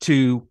respect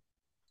to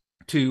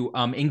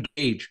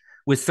engage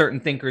with certain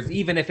thinkers,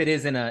 even if it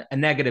is in a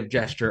negative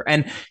gesture.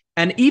 And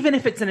even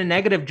if it's in a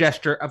negative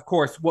gesture, of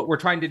course, what we're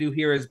trying to do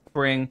here is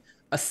bring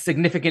a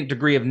significant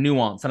degree of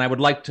nuance. And I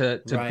would like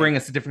to bring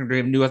us a different degree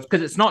of nuance,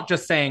 because it's not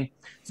just saying,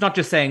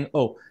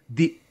 oh,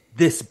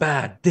 this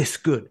bad, this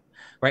good,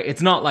 right?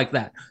 It's not like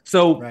that.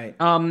 So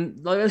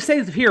let's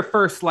say here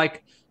first,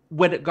 like,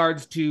 with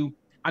regards to,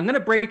 I'm going to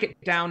break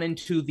it down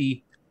into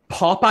the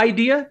pop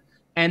idea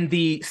and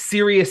the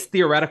serious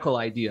theoretical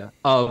idea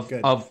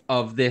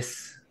of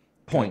this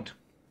point.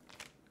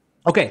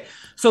 Okay,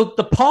 so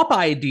the pop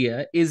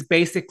idea is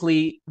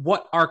basically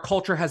what our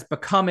culture has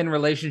become in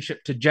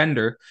relationship to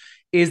gender,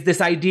 is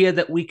this idea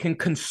that we can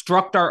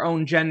construct our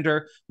own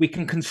gender, we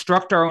can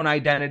construct our own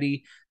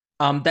identity,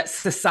 that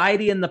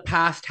society in the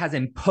past has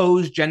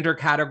imposed gender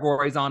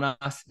categories on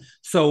us.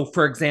 So,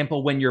 for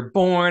example, when you're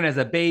born as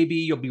a baby,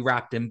 you'll be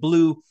wrapped in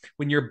blue.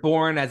 When you're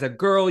born as a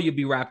girl, you'll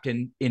be wrapped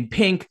in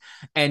pink.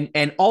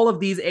 And all of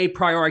these a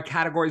priori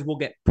categories will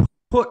get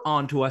put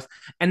onto us,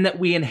 and that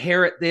we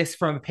inherit this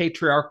from a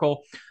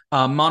patriarchal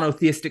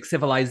monotheistic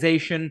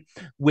civilization,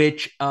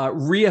 which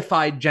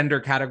reified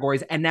gender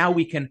categories. And now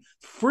we can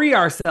free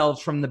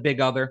ourselves from the big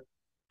other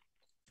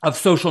of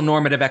social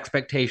normative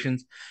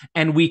expectations,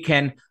 and we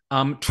can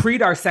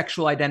treat our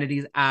sexual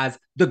identities as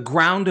the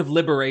ground of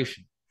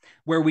liberation,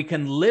 where we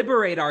can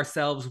liberate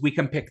ourselves. We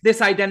can pick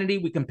this identity,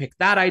 we can pick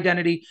that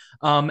identity,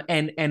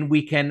 and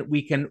we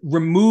can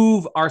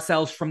remove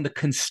ourselves from the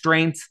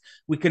constraints.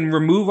 We can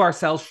remove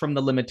ourselves from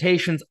the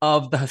limitations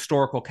of the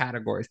historical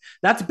categories.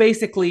 That's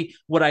basically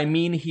what I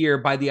mean here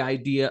by the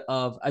idea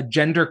of a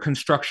gender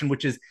construction,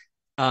 which is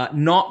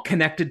not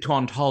connected to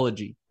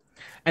ontology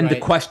and the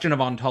question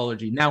of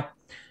ontology. Now,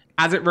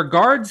 as it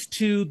regards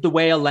to the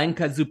way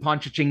Alenka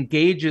Zupančič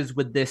engages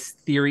with this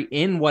theory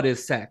in What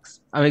is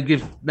Sex,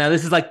 now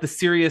this is like the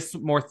serious,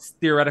 more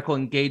theoretical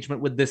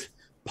engagement with this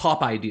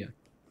pop idea.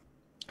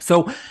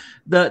 So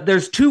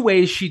there's two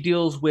ways she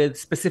deals with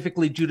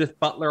specifically Judith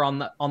Butler on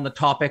the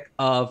topic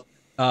of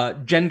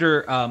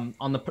gender,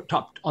 on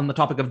the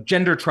topic of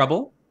gender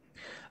trouble,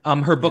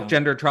 her book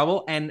Gender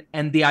Trouble,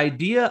 and the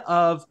idea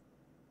of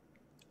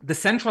the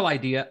central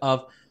idea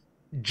of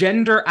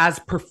gender as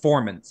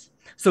performance.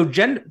 So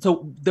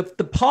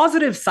the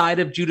positive side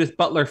of Judith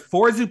Butler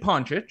for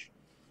Zupančič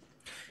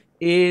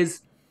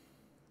is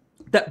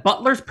that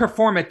Butler's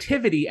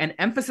performativity and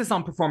emphasis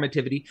on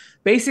performativity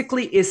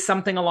basically is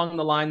something along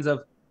the lines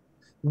of,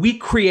 we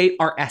create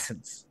our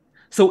essence.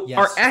 So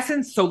our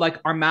essence, so like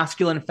our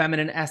masculine,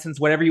 feminine essence,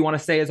 whatever you want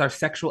to say is our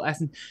sexual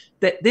essence,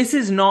 that this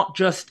is not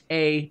just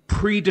a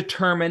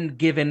predetermined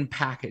given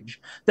package,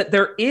 that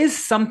there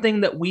is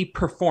something that we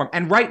perform.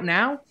 And right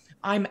now,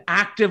 I'm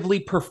actively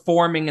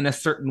performing in a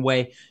certain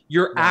way.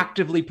 You're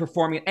actively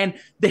performing. And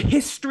the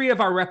history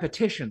of our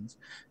repetitions,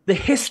 the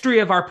history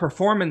of our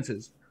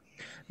performances,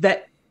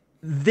 that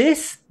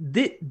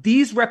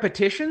these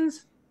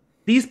repetitions,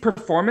 these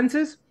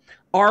performances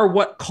are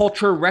what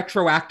culture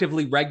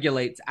retroactively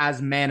regulates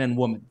as man and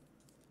woman,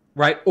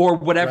 right? Or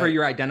whatever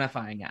you're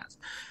identifying as.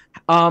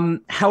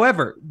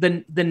 However,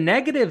 the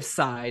negative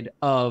side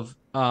of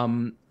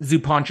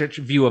Zupančič's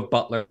view of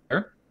Butler,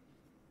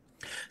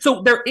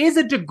 so there is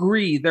a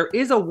degree, there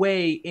is a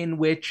way in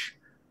which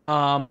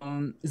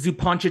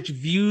Zupančič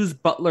views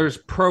Butler's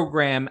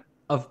program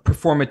of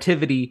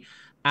performativity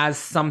as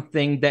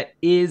something that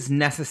is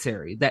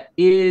necessary, that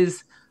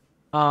is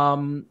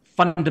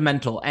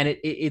fundamental, and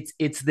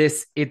it's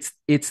this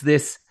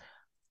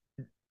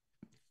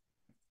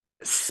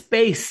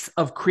space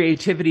of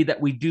creativity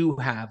that we do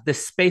have,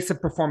 this space of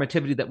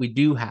performativity that we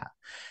do have.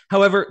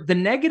 However, the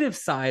negative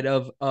side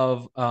of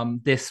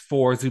this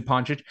for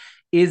Zupančič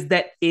is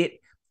that it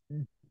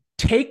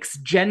takes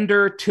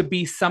gender to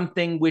be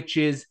something which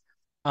is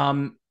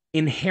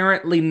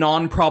inherently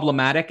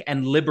non-problematic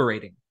and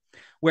liberating.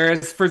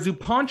 Whereas for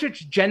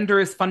Zupančič, gender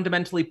is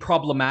fundamentally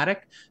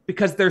problematic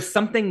because there's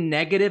something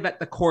negative at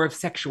the core of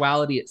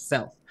sexuality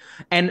itself.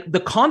 And the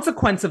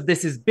consequence of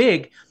this is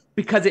big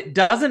because it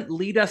doesn't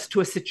lead us to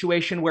a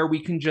situation where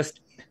we can just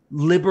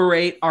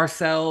liberate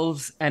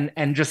ourselves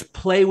and just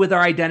play with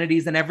our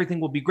identities and everything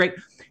will be great.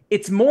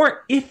 It's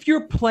more, if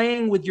you're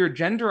playing with your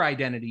gender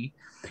identity,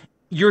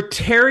 you're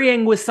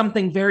tarrying with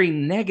something very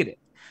negative.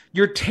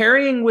 You're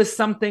tarrying with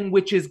something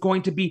which is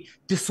going to be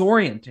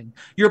disorienting.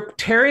 You're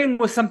tarrying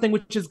with something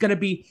which is going to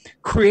be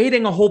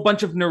creating a whole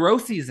bunch of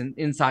neuroses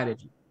inside of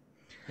you.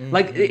 Mm-hmm.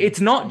 Like, it's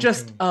not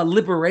just a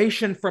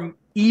liberation from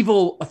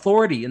evil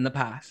authority in the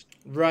past.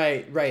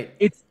 Right.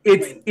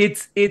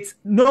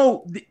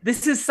 No,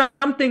 this is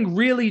something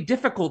really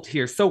difficult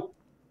here. So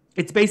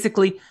it's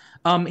basically,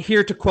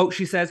 here to quote,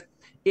 she says,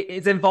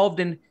 it's involved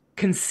in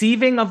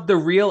conceiving of the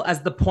real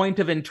as the point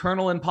of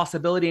internal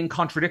impossibility and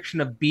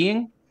contradiction of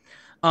being,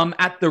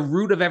 at the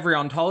root of every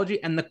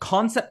ontology. And the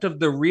concept of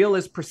the real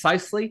is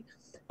precisely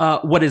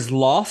what is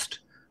lost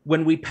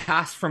when we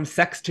pass from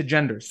sex to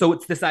gender. So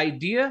it's this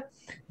idea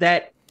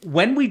that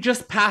when we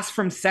just pass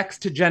from sex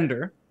to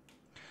gender,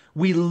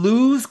 we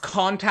lose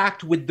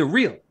contact with the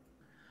real.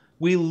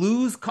 We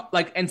lose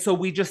and so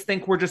we just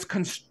think we're just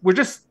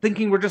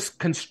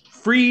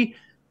free,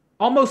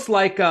 almost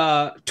like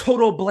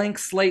total blank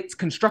slates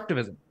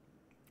constructivism.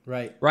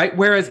 Right.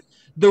 Whereas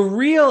the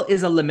real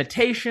is a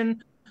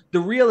limitation. The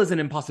real is an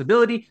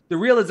impossibility. The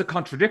real is a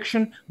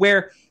contradiction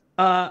where,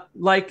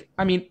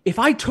 if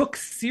I took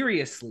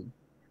seriously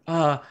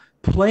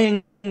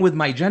playing with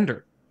my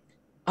gender,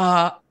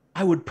 I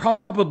would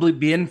probably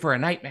be in for a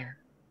nightmare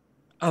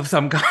of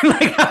some kind.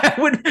 Like, I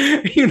would,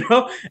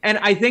 and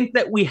I think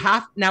that we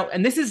have now,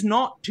 and this is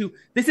not to,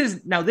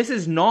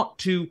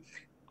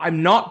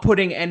 I'm not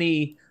putting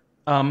any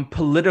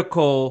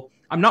political,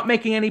 I'm not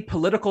making any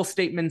political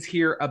statements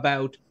here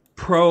about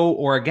pro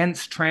or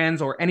against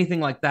trans or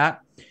anything like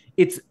that.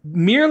 It's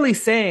merely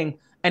saying,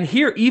 and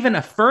here even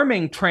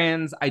affirming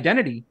trans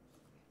identity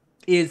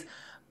is,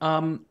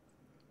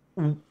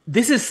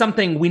 this is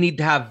something we need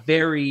to have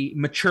very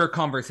mature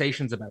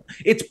conversations about.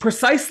 It's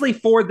precisely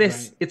for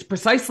this, right. It's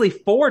precisely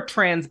for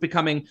trans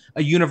becoming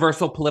a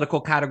universal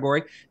political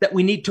category that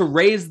we need to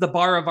raise the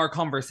bar of our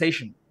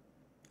conversation.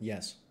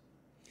 Yes.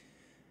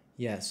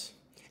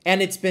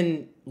 And it's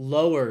been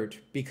lowered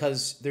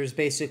because there's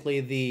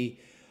basically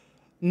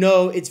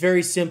no, it's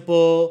very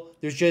simple.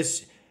 There's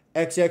just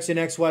XX and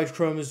XY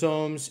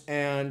chromosomes,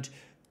 and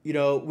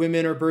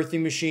women are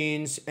birthing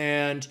machines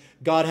and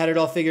God had it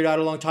all figured out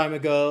a long time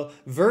ago,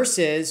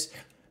 versus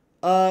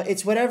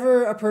it's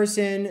whatever a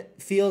person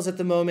feels at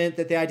the moment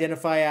that they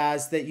identify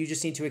as, that you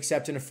just need to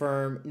accept and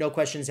affirm, no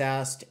questions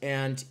asked.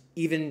 And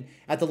even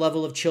at the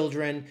level of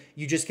children,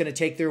 you're just going to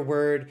take their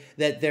word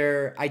that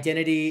their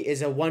identity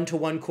is a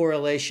 1-to-1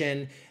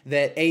 correlation,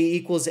 that A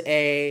equals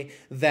A,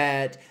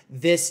 that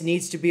this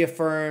needs to be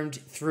affirmed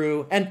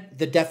through, and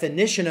the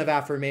definition of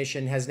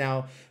affirmation has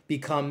now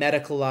become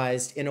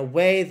medicalized in a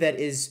way that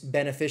is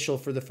beneficial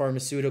for the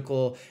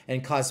pharmaceutical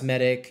and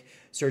cosmetic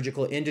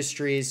surgical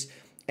industries.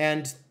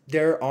 And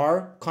there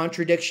are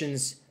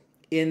contradictions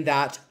in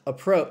that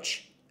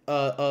approach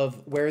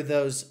of where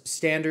those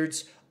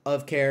standards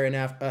of care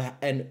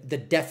and the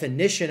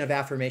definition of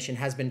affirmation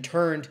has been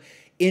turned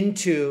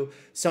into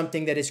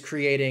something that is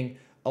creating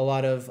a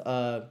lot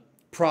of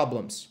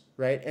problems,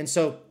 right? And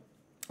so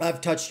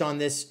I've touched on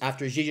this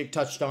after Žižek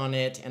touched on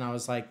it, and I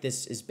was like,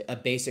 this is a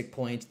basic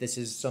point. This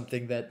is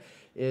something that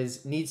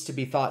needs to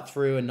be thought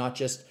through and not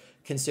just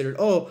considered,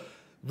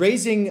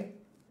 raising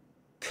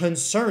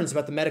concerns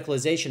about the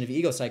medicalization of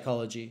ego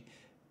psychology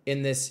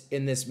in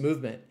this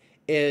movement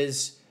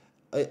is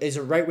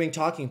a right-wing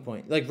talking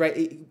point.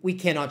 We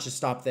cannot just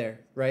stop there,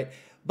 right?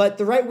 But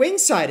the right-wing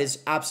side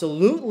is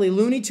absolutely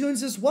Looney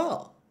Tunes as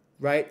well,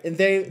 right? And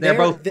they're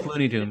both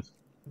Looney Tunes.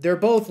 They're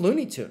both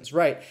Looney Tunes,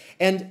 right?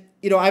 And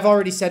I've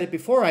already said it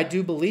before. I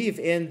do believe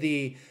in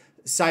the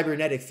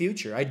cybernetic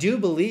future. I do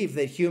believe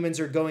that humans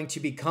are going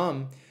to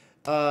become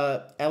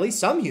at least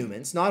some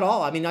humans, not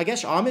all. I mean, I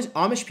guess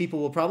Amish people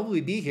will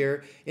probably be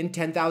here in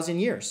 10,000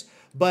 years.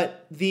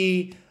 But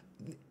and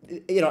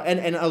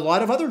a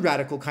lot of other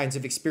radical kinds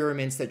of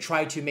experiments that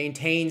try to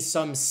maintain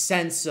some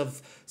sense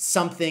of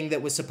something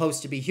that was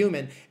supposed to be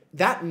human,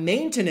 that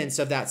maintenance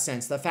of that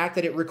sense, the fact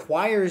that it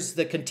requires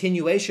the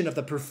continuation of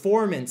the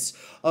performance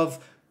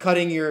of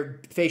cutting your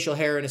facial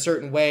hair in a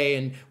certain way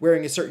and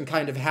wearing a certain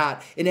kind of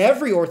hat. In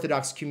every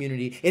Orthodox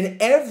community, in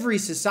every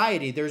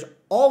society, there's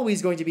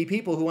always going to be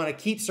people who want to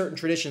keep certain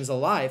traditions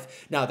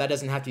alive. Now, that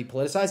doesn't have to be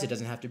politicized. It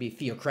doesn't have to be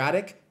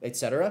theocratic,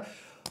 etc.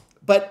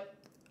 But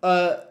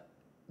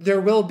there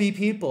will be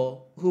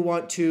people who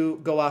want to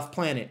go off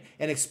planet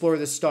and explore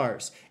the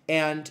stars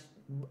and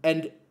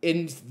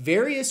in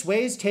various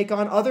ways take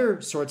on other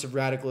sorts of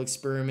radical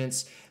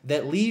experiments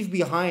that leave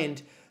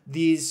behind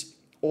these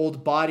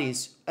old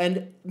bodies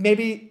and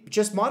maybe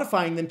just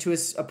modifying them to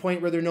a point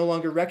where they're no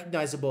longer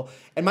recognizable.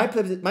 And my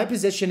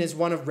position is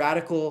one of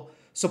radical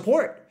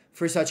support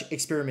for such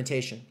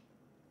experimentation.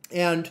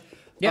 And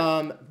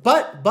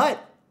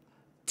but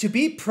to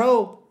be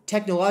pro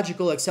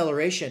technological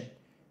acceleration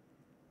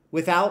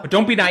but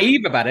don't be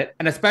naive about it,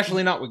 and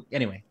especially not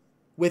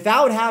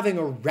without having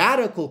a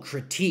radical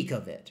critique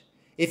of it.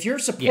 If you're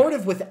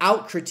supportive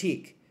without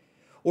critique,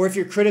 or if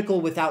you're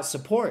critical without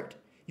support,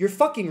 you're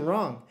fucking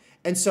wrong.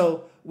 And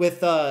so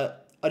with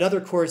another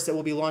course that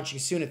we'll be launching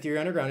soon at Theory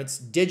Underground, it's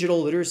digital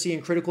literacy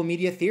and critical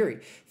media theory,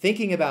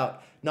 thinking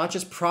about not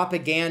just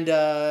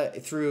propaganda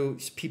through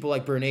people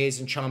like Bernays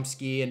and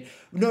Chomsky, and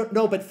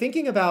but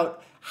thinking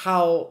about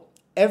how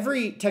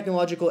every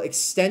technological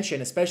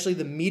extension, especially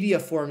the media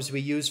forms we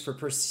use for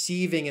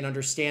perceiving and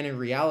understanding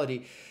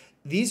reality,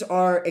 these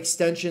are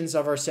extensions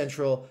of our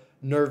central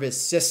nervous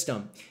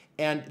system.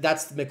 And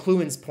that's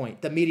McLuhan's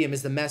point. The medium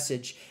is the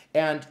message.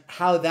 And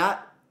how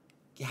that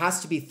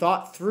has to be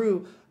thought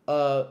through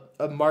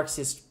a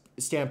Marxist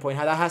standpoint,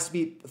 how that has to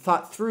be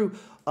thought through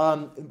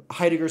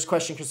Heidegger's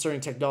question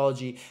concerning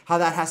technology, how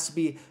that has to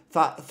be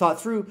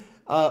thought through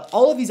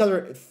all of these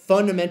other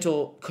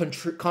fundamental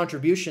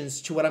contributions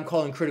to what I'm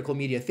calling critical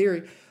media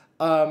theory,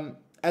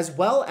 as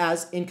well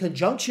as in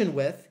conjunction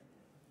with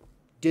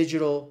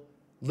digital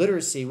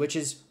literacy, which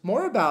is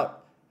more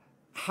about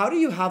how do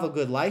you have a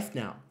good life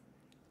now,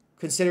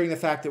 considering the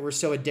fact that we're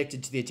so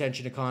addicted to the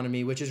attention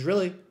economy, which is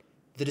really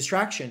the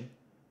distraction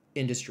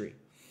industry.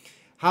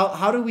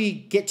 How do we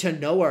get to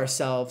know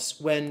ourselves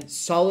when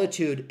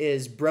solitude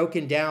is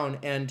broken down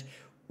and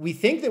we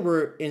think that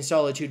we're in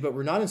solitude, but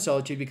we're not in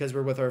solitude because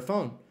we're with our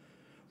phone,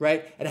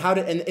 right? And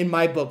and in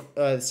my book,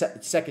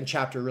 second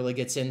chapter really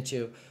gets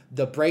into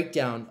the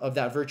breakdown of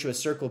that virtuous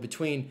circle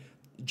between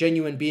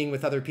genuine being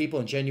with other people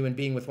and genuine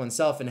being with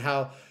oneself, and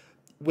how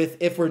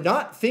if we're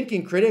not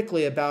thinking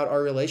critically about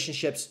our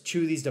relationships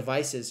to these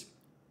devices,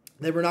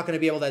 then we're not going to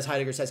be able to, as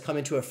Heidegger says, come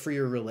into a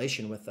freer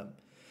relation with them.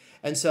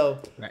 And so,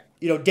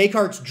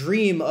 Descartes'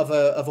 dream of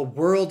a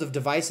world of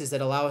devices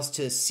that allow us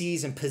to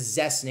seize and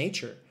possess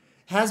nature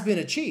has been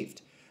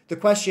achieved. The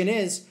question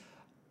is,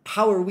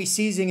 how are we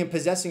seizing and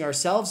possessing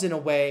ourselves in a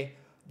way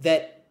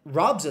that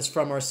robs us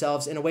from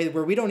ourselves, in a way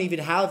where we don't even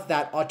have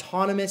that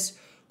autonomous,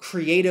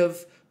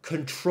 creative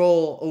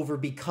control over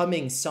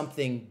becoming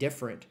something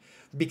different?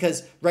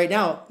 Because right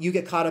now, you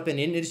get caught up in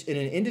an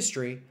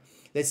industry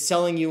that's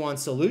selling you on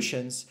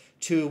solutions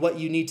to what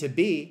you need to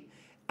be,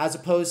 as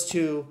opposed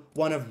to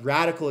one of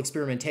radical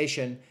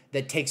experimentation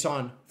that takes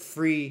on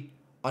free,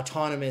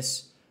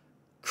 autonomous,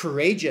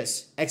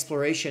 courageous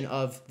exploration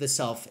of the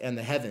self and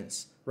the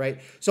heavens, right?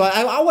 So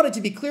I wanted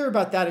to be clear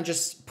about that and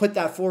just put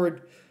that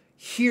forward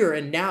here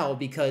and now,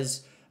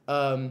 because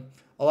a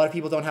lot of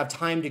people don't have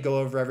time to go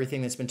over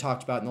everything that's been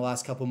talked about in the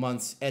last couple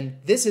months. And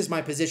this is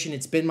my position.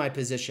 It's been my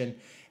position.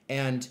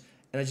 And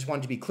I just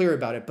wanted to be clear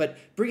about it. But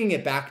bringing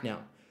it back now.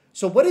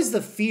 So what is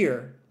the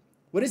fear?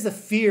 What is the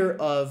fear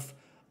of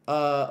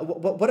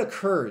what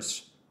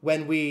occurs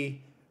when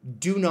we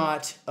do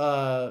not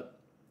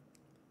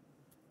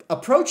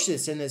approach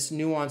this in this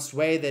nuanced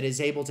way that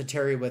is able to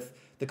tarry with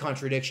the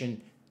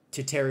contradiction,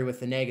 to tarry with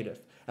the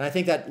negative? And I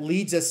think that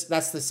leads us,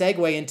 that's the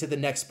segue into the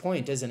next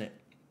point, isn't it?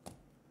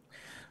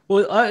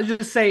 Well, I'll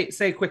just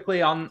say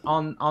quickly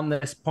on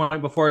this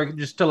point before,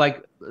 just to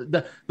like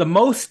the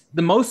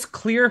most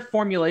clear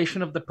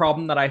formulation of the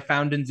problem that I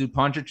found in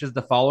Zupančič is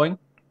the following,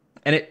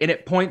 and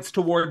it points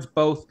towards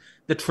both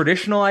the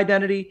traditional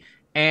identity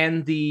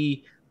and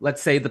the,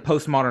 let's say, the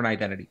postmodern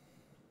identity.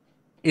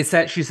 Is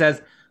that she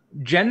says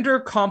gender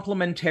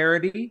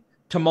complementarity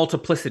to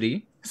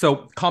multiplicity.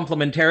 So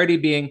complementarity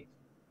being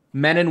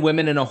men and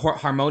women in a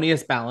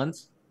harmonious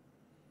balance,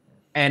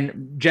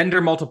 and gender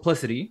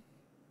multiplicity,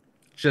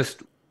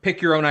 just pick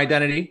your own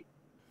identity,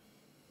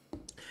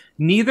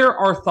 neither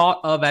are thought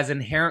of as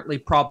inherently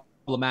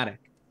problematic,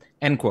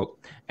 end quote.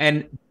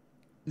 And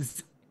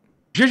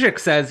Žižek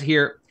says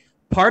here,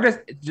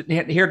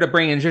 here to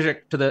bring in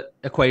Žižek to the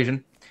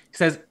equation, he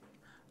says,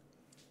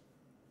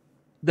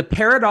 the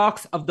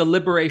paradox of the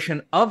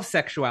liberation of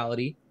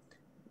sexuality,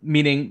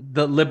 meaning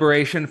the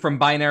liberation from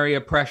binary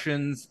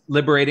oppressions,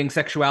 liberating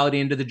sexuality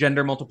into the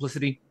gender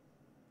multiplicity,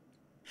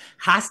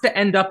 has to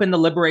end up in the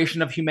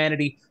liberation of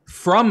humanity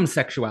from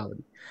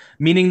sexuality.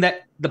 Meaning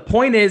that the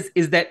point is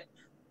that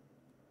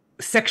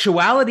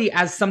sexuality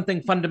as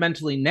something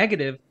fundamentally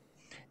negative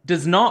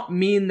does not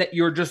mean that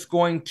you're just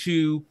going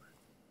to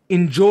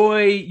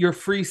enjoy your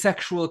free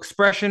sexual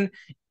expression.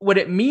 What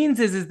it means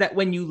is that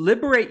when you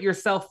liberate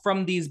yourself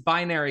from these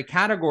binary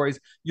categories,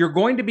 you're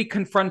going to be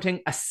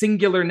confronting a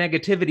singular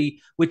negativity,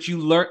 which you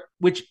learn,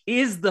 which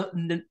is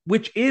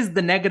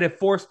the negative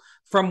force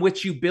from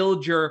which you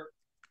build your,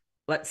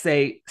 let's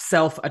say,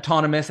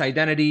 self-autonomous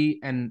identity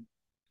and,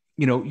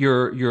 you know,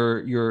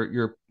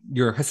 your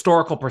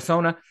historical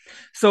persona.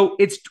 So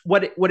it's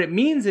what it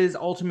means is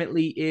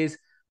ultimately is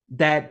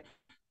that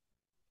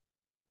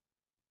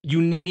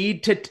you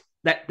need to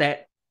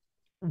that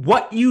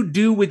what you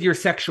do with your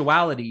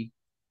sexuality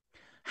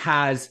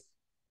has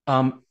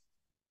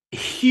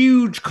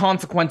huge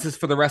consequences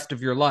for the rest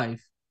of your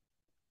life,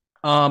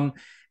 and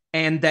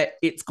that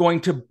it's going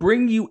to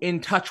bring you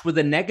in touch with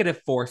a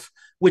negative force,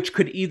 which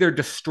could either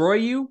destroy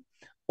you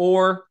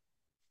or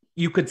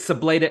you could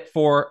sublate it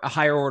for a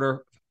higher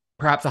order,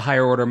 perhaps a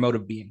higher order mode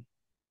of being.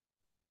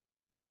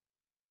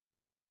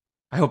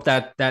 I hope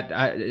that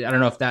I don't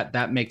know if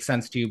that makes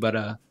sense to you,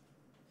 but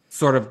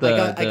sort of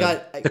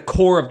the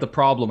core of the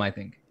problem, I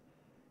think.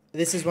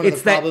 This is one of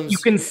the problems. You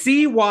can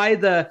see why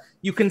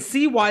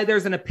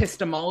there's an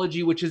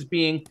epistemology which is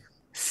being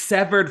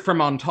severed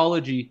from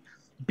ontology,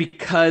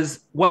 because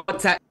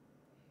what's that?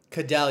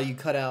 Cadell, you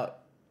cut out.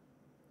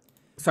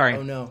 Sorry.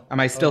 Oh no. Am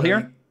I still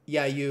here?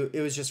 Yeah,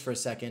 it was just for a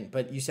second,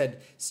 but you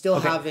said still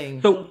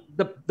having. So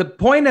the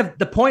point that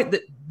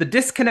the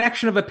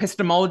disconnection of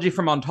epistemology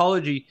from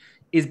ontology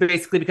is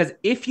basically because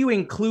if you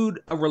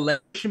include a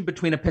relation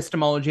between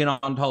epistemology and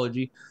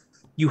ontology,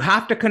 you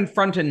have to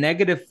confront a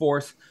negative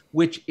force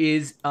which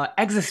is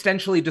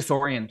existentially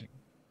disorienting.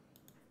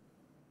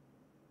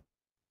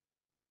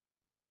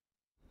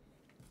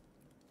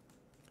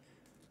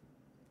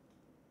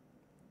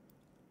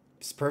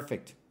 It's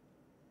perfect.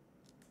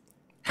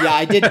 Yeah,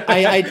 I did.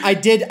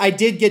 I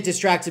did get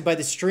distracted by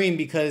the stream,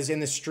 because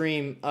in the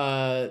stream,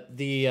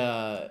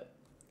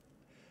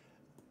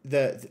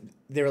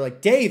 they were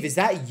like, Dave, is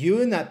that you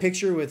in that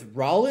picture with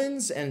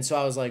Rollins? And so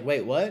I was like,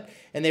 wait, what?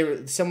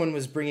 And someone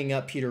was bringing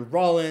up Peter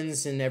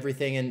Rollins and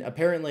everything, and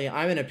apparently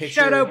I'm in a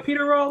picture. Shout out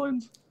Peter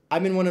Rollins.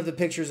 I'm in one of the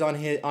pictures on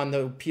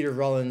the Peter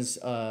Rollins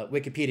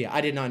Wikipedia.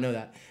 I did not know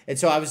that, and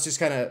so I was just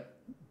kind of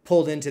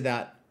pulled into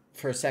that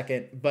for a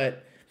second.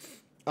 But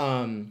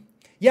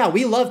yeah,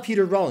 we love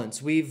Peter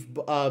Rollins. We've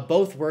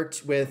both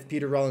worked with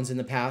Peter Rollins in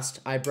the past.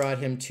 I brought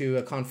him to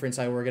a conference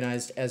I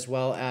organized, as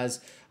well as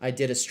I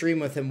did a stream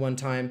with him one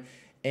time.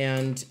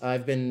 And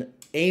I've been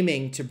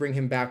aiming to bring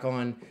him back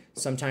on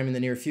sometime in the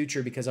near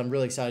future, because I'm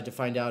really excited to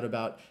find out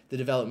about the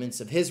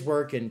developments of his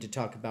work and to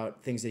talk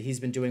about things that he's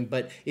been doing.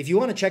 But if you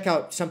want to check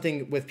out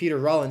something with Peter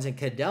Rollins and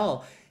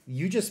Cadell,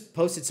 you just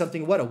posted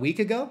something, what, a week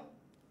ago?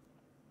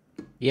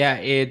 Yeah,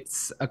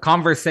 it's a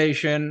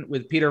conversation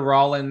with Peter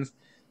Rollins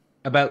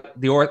about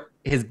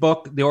his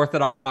book, The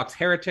Orthodox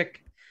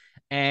Heretic.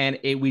 And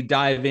we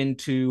dive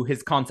into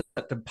his concept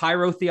of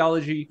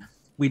pyrotheology.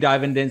 We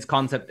dive into his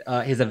concept,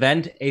 his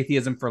event,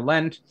 Atheism for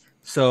Lent.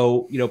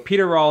 So, you know,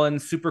 Peter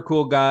Rollins, super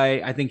cool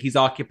guy. I think he's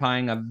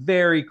occupying a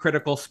very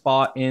critical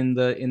spot in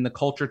the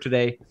culture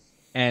today.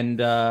 And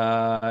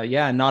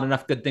yeah, not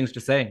enough good things to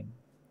say.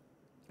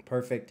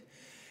 Perfect.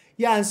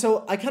 Yeah, and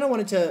so I kind of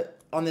wanted to,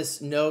 on this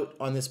note,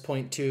 on this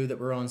point too, that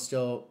we're on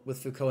still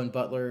with Foucault and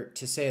Butler,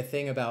 to say a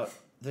thing about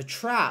the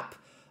trap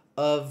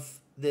of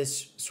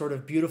this sort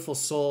of beautiful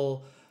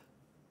soul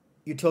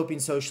utopian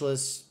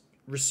socialist,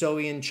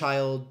 Rousseauian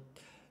child,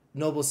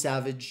 noble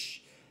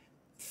savage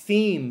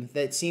theme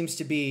that seems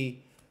to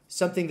be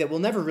something that will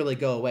never really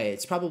go away.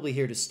 It's probably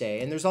here to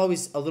stay. And there's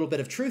always a little bit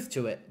of truth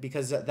to it,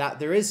 because that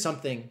there is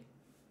something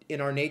in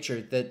our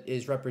nature that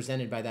is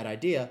represented by that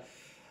idea.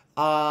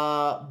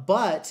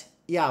 But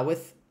yeah,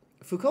 with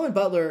Foucault and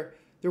Butler,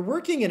 they're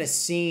working in a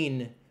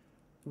scene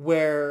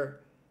where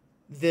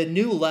the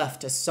new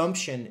left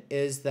assumption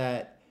is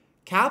that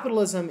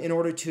capitalism, in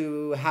order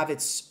to have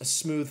its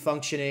smooth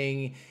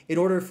functioning, in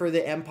order for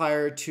the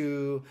empire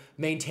to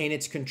maintain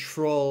its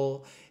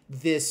control,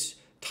 this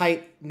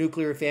tight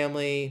nuclear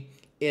family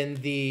in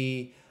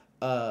the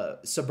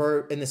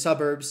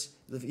suburbs,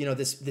 you know,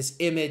 this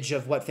image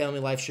of what family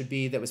life should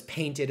be that was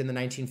painted in the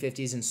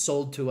 1950s and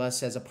sold to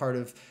us as a part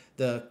of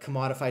the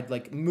commodified,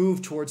 like,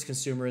 move towards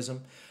consumerism.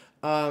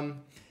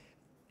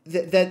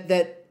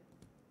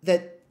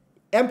 That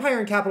empire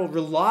and capital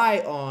rely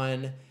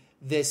on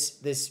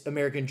this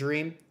American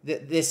dream,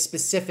 this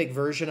specific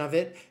version of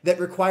it that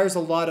requires a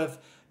lot of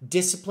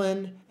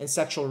discipline and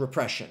sexual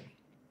repression.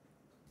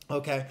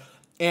 Okay.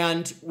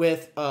 And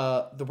with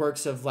the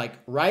works of like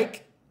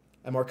Reich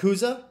and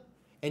Marcuse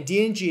and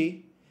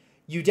D&G,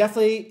 you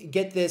definitely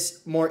get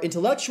this more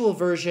intellectual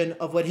version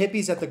of what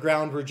hippies at the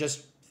ground were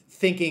just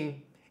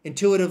thinking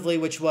intuitively,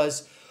 which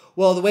was,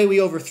 well, the way we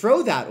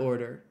overthrow that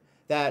order,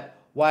 that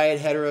white,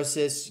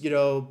 heterosis, you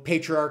know,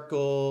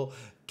 patriarchal,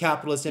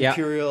 capitalist,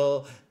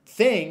 imperial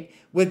thing,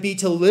 would be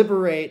to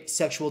liberate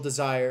sexual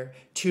desire,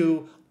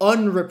 to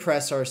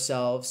unrepress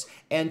ourselves,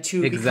 and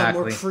to become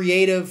more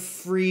creative,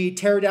 free,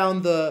 tear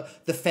down the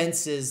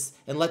fences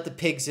and let the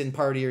pigs and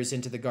partiers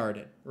into the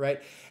garden,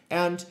 right?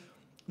 And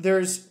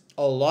there's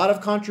a lot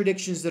of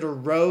contradictions that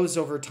arose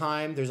over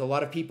time. There's a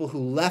lot of people who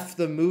left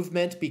the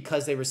movement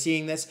because they were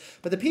seeing this.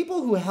 But the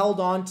people who held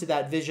on to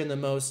that vision the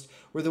most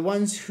were the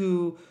ones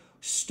who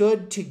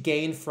stood to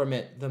gain from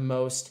it the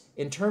most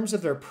in terms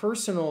of their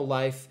personal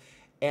life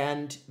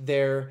and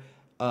their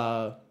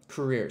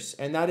careers.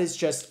 And that is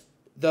just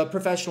the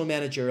professional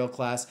managerial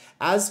class.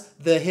 As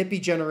the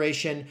hippie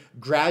generation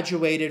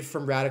graduated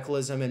from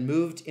radicalism and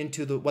moved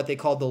into what they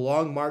called the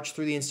long march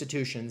through the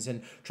institutions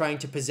and trying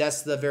to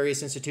possess the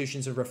various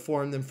institutions and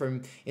reform them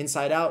from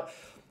inside out,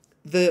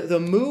 the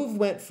move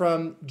went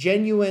from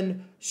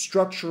genuine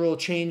structural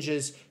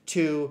changes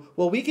to,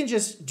 well, we can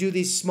just do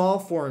these small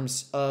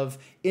forms of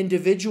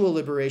individual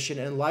liberation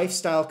and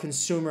lifestyle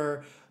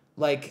consumer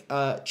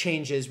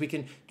changes. We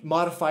can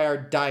modify our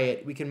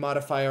diet, we can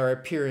modify our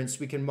appearance,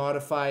 we can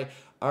modify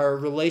our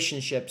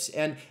relationships,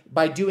 and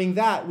by doing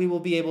that we will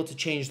be able to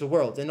change the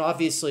world. And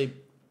obviously,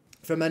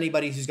 from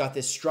anybody who's got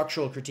this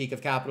structural critique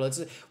of capital,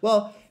 it's,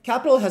 well,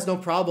 capital has no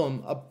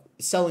problem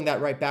selling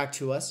that right back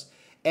to us.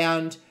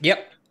 And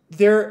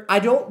I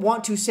don't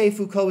want to say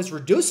Foucault is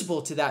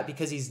reducible to that,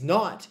 because he's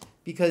not,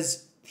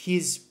 because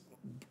he's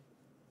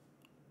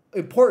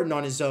important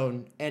on his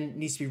own and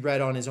needs to be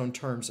read on his own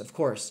terms, of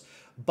course.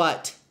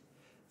 But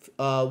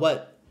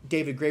what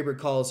David Graeber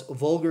calls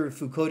vulgar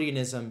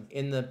Foucauldianism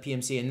in the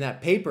PMC, in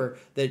that paper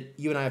that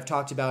you and I have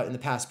talked about in the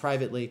past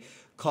privately,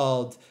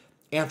 called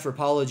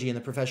Anthropology in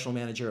the Professional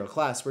Managerial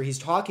Class, where he's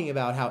talking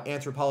about how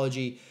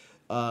anthropology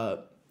as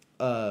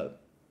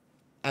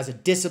a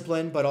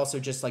discipline, but also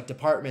just like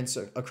departments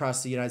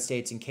across the United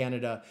States and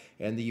Canada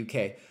and the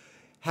UK,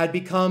 had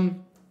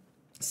become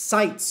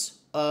sites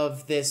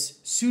of this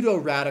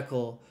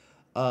pseudo-radical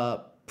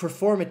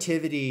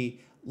performativity,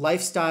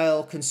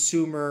 lifestyle,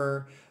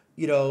 consumer,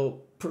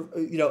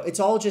 it's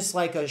all just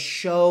like a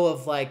show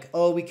of like,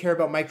 oh, we care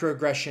about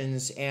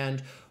microaggressions,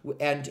 and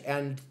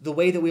the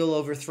way that we'll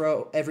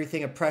overthrow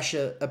everything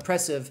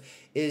oppressive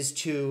is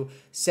to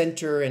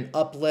center and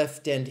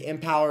uplift and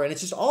empower. And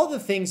it's just all the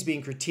things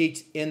being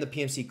critiqued in the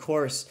PMC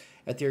course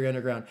at Theory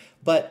Underground.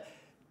 But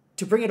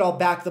to bring it all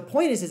back, the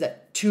point is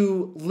that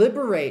to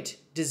liberate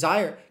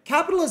desire,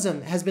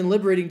 capitalism has been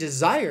liberating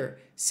desire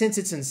since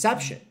its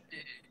inception.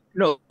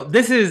 No,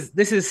 this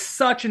is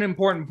such an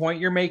important point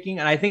you're making,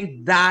 and I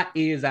think that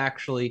is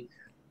actually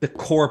the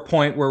core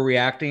point we're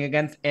reacting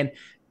against. And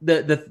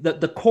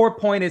the core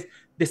point is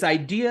this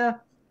idea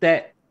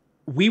that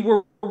we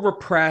were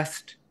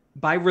repressed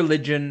by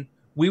religion,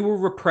 we were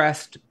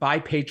repressed by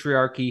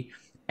patriarchy,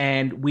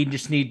 and we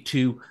just need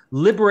to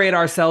liberate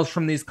ourselves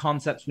from these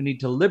concepts. We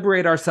need to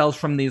liberate ourselves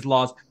from these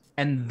laws,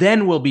 and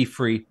then we'll be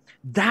free.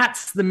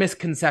 That's the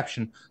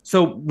misconception.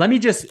 So let me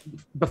just,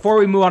 before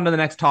we move on to the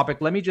next topic,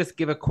 let me just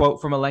give a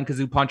quote from Alenka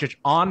Zupančič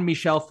on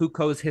Michel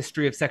Foucault's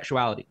history of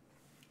sexuality.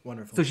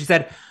 Wonderful. So she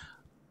said,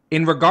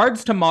 in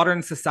regards to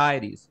modern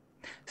societies,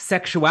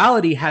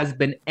 sexuality has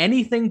been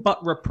anything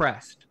but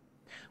repressed.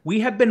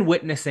 We have been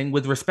witnessing,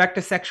 with respect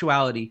to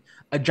sexuality,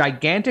 a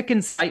gigantic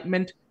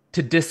incitement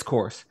to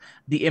discourse,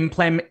 the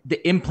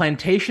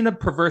implantation of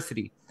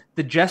perversity,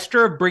 the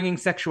gesture of bringing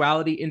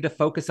sexuality into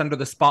focus under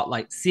the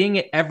spotlight, seeing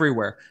it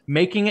everywhere,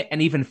 making it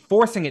and even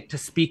forcing it to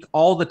speak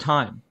all the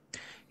time.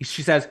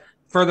 She says,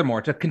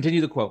 furthermore, to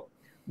continue the quote,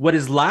 What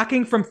is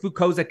lacking from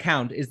Foucault's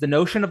account is the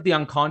notion of the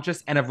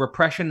unconscious and of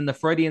repression in the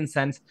Freudian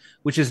sense,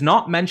 which is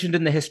not mentioned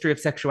in the history of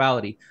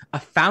sexuality, a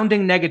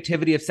founding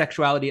negativity of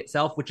sexuality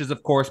itself, which is,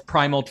 of course,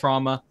 primal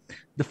trauma,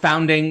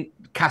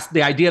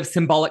 the idea of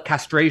symbolic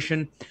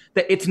castration,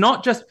 that it's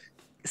not just,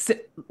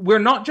 we're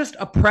not just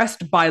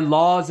oppressed by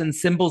laws and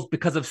symbols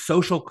because of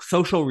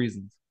social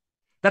reasons.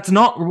 That's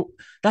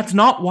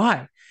not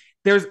why.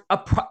 There's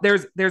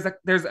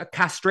a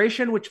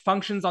castration which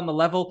functions on the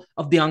level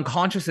of the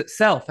unconscious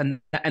itself,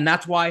 and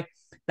that's why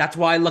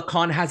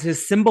Lacan has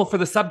his symbol for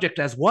the subject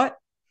as what?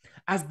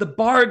 As the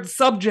barred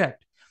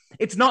subject.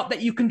 It's not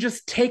that you can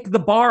just take the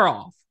bar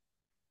off,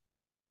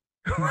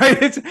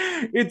 right?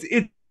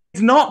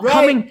 It's not right.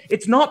 Coming.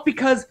 It's not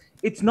because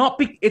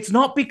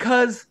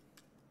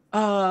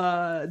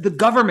the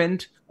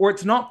government, or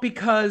it's not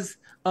because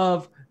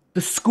of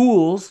the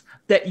schools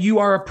that you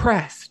are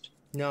oppressed.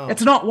 No,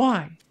 it's not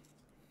why.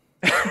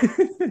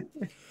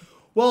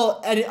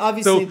 Well, and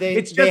obviously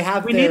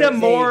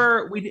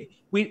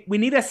we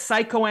need a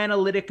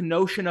psychoanalytic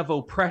notion of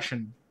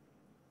oppression.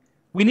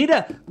 We need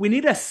a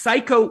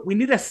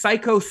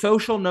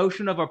psychosocial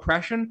notion of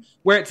oppression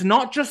where it's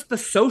not just the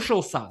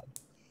social side.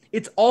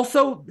 It's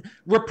also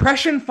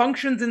repression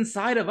functions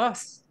inside of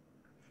us.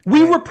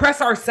 We repress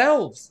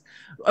ourselves.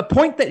 A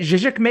point that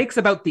Žižek makes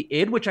about the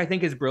id, which I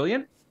think is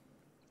brilliant.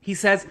 He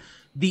says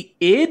the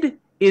id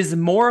is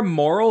more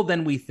moral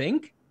than we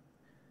think,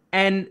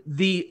 and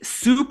the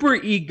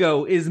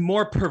superego is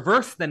more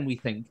perverse than we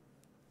think.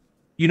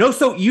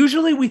 So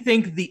usually we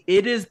think the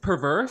id is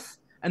perverse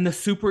and the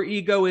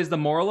superego is the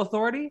moral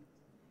authority.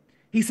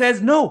 He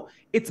says, no,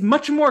 it's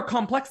much more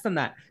complex than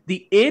that.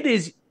 The id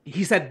is,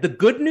 he said, the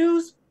good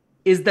news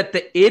is that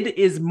the id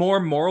is more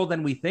moral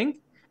than we think,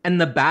 and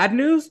the bad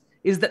news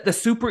is that the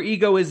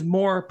superego is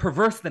more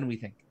perverse than we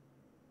think.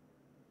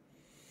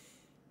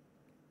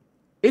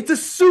 It's a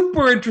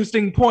super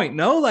interesting point,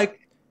 no?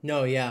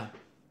 No, yeah.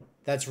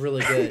 That's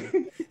really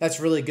good.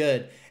 That's really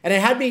good. And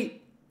it had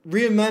me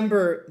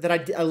remember that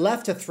I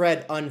left a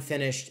thread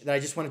unfinished that I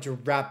just wanted to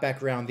wrap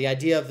back around. The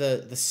idea of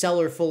the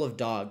cellar full of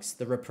dogs,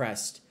 the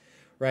repressed,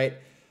 right?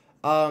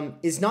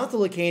 Is not the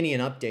Lacanian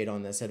update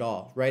on this at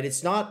all, right?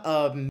 It's not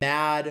a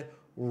mad,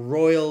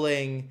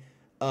 roiling,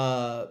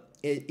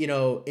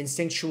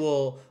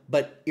 instinctual,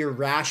 but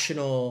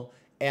irrational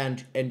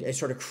and a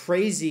sort of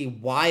crazy,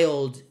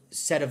 wild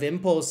set of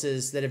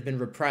impulses that have been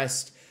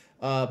repressed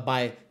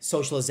by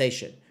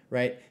socialization.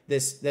 Right,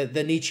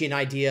 the Nietzschean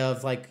idea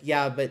of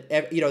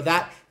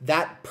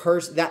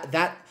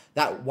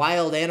that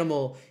wild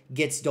animal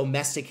gets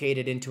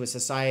domesticated into a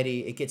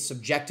society. It gets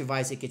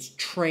subjectivized. It gets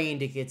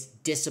trained. It gets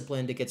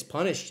disciplined. It gets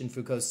punished in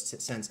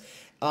Foucault's sense.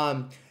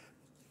 The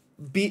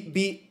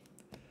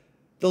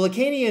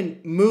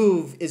Lacanian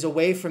move is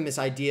away from this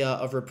idea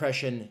of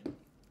repression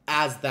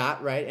as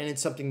that, right, and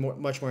it's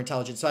something much more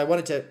intelligent. So I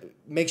wanted to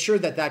make sure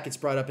that gets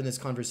brought up in this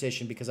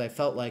conversation because I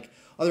felt like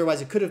otherwise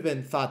it could have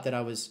been thought that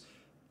I was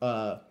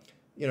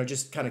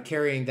just kind of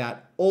carrying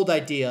that old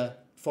idea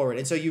forward.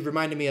 And so you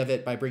reminded me of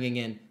it by bringing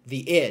in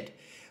the id.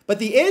 But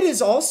the id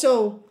is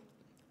also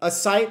a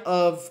site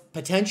of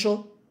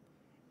potential.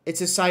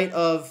 It's a site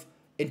of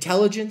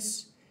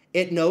intelligence.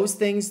 It knows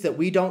things that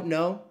we don't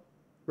know,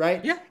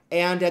 right? Yeah.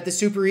 And at the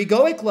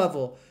superegoic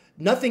level,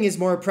 nothing is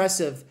more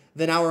oppressive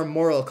than our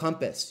moral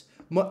compass.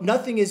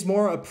 Nothing is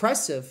more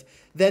oppressive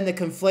than the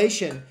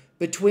conflation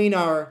between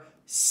our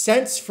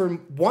sense for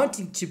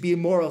wanting to be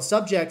moral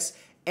subjects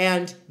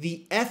and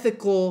the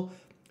ethical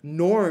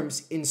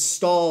norms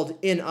installed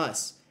in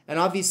us. And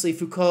obviously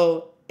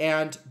Foucault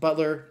and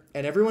Butler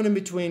and everyone in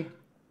between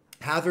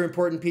have their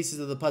important pieces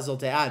of the puzzle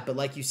to add. But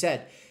like you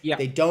said,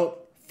 they don't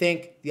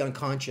think the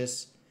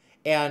unconscious.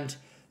 And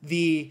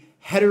the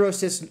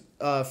heterosis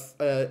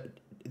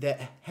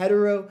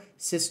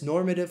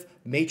normative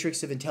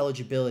matrix of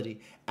intelligibility,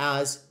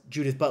 as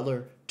Judith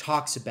Butler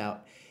talks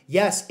about.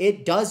 Yes,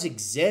 it does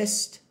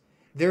exist.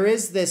 There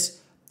is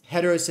this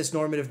heterosis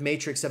normative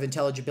matrix of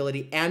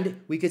intelligibility,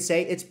 and we could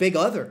say it's big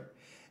other.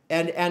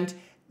 And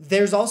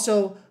there's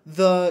also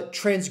the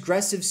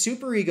transgressive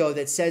superego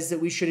that says that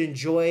we should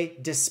enjoy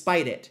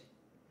despite it.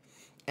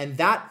 And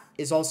that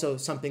is also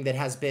something that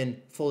has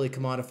been fully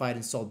commodified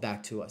and sold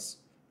back to us,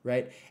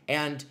 right?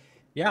 And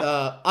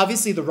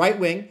obviously the right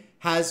wing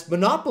has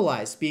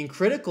monopolized being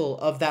critical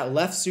of that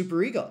left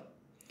superego,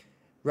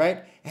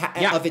 right?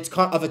 Of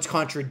its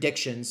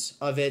contradictions,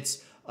 of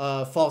its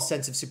false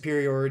sense of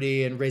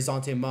superiority and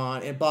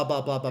ressentiment and blah,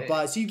 blah, blah, blah,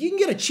 blah. So you can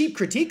get a cheap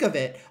critique of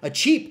it, a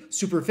cheap,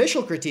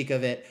 superficial critique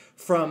of it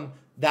from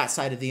that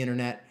side of the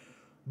internet.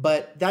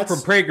 But that's... From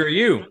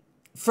PragerU.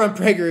 From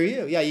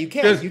PragerU. Yeah, you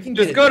can. You can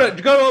just go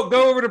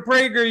over to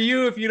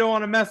PragerU if you don't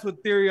want to mess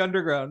with Theory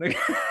Underground.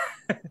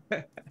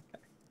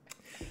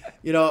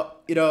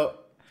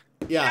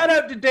 Yeah. Shout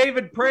out to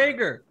David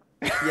Prager.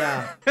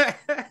 Yeah.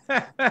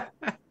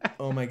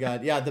 Oh my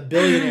God. Yeah, the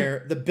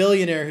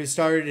billionaire who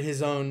started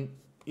his own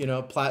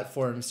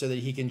platform so that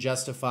he can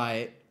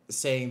justify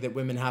saying that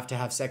women have to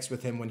have sex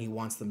with him when he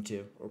wants them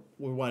to,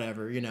 or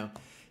whatever,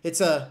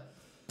 It's a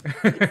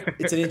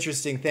It's an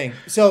interesting thing.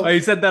 So he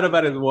said that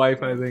about his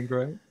wife, I think,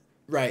 right?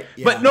 Right.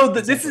 Yeah, but no,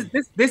 exactly.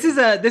 this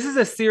is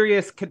a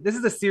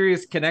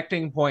serious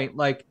connecting point.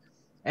 Like,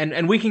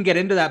 and we can get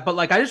into that. But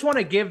like, I just want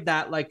to give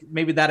that, like,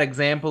 maybe that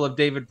example of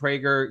David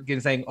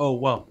Prager saying, "Oh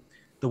well,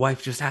 the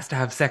wife just has to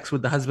have sex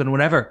with the husband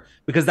whenever,"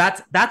 because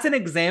that's an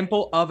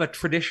example of a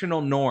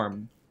traditional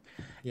norm.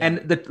 Yeah.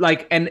 And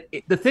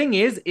the thing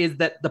is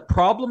that the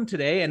problem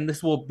today, and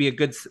this will be a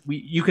good,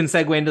 you can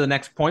segue into the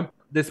next point.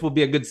 This will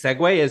be a good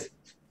segue. Is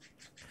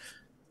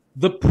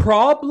the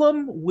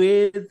problem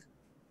with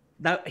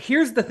now,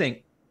 here's the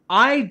thing.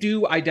 I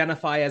do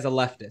identify as a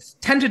leftist.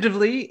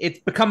 Tentatively, it's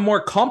become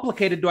more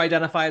complicated to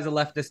identify as a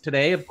leftist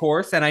today, of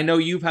course. And I know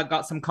you've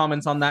got some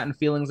comments on that and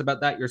feelings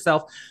about that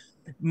yourself.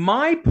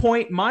 My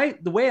point,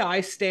 the way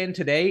I stand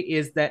today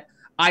is that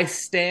I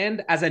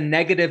stand as a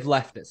negative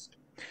leftist,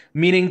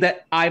 meaning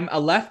that I'm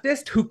a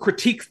leftist who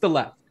critiques the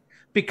left.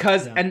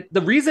 And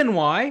the reason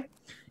why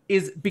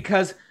is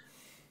because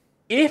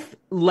if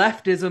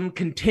leftism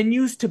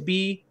continues to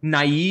be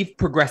naive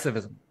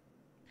progressivism,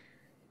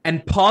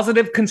 and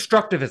positive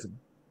constructivism.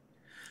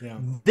 Yeah.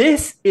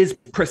 This is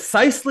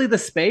precisely the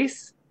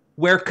space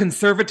where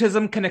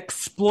conservatism can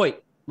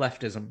exploit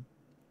leftism.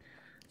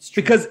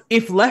 Because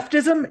if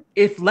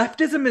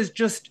leftism is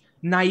just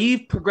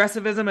naive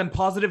progressivism and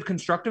positive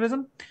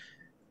constructivism,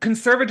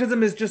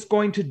 conservatism is just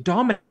going to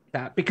dominate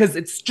that because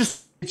it's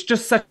just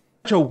such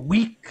a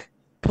weak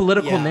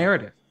political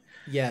narrative.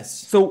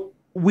 Yes. So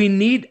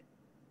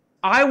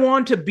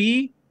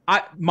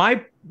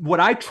what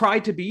I try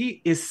to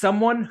be is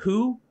someone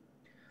who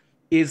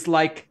is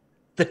like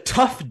the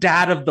tough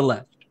dad of the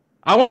left.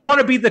 I want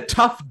to be the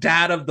tough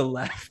dad of the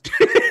left.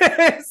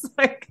 It's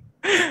like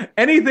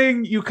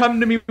anything you come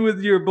to me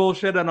with your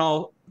bullshit, and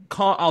I'll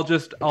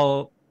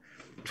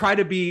try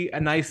to be a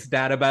nice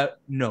dad about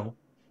no.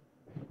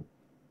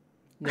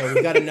 No,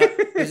 we've got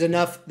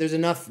enough. There's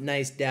enough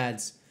nice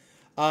dads.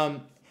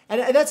 And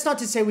that's not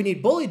to say we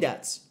need bully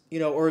dads,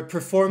 or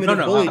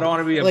performative bully. I don't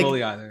want to be a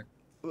bully either.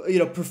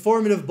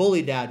 Performative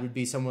bully dad would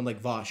be someone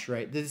like Vosh,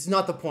 right? This is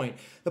not the point.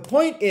 The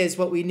point is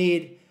what we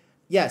need.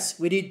 Yes,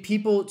 we need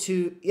people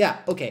to,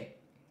 okay.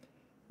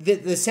 The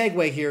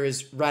segue here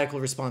is radical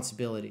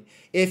responsibility.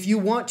 If you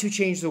want to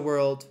change the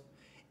world,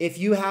 if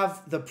you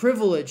have the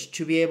privilege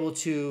to be able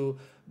to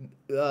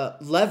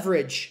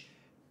leverage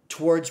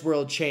towards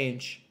world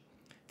change,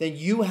 then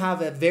you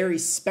have a very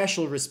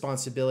special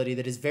responsibility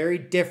that is very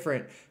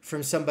different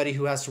from somebody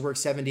who has to work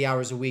 70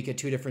 hours a week at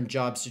 2 different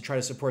jobs to try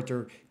to support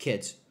their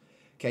kids.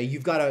 Okay,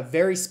 you've got a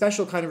very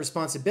special kind of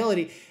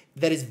responsibility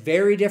that is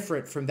very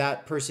different from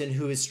that person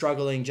who is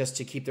struggling just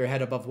to keep their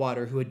head above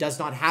water, who does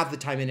not have the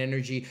time and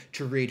energy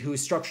to read, who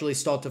is structurally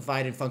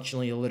stultified and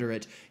functionally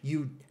illiterate.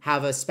 You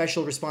have a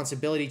special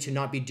responsibility to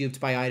not be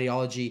duped by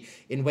ideology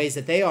in ways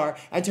that they are,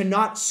 and to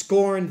not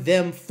scorn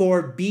them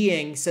for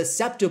being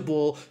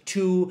susceptible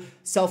to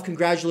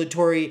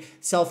self-congratulatory,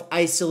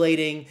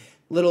 self-isolating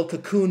little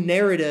cocoon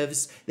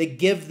narratives that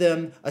give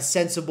them a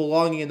sense of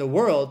belonging in the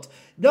world.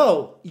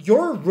 No,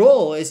 your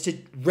role is to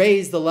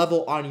raise the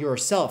level on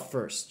yourself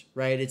first,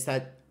 right? It's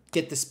that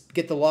get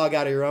the log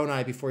out of your own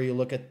eye before you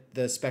look at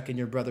the speck in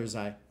your brother's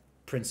eye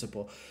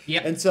principle.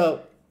 Yeah. And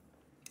so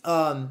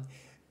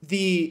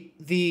the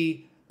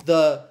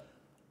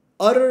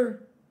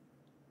utter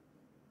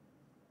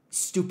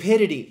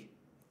stupidity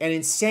and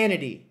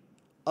insanity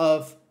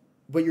of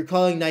what you're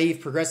calling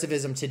naive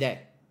progressivism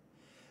today,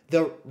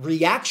 the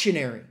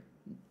reactionary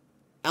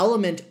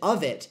element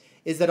of it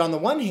is that on the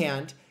one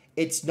hand,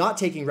 it's not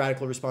taking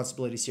radical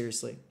responsibility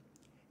seriously.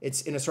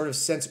 It's, in a sort of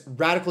sense,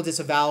 radical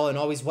disavowal and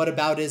always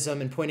whataboutism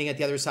and pointing at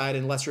the other side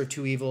and lesser of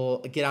two evil,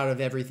 get out of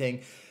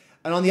everything.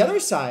 And on the other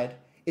side,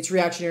 it's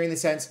reactionary in the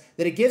sense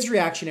that it gives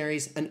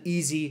reactionaries an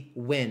easy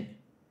win.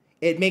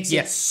 It makes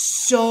it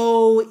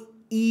so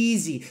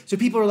easy. So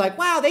people are like,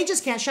 wow, they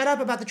just can't shut up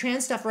about the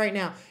trans stuff right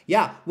now.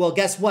 Yeah, well,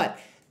 guess what?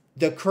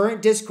 The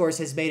current discourse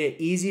has made it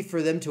easy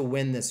for them to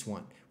win this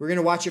one. We're going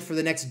to watch it for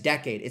the next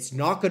decade. It's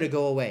not going to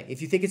go away.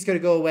 If you think it's going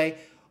to go away,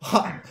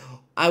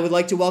 I would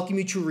like to welcome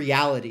you to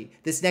reality.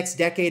 This next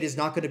decade is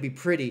not going to be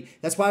pretty.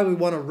 That's why we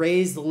want to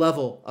raise the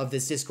level of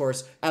this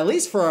discourse, at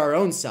least for our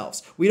own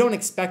selves. We don't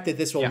expect that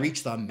this will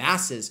reach the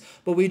masses,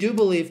 but we do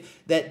believe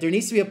that there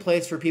needs to be a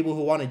place for people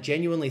who want to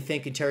genuinely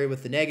think and tarry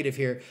with the negative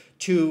here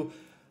to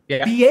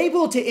be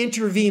able to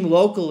intervene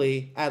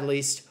locally, at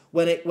least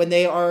when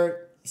they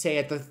are, say,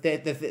 at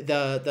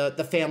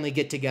the family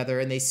get together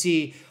and they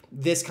see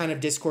this kind of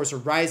discourse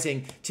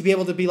arising, to be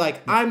able to be like,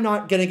 I'm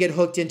not going to get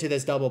hooked into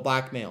this double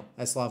blackmail,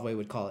 as Slavoj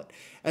would call it.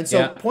 And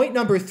so point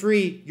number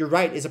 3, you're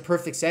right, is a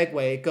perfect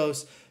segue. It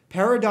goes,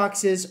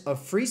 paradoxes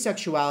of free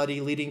sexuality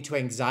leading to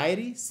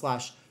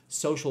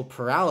anxiety/social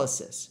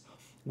paralysis.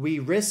 We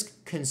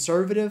risk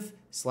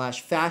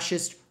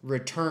conservative/fascist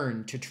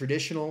return to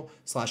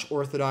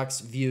traditional/orthodox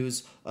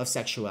views of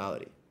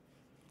sexuality.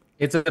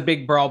 It's a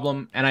big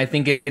problem, and I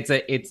think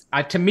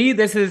to me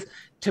this is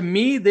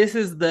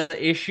the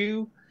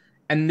issue,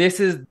 and this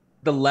is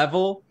the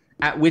level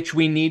at which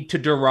we need to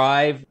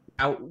derive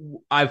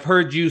I've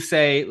heard you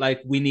say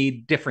like we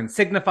need different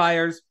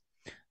signifiers.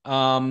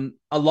 A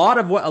lot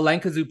of what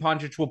Alenka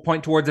Zupančič will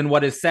point towards in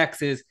What is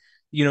Sex is,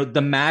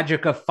 the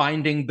magic of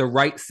finding the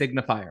right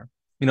signifier.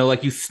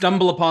 Like you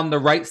stumble upon the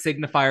right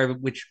signifier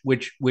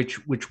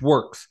which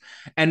works.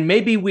 And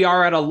maybe we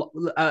are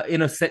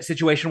in a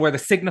situation where the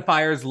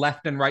signifiers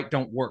left and right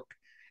don't work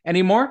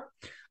anymore.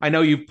 I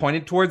know you've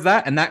pointed towards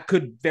that, and that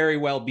could very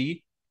well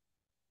be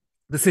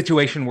the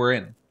situation we're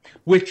in.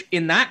 Which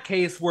in that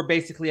case, we're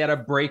basically at a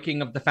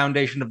breaking of the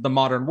foundation of the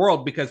modern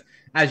world, because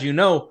as you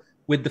know,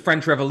 with the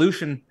French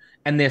Revolution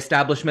and the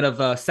establishment of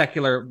a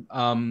secular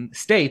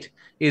state,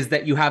 is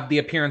that you have the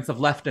appearance of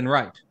left and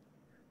right.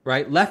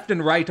 Right? Left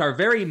and right are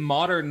very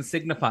modern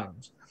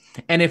signifiers.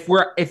 And if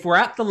we're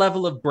at the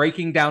level of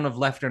breaking down of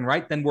left and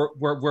right, then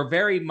we're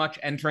very much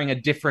entering a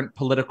different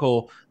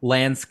political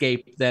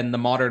landscape than the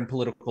modern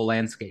political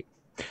landscape.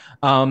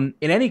 In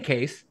any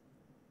case,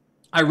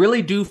 I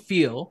really do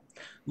feel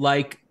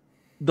like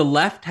the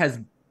left has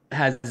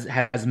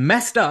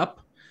messed up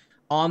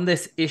on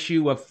this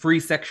issue of free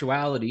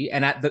sexuality,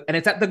 and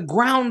it's at the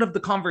ground of the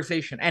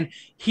conversation. And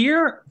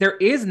here there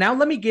is, now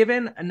let me give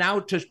in now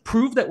to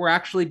prove that we're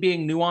actually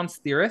being nuanced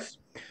theorists.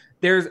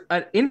 There's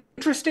an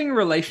interesting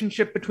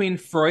relationship between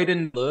Freud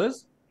and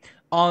Deleuze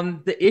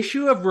on the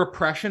issue of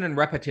repression and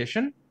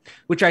repetition,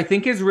 which I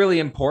think is really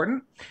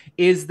important,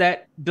 is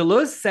that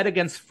Deleuze said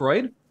against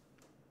Freud,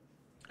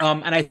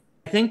 and I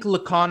think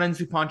Lacan and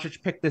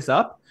Zupančič picked this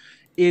up,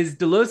 is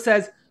Deleuze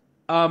says,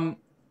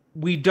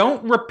 we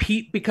don't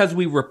repeat because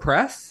we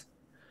repress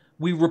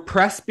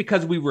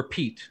because we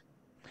repeat.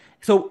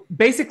 So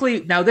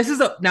basically, now this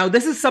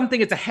is something,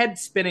 it's a head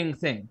spinning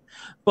thing,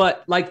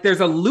 but like there's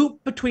a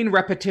loop between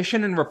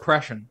repetition and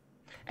repression.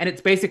 And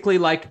it's basically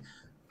like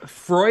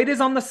Freud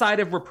is on the side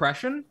of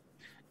repression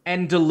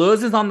and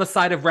Deleuze is on the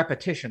side of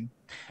repetition.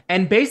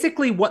 And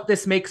basically what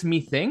this makes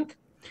me think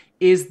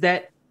is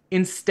that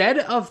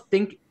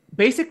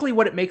basically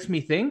what it makes me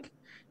think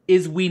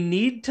is we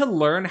need to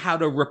learn how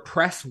to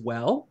repress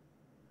well.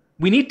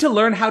 We need to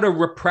learn how to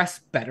repress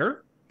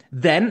better.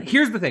 Then,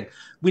 here's the thing.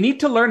 We need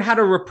to learn how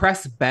to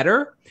repress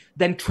better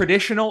than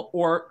traditional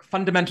or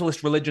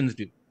fundamentalist religions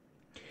do.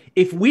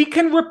 If we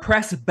can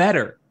repress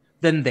better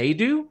than they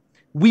do,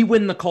 we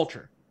win the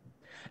culture.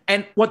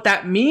 And what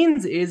that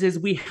means is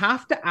we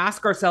have to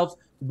ask ourselves,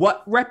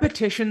 what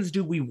repetitions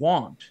do we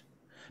want?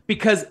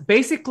 Because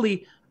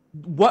basically,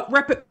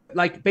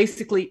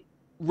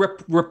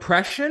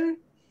 repression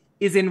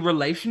is in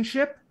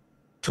relationship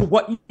to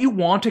what you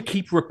want to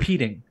keep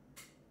repeating.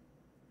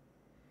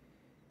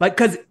 Like,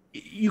 because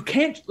you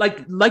can't,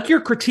 like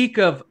your critique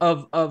of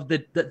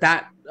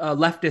that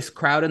leftist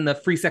crowd and the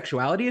free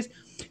sexuality is,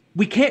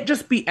 we can't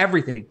just be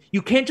everything.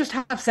 You can't just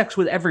have sex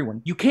with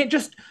everyone. You can't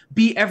just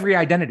be every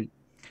identity.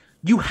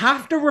 You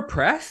have to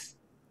repress,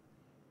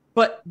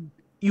 but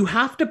you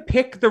have to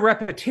pick the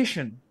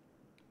repetition.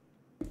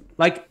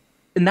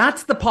 And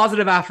that's the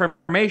positive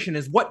affirmation,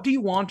 is what do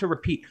you want to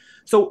repeat?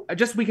 So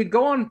we could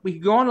go on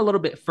a little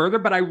bit further,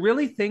 but I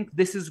really think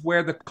this is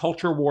where the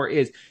culture war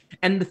is.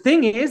 And the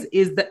thing is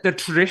that the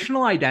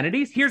traditional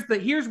identities,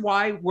 here's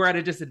why we're at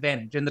a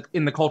disadvantage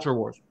in the culture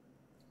wars,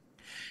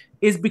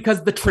 is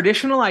because the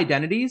traditional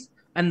identities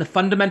and the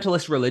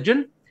fundamentalist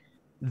religion,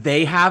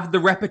 they have the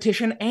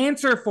repetition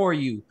answer for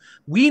you.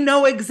 We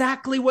know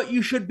exactly what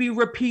you should be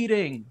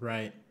repeating.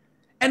 Right.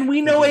 And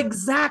we know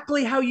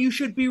exactly how you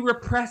should be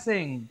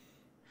repressing.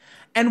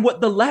 And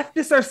what the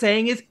leftists are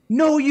saying is,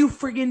 no, you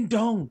friggin'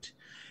 don't.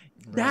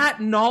 Right.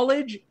 That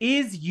knowledge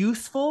is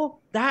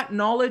useful. That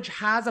knowledge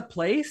has a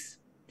place,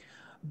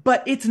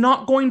 but it's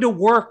not going to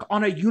work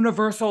on a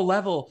universal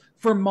level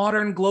for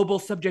modern global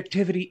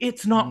subjectivity.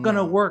 It's not going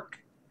to work.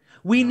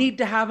 We need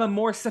to have a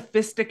more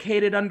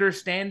sophisticated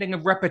understanding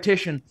of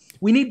repetition.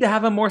 We need to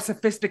have a more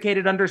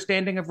sophisticated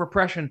understanding of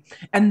repression.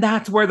 And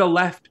that's where the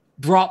left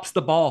drops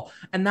the ball.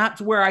 And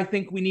that's where I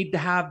think we need to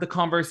have the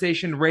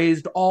conversation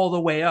raised all the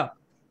way up.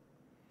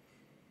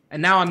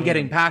 And now I'm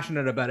getting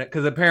passionate about it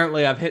because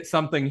apparently I've hit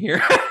something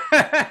here.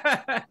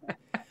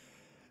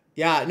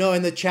 Yeah, no,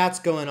 and the chat's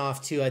going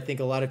off too. I think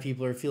a lot of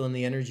people are feeling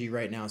the energy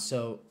right now.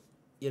 So,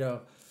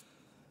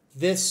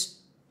 this,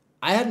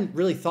 I hadn't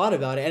really thought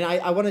about it. And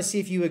I want to see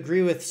if you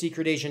agree with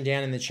Secret Agent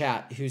Dan in the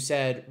chat, who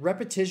said,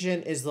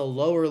 repetition is the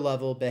lower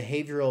level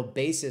behavioral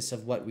basis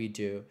of what we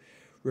do.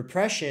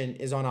 Repression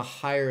is on a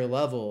higher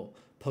level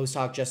post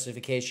hoc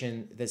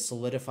justification that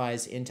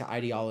solidifies into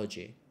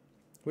ideology.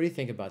 What do you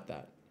think about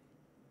that?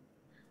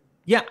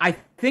 Yeah, I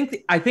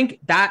think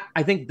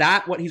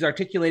that what he's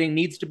articulating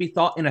needs to be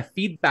thought in a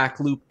feedback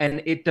loop,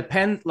 and it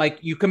depends. Like,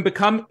 you can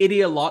become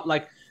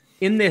like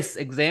in this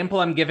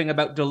example I'm giving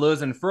about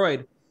Deleuze and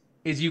Freud,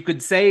 is you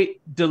could say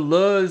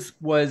Deleuze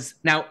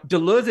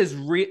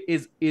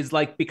is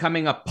like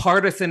becoming a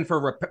partisan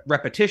for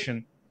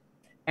repetition,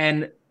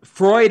 and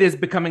Freud is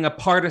becoming a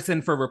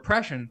partisan for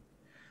repression,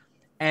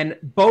 and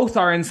both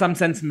are in some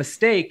sense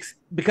mistakes,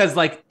 because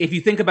like if you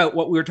think about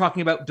what we were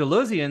talking about,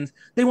 Deleuzians,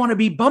 they want to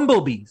be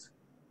bumblebees.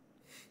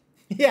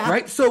 Yeah.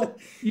 Right. So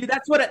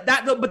that's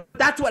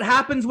what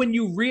happens when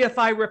you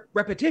reify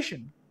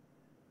repetition.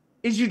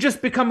 is you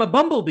just become a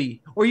bumblebee,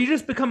 or you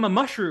just become a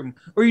mushroom,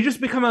 or you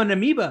just become an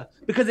amoeba,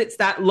 because it's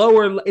that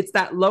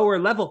lower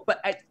level.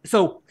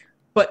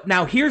 But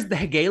now here's the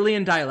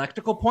Hegelian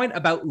dialectical point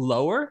about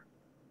lower,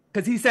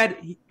 because he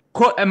said,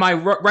 quote, am I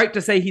right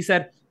to say he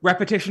said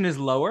repetition is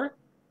lower?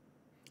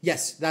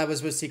 Yes, that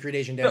was what Secret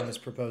Agent Dan was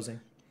proposing.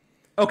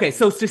 Okay,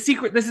 so this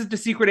is to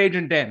Secret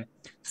Agent Dan.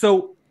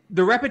 So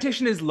the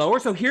repetition is lower.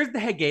 So here's the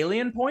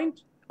Hegelian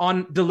point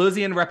on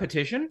Deleuzian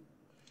repetition,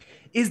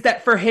 is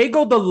that for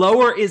Hegel, the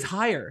lower is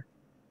higher.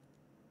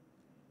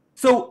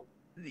 So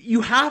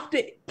you have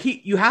to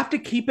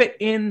keep it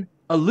in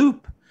a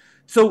loop.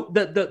 So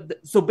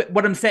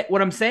what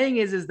I'm saying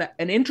is that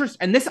an interest,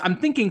 and this, I'm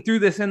thinking through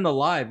this in the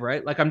live,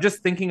 right? Like, I'm just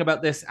thinking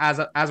about this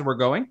as we're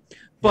going.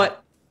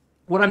 But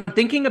what I'm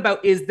thinking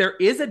about is there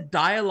is a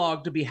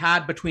dialogue to be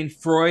had between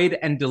Freud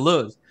and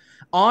Deleuze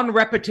on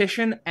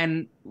repetition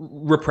and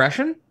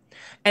repression.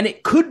 And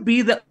it could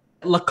be that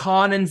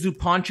Lacan and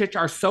Zupančič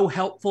are so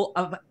helpful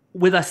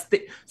with us.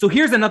 So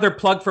here's another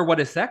plug for What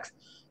is Sex.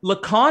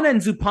 Lacan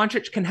and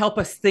Zupančič can help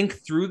us think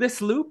through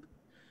this loop,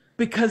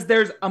 because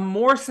there's a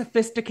more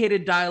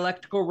sophisticated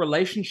dialectical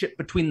relationship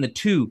between the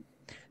two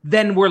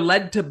than we're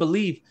led to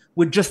believe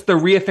with just the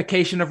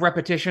reification of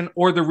repetition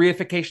or the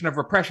reification of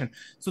repression.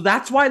 So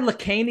that's why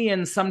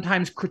Lacanians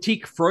sometimes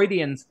critique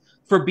Freudians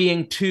for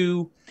being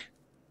too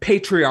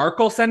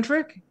patriarchal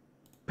centric,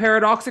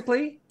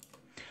 paradoxically,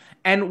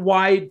 and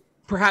why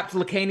perhaps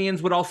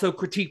Lacanians would also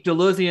critique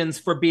Deleuzians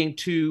for being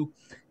too,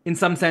 in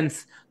some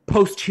sense,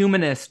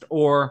 post-humanist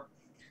or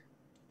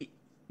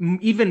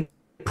even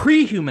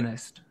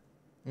pre-humanist.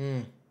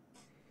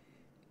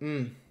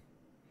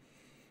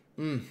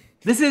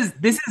 This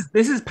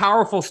is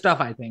powerful stuff,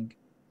 I think.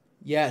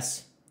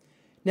 Yes.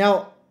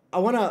 Now, I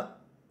want to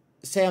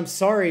say I'm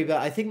sorry, but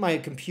I think my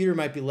computer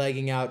might be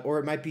lagging out, or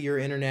it might be your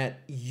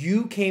internet.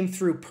 You came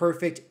through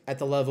perfect at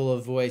the level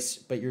of voice,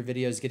 but your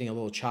video is getting a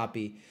little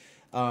choppy.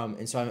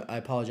 And so I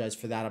apologize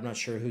for that. I'm not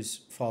sure whose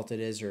fault it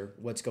is or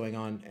what's going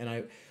on.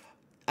 And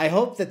I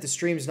hope that the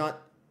stream's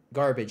not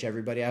garbage,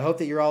 everybody. I hope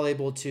that you're all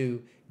able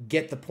to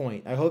get the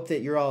point. I hope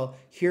that you're all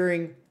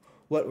hearing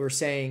what we're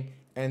saying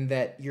and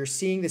that you're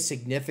seeing the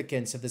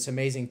significance of this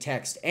amazing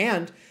text,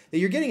 and that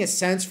you're getting a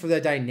sense for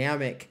the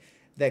dynamic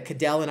that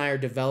Cadell and I are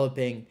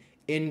developing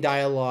in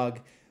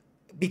dialogue.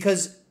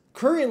 Because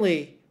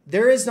currently,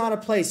 there is not a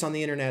place on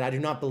the internet, I do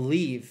not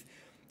believe,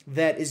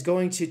 that is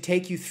going to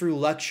take you through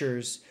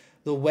lectures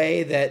the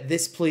way that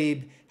this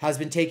plebe has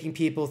been taking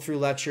people through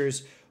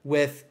lectures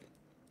with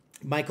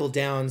Michael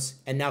Downs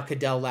and now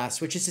Cadell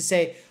last, which is to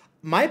say,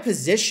 my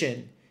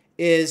position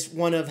is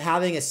one of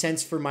having a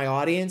sense for my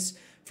audience,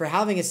 for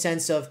having a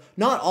sense of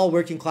not all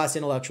working class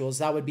intellectuals,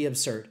 that would be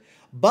absurd,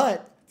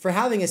 but for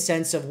having a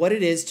sense of what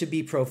it is to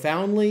be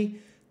profoundly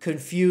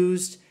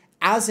confused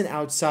as an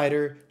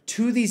outsider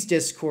to these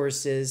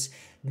discourses,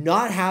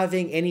 not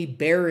having any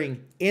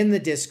bearing in the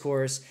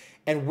discourse,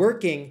 and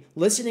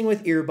listening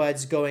with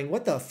earbuds going,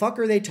 what the fuck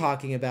are they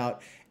talking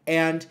about?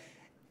 And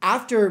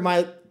after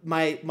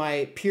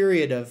my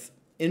period of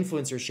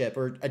influencership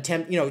or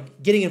attempt,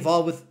 getting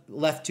involved with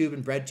Left Tube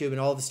and Bread Tube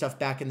and all the stuff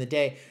back in the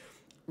day,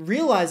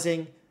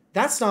 realizing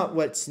that's not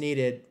what's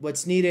needed.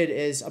 What's needed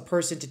is a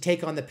person to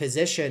take on the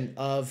position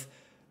of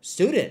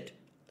student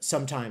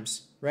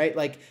sometimes, right?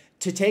 Like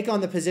to take on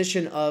the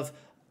position of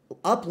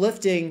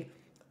uplifting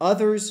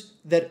others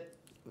that,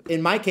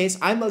 in my case,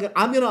 I'm going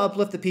to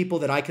uplift the people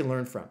that I can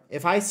learn from.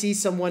 If I see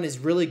someone is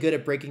really good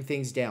at breaking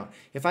things down,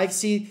 if I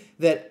see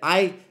that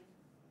I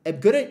am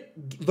good at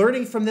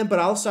learning from them, but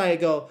also I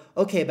go,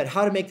 okay, but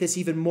how to make this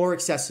even more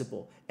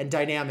accessible and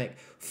dynamic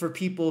for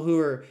people who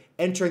are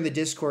entering the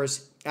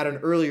discourse at an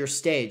earlier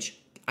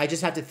stage. I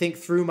just have to think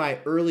through my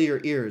earlier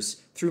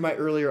ears, through my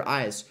earlier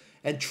eyes,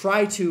 and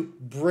try to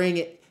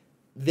bring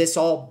this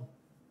all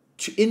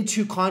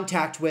into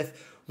contact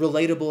with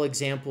relatable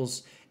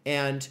examples.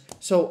 And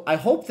so I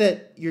hope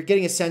that you're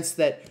getting a sense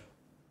that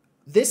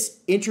this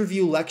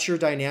interview lecture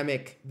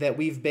dynamic that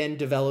we've been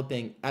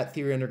developing at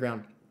Theory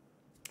Underground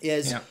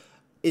is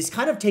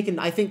kind of taken,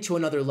 I think, to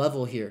another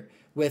level here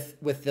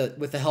with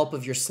the help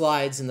of your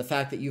slides and the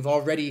fact that you've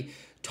already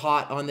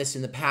taught on this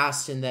in the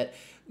past, and that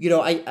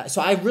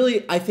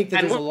I think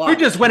that there's a lot. We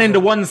just went into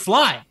one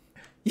slide.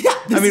 Yeah,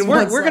 I mean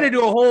we're going to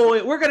do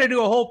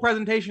a whole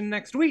presentation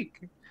next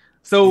week.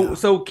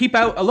 So keep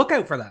a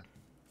lookout for that.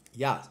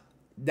 Yeah.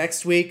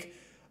 Next week,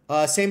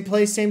 same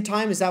place, same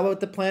time. Is that what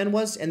the plan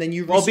was? And then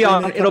it'll be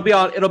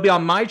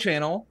on my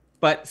channel,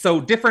 but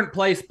so different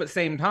place but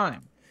same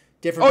time.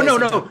 Different.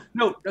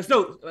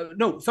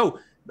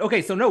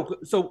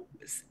 So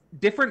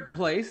different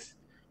place.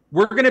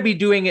 We're going to be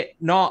doing it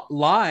not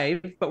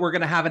live, but we're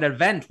going to have an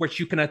event which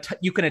you can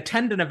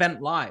attend an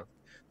event live.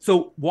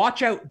 So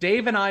watch out.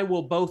 Dave and I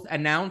will both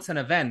announce an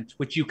event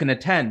which you can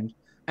attend,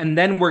 and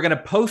then we're going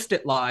to post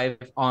it live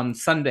on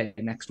Sunday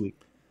next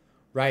week.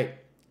 Right.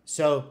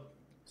 So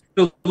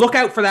look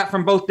out for that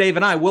from both Dave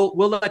and I. We'll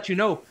let you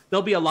know.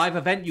 There'll be a live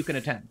event you can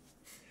attend.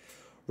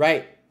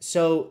 Right.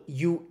 So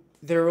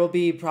there will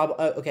be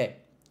okay.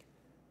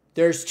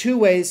 There's two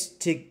ways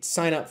to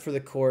sign up for the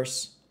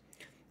course.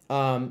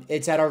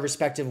 It's at our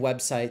respective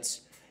websites.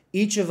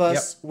 Each of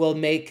us will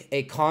make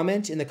a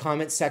comment in the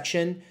comment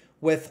section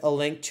with a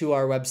link to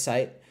our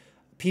website.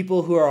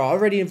 People who are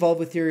already involved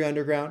with Theory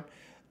Underground,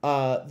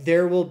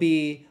 there will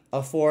be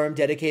a forum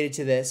dedicated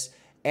to this.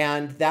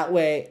 And that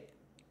way,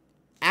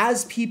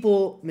 as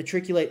people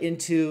matriculate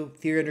into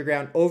Theory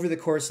Underground over the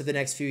course of the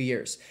next few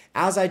years,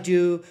 as I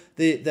do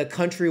the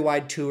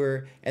countrywide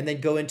tour and then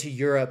go into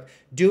Europe,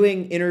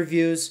 doing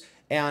interviews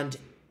and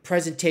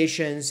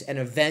presentations and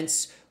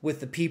events with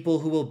the people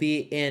who will be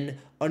in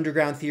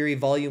Underground Theory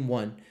Volume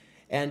 1,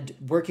 and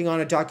working on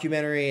a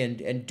documentary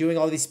and doing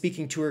all these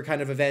speaking tour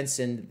kind of events,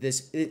 and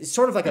this, it's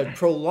sort of like a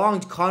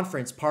prolonged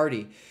conference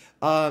party.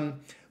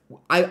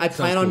 I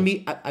plan on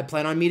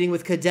meeting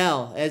with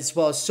Cadell as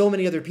well as so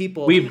many other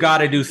people. We've got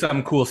to do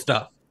some cool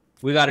stuff.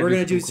 We're going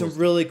to do some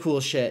really cool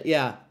shit.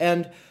 Yeah.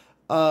 And,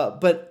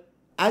 but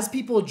as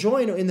people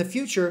join in the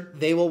future,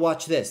 they will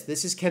watch this.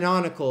 This is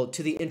canonical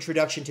to the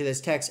introduction to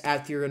this text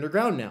at Theory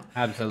Underground now.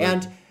 Absolutely.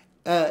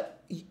 And,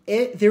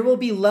 there will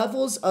be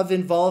levels of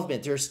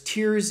involvement. There's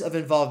tiers of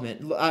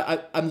involvement.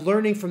 I'm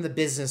learning from the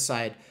business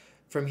side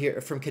from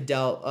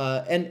Cadell.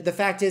 And the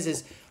fact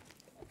is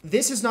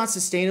this is not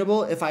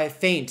sustainable if I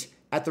faint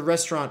at the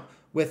restaurant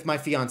with my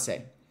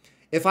fiance.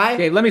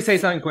 Okay, let me say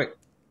something quick.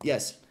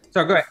 Yes.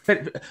 So go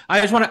ahead.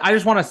 I just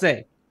want to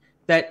say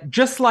that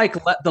just like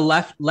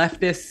the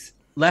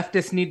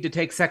leftists need to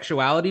take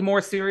sexuality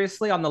more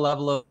seriously on the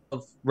level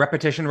of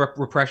repetition,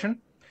 repression,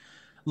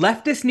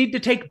 leftists need to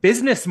take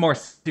business more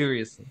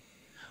seriously.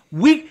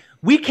 We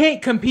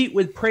can't compete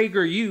with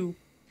PragerU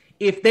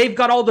if they've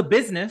got all the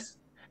business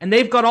and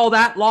they've got all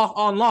that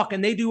on lock,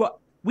 and they do.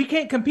 We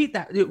can't compete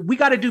that. We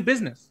got to do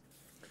business,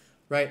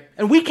 right?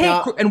 And we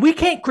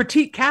can't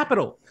critique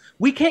capital.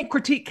 We can't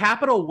critique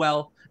capital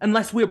well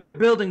unless we're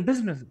building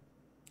businesses.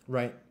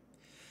 Right.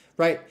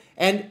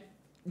 And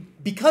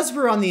because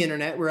we're on the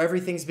internet where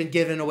everything's been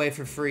given away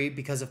for free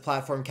because of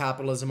platform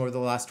capitalism over the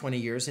last 20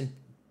 years, and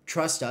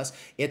trust us,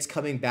 it's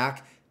coming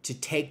back to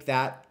take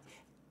that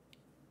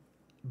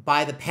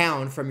by the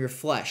pound from your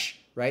flesh,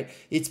 right?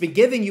 It's been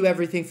giving you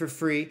everything for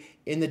free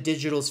in the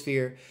digital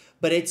sphere,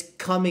 but it's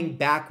coming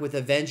back with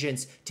a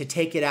vengeance to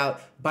take it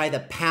out by the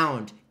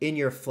pound in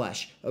your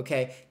flesh,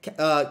 okay?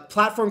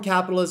 Platform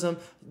capitalism,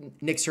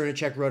 Nick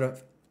Cernicek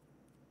wrote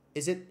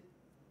is it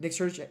Nick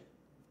Cernicek?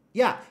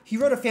 Yeah, he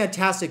wrote a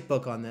fantastic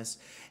book on this,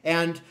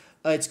 and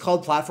it's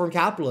called Platform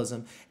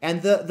Capitalism.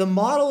 And the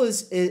model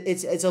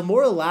it's a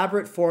more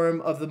elaborate form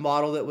of the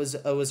model that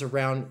was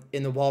around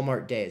in the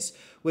Walmart days,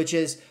 which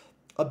is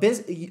a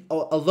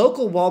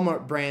local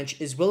Walmart branch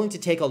is willing to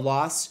take a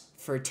loss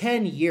for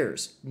 10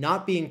 years,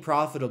 not being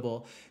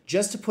profitable,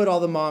 just to put all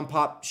the mom and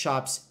pop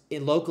shops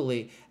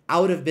locally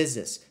out of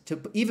business,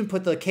 to even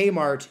put the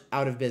Kmart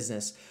out of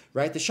business,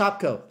 right? The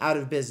Shopko out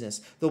of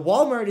business. The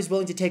Walmart is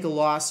willing to take a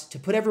loss to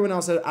put everyone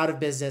else out of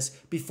business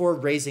before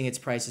raising its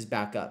prices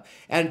back up.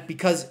 And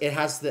because it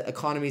has the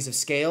economies of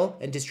scale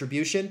and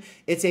distribution,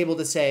 it's able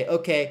to say,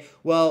 okay,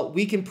 well,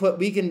 we can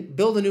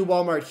build a new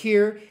Walmart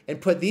here and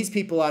put these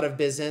people out of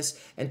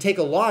business and take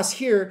a loss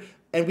here,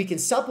 and we can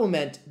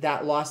supplement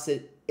that loss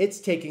that it's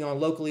taking on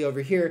locally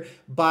over here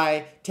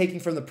by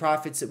taking from the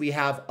profits that we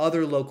have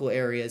other local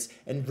areas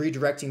and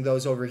redirecting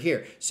those over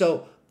here.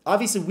 So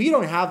obviously we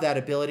don't have that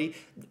ability,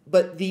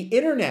 but the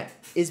internet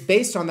is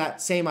based on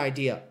that same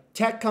idea.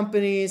 Tech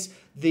companies,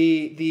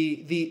 the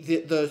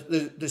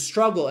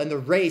struggle and the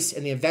race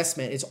and the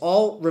investment is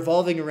all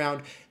revolving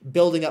around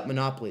building up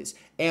monopolies.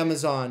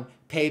 Amazon,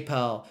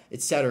 PayPal,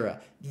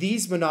 etc.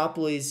 These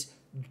monopolies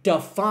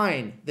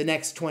define the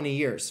next 20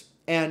 years.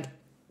 And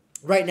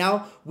right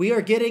now, we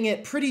are getting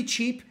it pretty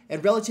cheap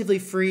and relatively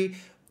free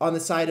on the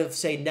side of,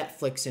 say,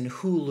 Netflix and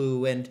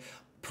Hulu and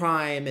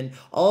Prime and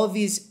all of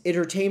these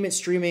entertainment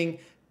streaming,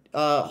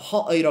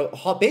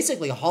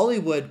 basically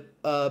Hollywood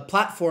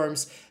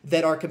platforms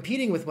that are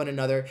competing with one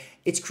another.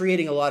 It's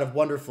creating a lot of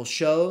wonderful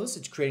shows.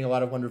 It's creating a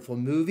lot of wonderful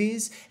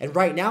movies. And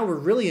right now, we're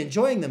really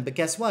enjoying them. But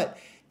guess what?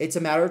 It's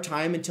a matter of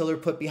time until they're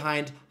put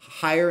behind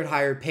higher and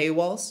higher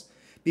paywalls.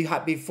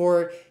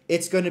 Before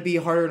it's going to be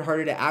harder and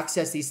harder to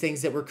access these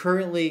things that we're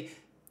currently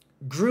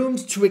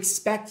groomed to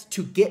expect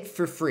to get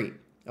for free,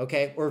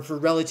 okay, or for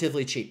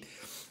relatively cheap.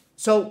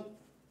 So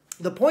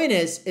the point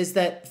is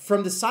that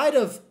from the side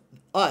of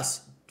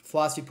us,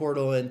 Philosophy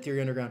Portal and Theory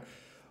Underground,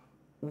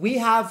 we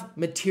have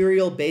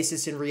material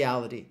basis in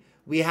reality.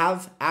 We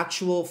have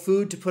actual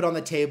food to put on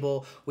the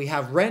table. We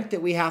have rent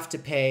that we have to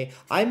pay.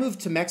 I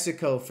moved to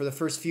Mexico for the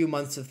first few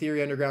months of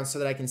Theory Underground so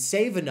that I can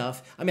save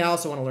enough. I mean, I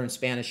also want to learn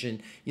Spanish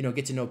and,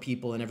 get to know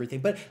people and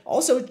everything, but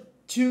also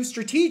to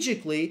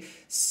strategically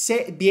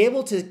be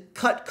able to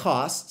cut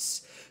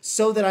costs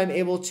so that I'm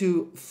able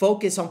to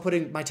focus on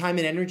putting my time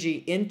and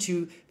energy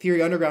into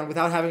Theory Underground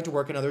without having to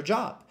work another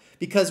job.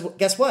 Because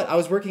guess what? I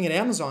was working at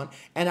Amazon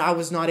and I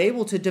was not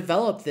able to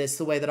develop this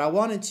the way that I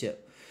wanted to.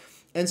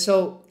 And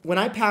so when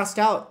I passed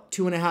out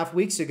 2.5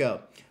 weeks ago,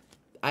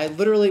 I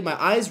literally, my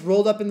eyes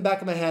rolled up in the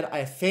back of my head.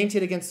 I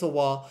fainted against the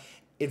wall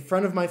in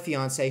front of my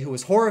fiance, who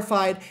was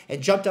horrified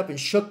and jumped up and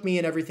shook me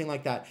and everything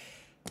like that.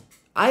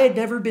 I had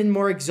never been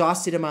more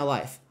exhausted in my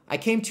life. I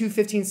came to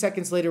 15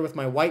 seconds later with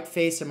my white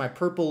face and my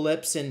purple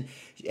lips, and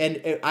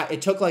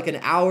it took like an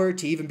hour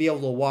to even be able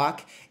to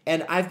walk.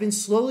 And I've been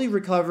slowly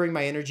recovering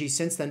my energy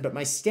since then, but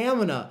my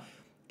stamina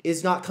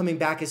is not coming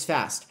back as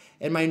fast,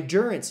 and my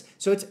endurance.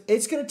 So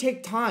it's going to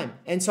take time.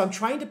 And so I'm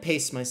trying to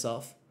pace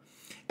myself.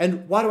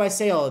 And why do I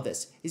say all of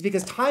this? Is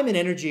because time and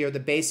energy are the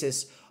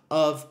basis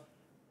of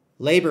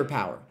labor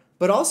power.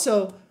 But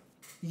also,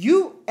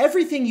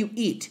 everything you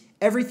eat,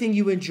 everything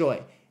you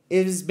enjoy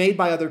is made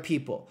by other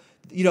people.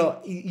 You know,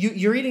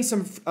 you're eating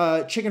some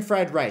chicken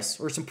fried rice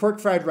or some pork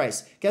fried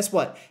rice. Guess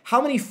what?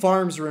 How many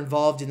farms are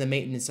involved in the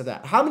maintenance of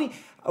that?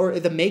 Or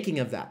the making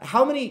of that?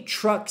 How many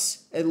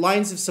trucks and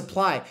lines of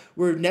supply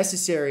were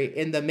necessary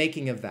in the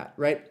making of that,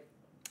 right?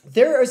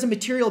 There is a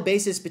material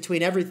basis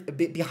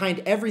behind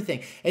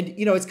everything. And,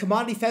 you know, it's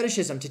commodity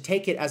fetishism to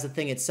take it as a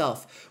thing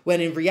itself, when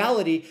in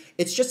reality,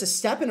 it's just a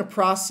step in a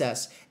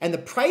process, and the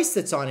price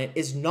that's on it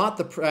is not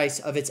the price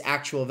of its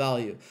actual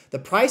value. The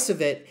price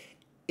of it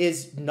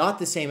is not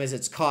the same as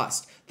its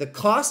cost. The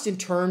cost in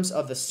terms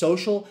of the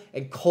social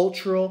and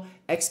cultural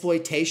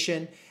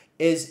exploitation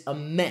is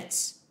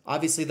immense.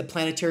 Obviously, the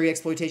planetary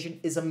exploitation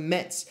is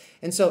immense.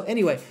 And so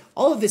anyway,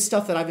 all of this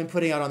stuff that I've been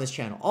putting out on this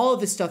channel, all of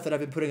this stuff that I've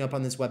been putting up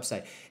on this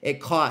website, it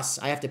costs.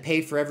 I have to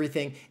pay for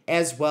everything,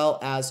 as well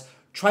as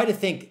try to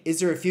think, is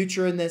there a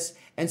future in this?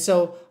 And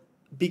so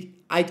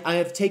I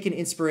have taken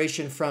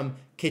inspiration from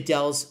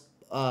Cadell's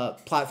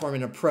platform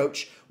and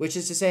approach, which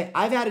is to say,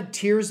 I've added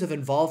tiers of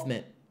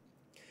involvement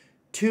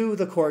to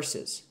the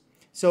courses.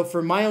 So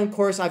for my own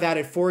course, I've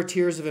added 4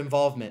 tiers of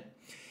involvement.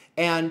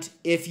 And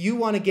if you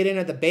want to get in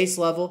at the base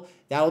level,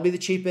 that'll be the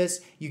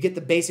cheapest. You get the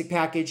basic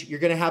package.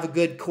 You're going to have a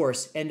good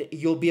course, and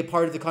you'll be a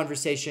part of the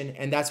conversation.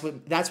 And that's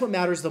what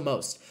matters the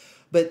most.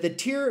 But the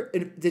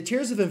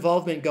tiers of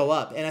involvement go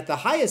up, and at the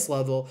highest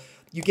level,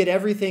 you get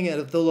everything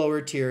at the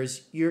lower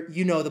tiers.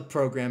 You know the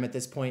program at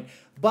this point,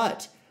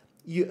 but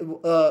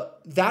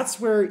that's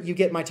where you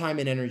get my time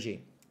and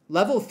energy.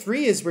 Level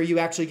 3 is where you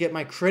actually get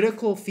my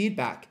critical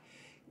feedback.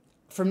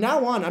 From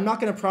now on, I'm not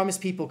going to promise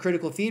people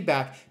critical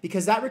feedback,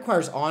 because that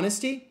requires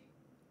honesty.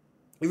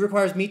 It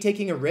requires me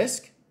taking a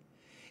risk.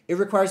 It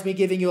requires me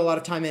giving you a lot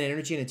of time and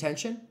energy and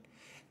attention.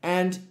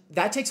 And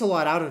that takes a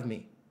lot out of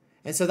me.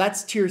 And so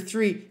that's tier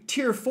 3.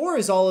 Tier 4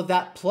 is all of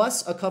that,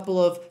 plus a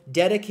couple of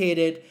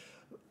dedicated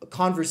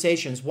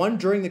conversations, one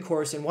during the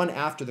course and one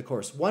after the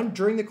course. One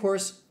during the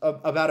course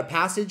about a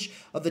passage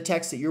of the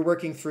text that you're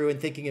working through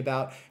and thinking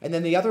about, and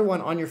then the other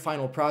one on your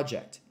final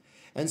project.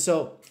 And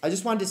so I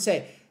just wanted to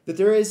say that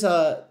there is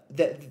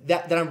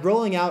that I'm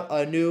rolling out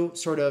a new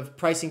sort of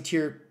pricing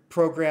tier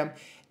program,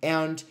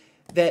 and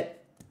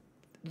that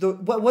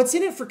what's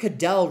in it for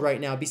Cadell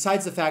right now,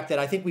 besides the fact that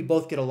I think we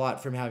both get a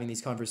lot from having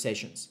these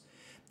conversations,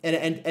 and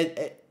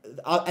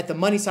at the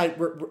money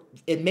side,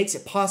 it makes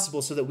it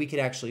possible so that we could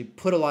actually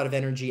put a lot of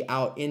energy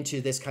out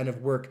into this kind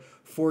of work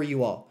for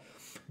you all.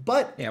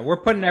 But yeah, we're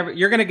putting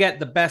you're going to get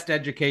the best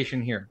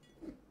education here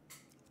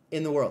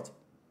in the world.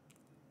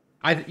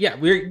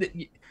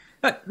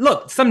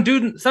 Look, some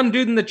dude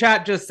in the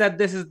chat just said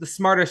this is the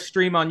smartest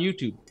stream on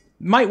YouTube.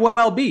 Might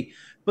well be,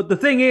 but the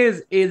thing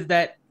is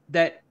that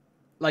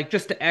like,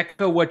 just to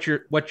echo what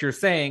you're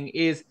saying,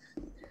 is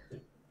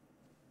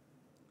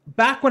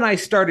back when I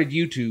started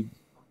YouTube,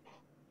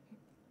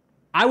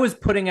 I was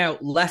putting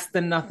out Less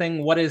Than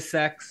Nothing, What Is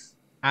Sex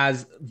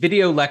as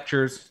video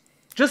lectures,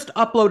 just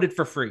uploaded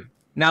for free.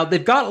 Now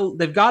they've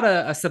got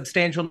a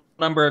substantial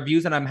number of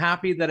views, and I'm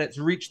happy that it's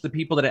reached the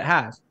people that it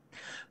has.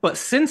 But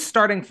since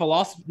starting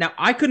philosophy, now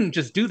I couldn't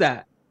just do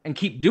that and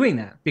keep doing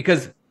that,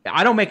 because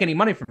I don't make any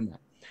money from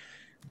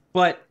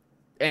that.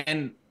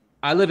 And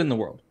I live in the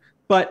world.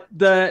 But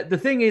the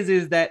thing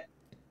is that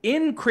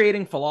in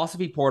creating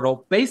Philosophy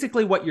Portal,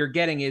 basically what you're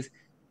getting is,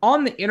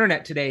 on the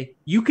internet today,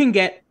 you can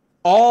get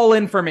all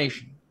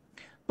information.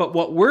 But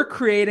what we're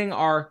creating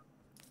are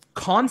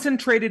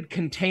concentrated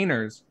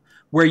containers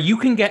where you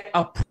can get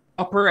a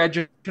proper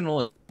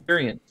educational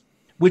experience,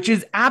 which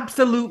is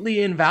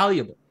absolutely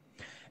invaluable.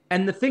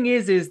 And the thing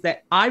is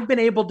that I've been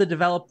able to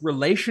develop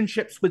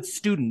relationships with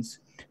students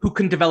who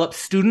can develop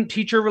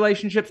student-teacher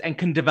relationships and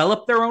can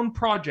develop their own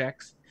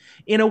projects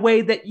in a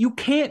way that you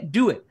can't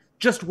do it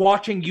just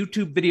watching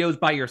YouTube videos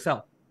by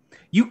yourself.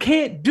 You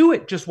can't do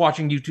it just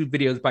watching YouTube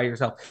videos by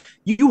yourself.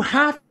 You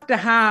have to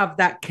have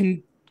that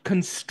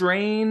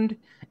constrained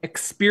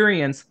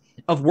experience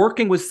of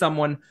working with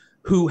someone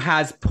who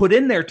has put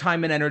in their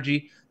time and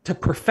energy to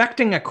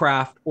perfecting a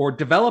craft or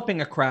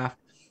developing a craft,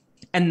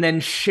 and then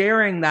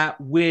sharing that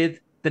with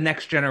the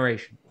next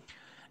generation.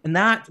 And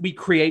that we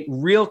create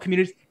real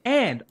communities.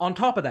 And on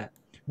top of that,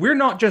 we're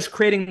not just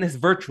creating this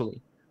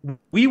virtually.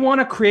 We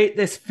want to create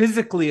this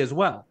physically as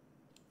well.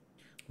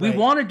 We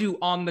want to do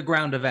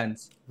on-the-ground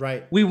events.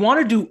 Right. We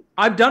want to do.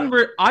 I've done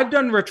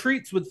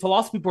retreats with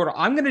Philosophy Portal.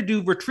 I'm going to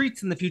do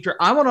retreats in the future.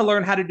 I want to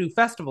learn how to do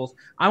festivals.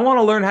 I want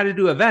to learn how to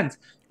do events.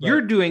 Right.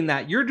 You're doing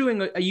that. You're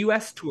doing a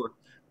US tour.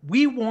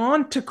 We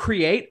want to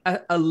create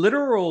a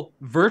literal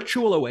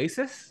virtual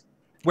oasis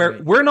where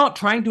Right. we're not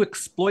trying to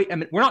exploit, I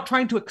mean, we're not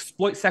trying to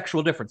exploit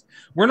sexual difference.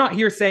 We're not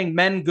here saying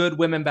men good,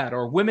 women bad,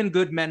 or women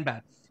good, men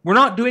bad. We're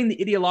not doing the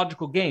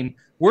ideological game.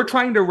 We're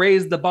trying to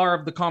raise the bar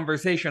of the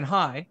conversation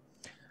high.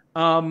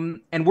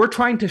 And we're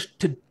trying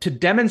to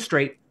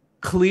demonstrate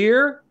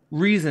clear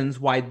reasons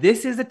why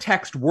this is a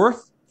text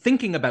worth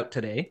thinking about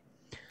today.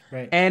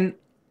 Right. And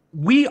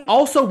we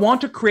also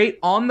want to create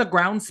on the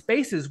ground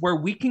spaces where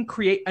we can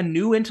create a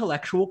new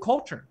intellectual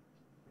culture.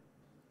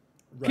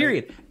 Right.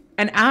 Period.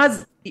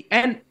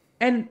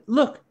 And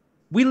look,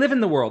 we live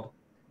in the world.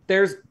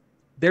 There's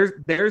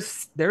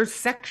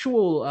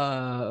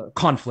sexual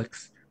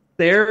conflicts.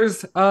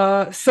 There's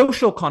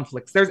social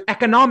conflicts. There's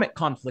economic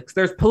conflicts.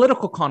 There's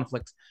political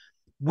conflicts.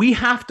 We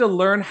have to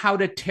learn how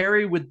to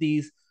tarry with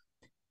these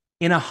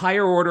in a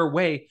higher order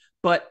way,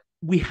 but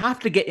we have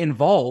to get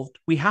involved.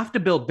 We have to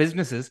build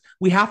businesses.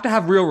 We have to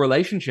have real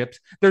relationships.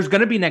 There's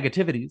going to be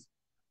negativities,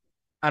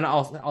 and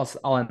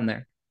I'll end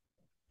there.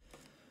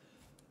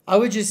 I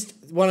would just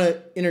want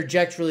to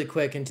interject really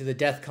quick into the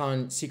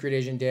DEFCON Secret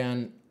Agent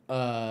Dan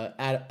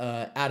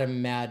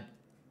Adam Mad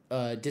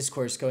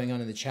discourse going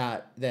on in the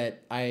chat,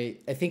 that I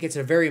think it's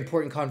a very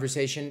important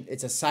conversation.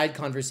 It's a side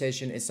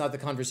conversation. It's not the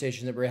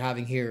conversation that we're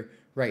having here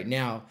right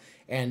now.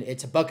 And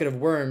it's a bucket of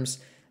worms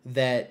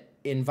that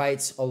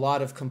invites a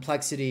lot of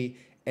complexity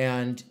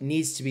and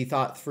needs to be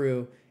thought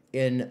through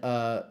in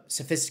a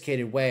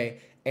sophisticated way.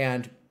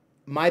 And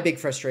my big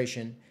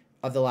frustration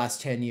of the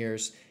last 10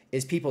 years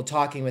is people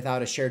talking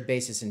without a shared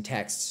basis in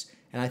texts.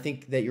 And I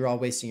think that you're all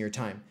wasting your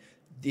time.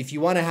 If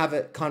you want to have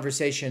a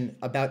conversation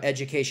about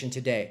education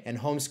today and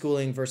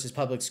homeschooling versus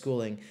public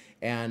schooling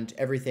and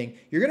everything,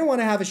 you're going to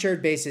want to have a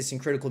shared basis in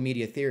critical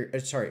media theory,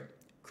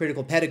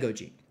 critical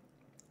pedagogy.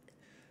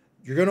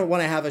 You're going to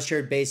want to have a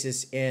shared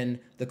basis in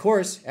the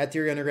course at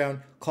Theory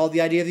Underground called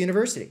The Idea of the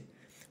University,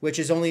 which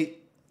is only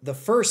the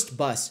first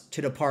bus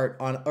to depart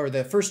on, or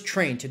the first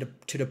train to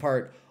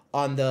depart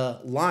on the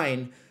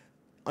line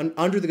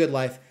under the good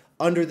life,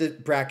 under the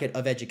bracket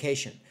of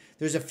education.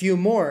 There's a few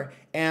more,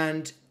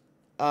 and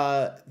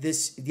so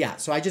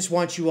I just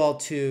want you all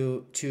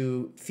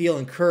to feel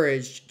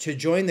encouraged to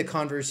join the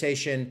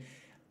conversation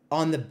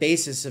on the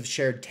basis of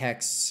shared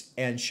texts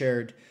and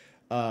shared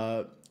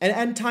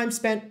and time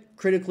spent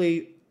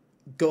critically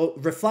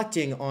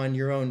reflecting on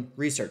your own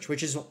research,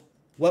 which is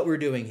what we're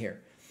doing here.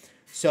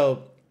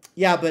 So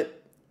yeah,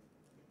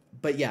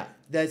 but yeah,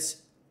 it's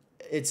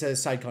a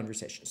side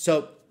conversation.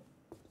 So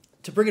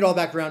to bring it all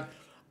back around,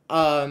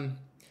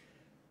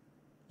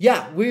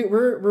 yeah,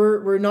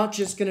 we're not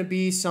just going to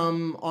be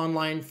some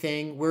online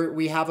thing.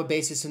 We have a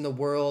basis in the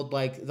world.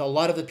 Like a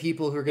lot of the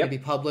people who are going to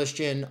be published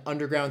in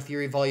Underground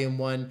Theory Volume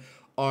 1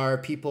 are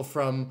people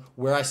from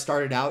where I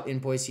started out in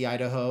Boise,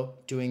 Idaho,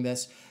 doing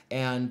this.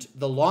 And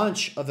the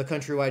launch of the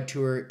countrywide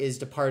tour is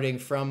departing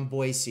from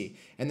Boise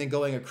and then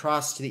going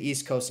across to the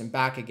East Coast and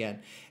back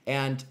again.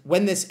 And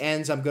when this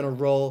ends, I'm going to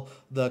roll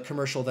the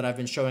commercial that I've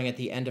been showing at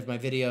the end of my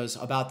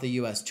videos about the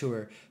U.S.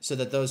 tour so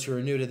that those who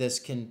are new to this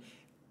can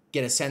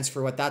get a sense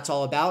for what that's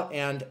all about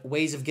and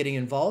ways of getting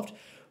involved.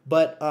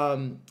 But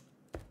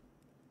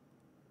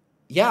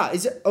yeah,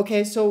 is it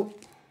okay? So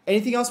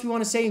anything else we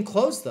want to say in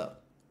close though?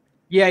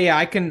 Yeah,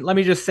 I can. Let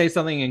me just say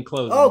something in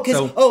closing.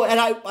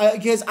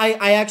 Because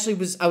I actually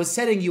was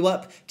setting you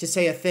up to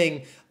say a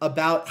thing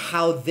about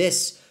how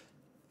this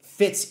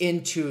fits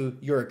into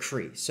your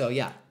decree. So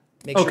yeah,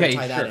 make sure to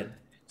tie that in.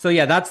 So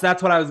yeah, that's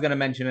what I was going to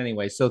mention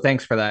anyway. So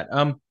thanks for that.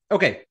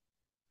 Okay.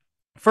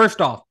 First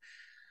off,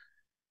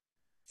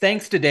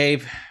 thanks to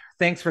Dave.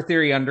 Thanks for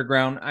Theory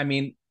Underground. I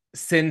mean,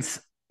 since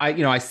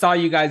I saw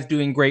you guys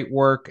doing great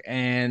work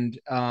and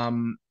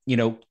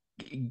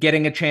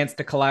getting a chance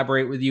to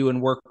collaborate with you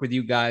and work with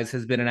you guys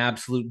has been an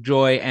absolute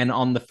joy. And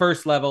on the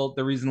first level,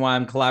 the reason why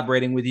I'm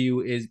collaborating with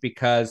you is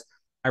because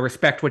I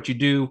respect what you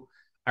do.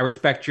 I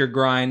respect your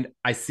grind.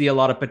 I see a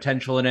lot of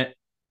potential in it.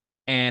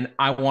 And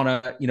I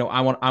want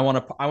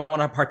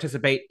to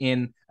participate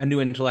in a new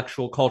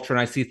intellectual culture.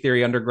 And I see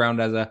Theory Underground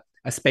as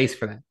a space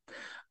for that.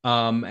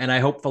 And I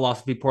hope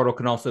Philosophy Portal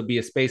can also be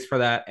a space for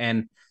that.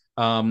 And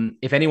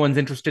if anyone's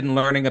interested in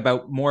learning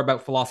more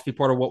about Philosophy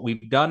Portal, what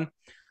we've done,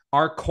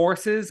 our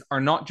courses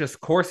are not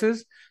just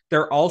courses.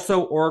 They're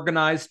also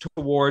organized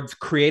towards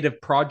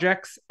creative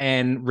projects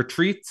and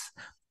retreats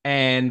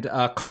and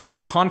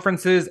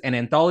conferences and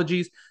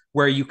anthologies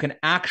where you can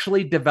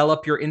actually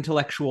develop your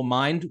intellectual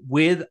mind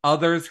with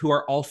others who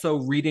are also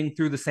reading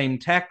through the same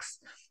texts,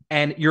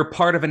 and you're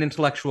part of an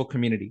intellectual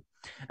community.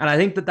 And I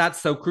think that that's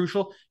so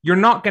crucial. You're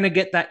not going to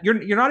get that.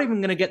 You're not even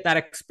going to get that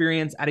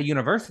experience at a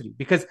university,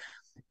 because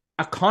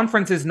a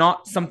conference is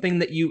not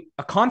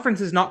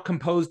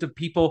composed of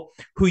people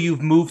who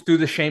you've moved through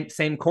the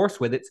same course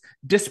with. It's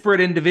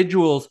disparate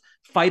individuals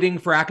fighting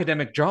for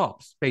academic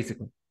jobs,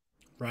 basically.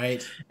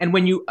 Right. And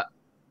when you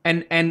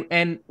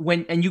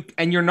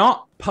you're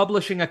not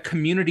publishing a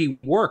community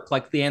work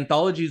like the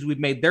anthologies we've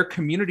made, they're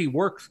community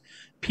works.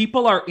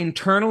 People are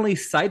internally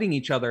citing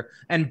each other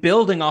and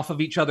building off of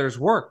each other's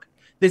work.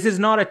 This is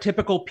not a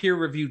typical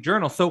peer-reviewed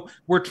journal. So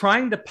we're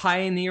trying to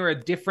pioneer a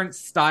different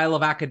style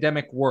of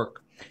academic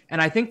work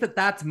And I think that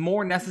that's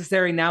more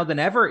necessary now than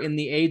ever in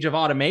the age of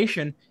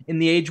automation, in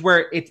the age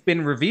where it's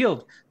been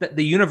revealed that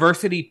the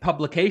university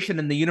publication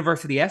and the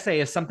university essay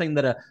is something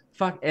that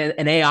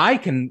an AI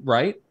can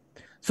write.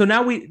 So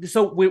now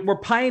we're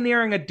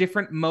pioneering a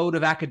different mode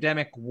of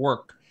academic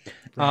work.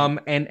 Right.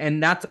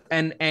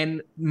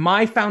 And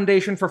my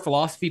foundation for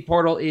Philosophy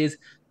Portal is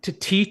to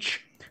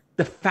teach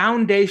the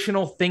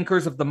foundational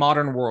thinkers of the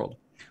modern world.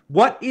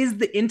 What is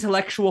the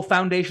intellectual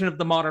foundation of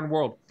the modern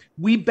world?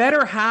 We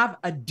better have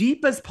a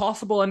deep as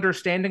possible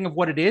understanding of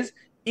what it is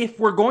if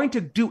we're going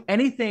to do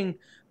anything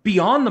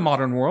beyond the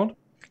modern world,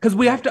 because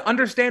we have to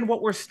understand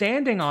what we're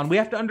standing on. We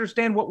have to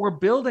understand what we're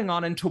building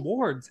on and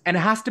towards. And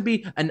it has to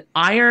be an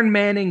Iron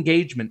Man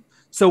engagement.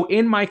 So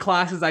in my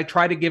classes, I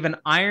try to give an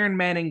Iron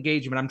Man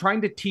engagement. I'm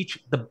trying to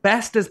teach the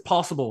best as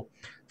possible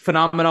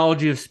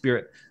phenomenology of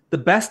spirit, the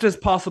best as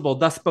possible,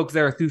 thus spoke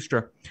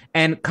Zarathustra.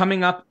 And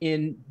coming up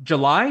in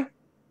July,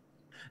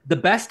 the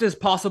best as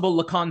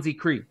possible Lacan's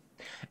Ecrit.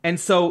 And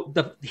so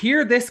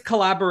this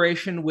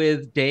collaboration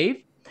with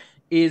Dave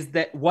is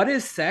that What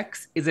is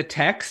Sex is a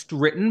text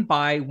written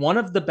by one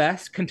of the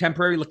best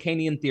contemporary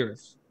Lacanian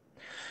theorists.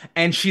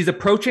 And she's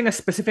approaching a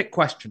specific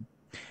question.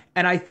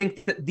 And I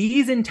think that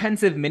these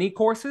intensive mini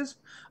courses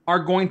are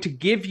going to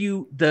give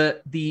you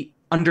the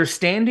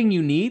understanding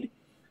you need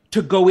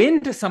to go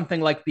into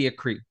something like the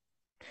Ecrit.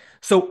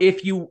 So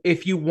if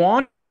you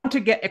want to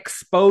get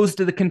exposed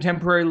to the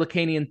contemporary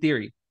Lacanian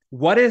theory,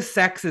 What is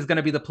Sex is going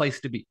to be the place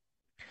to be.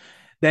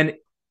 Then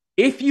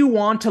if you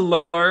want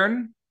to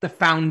learn the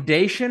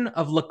foundation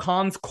of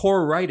Lacan's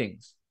core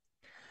writings,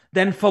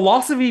 then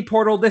Philosophy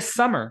Portal this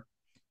summer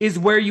is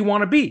where you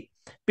want to be.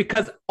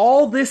 Because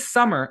all this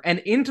summer and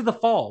into the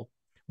fall,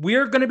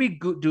 we're going to be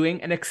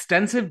doing an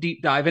extensive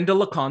deep dive into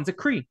Lacan's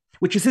Ecrit,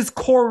 which is his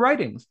core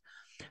writings.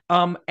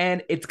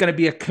 And it's going to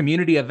be a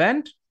community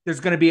event. There's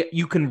going to be,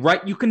 you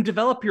can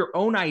develop your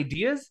own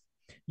ideas.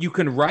 You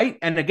can write.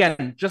 And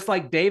again, just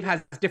like Dave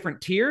has different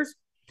tiers,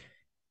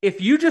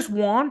 if you just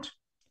want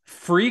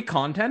free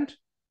content,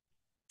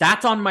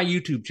 that's on my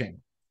YouTube channel.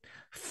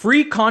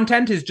 Free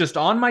content is just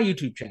on my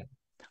YouTube channel.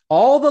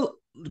 All the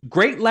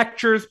great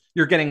lectures,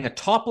 you're getting a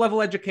top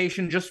level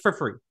education just for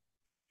free.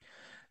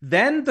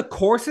 Then the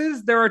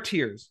courses, there are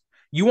tiers.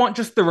 You want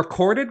just the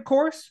recorded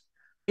course?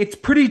 It's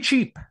pretty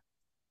cheap.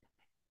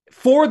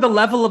 For the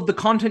level of the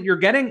content you're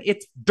getting,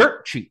 it's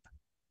dirt cheap.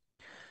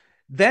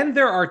 Then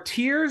there are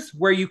tiers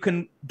where you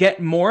can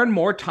get more and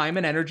more time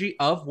and energy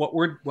of what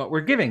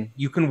we're giving.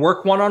 You can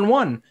work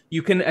one-on-one.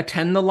 You can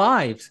attend the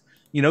lives.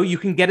 You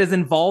can get as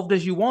involved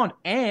as you want.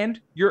 And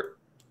you're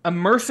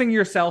immersing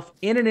yourself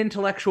in an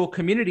intellectual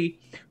community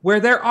where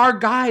there are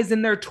guys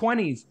in their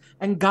 20s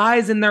and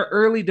guys in their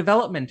early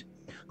development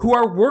who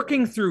are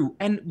working through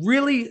and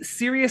really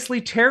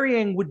seriously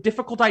tarrying with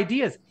difficult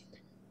ideas.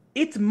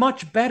 It's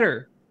much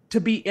better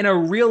to be in a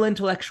real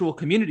intellectual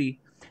community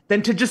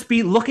than to just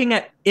be looking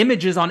at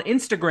images on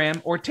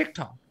Instagram or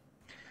TikTok.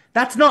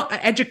 That's not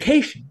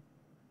education.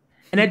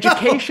 And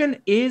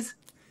education is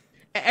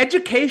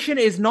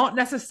not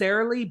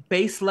necessarily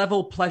base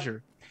level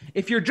pleasure.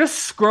 If you're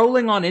just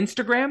scrolling on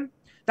Instagram,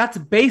 that's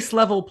base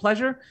level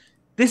pleasure.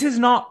 This is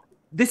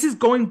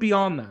going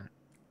beyond that.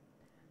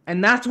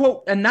 And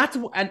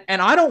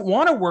I don't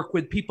want to work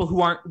with people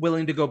who aren't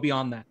willing to go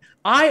beyond that.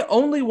 I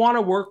only want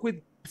to work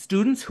with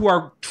students who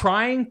are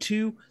trying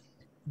to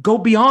go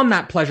beyond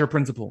that pleasure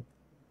principle.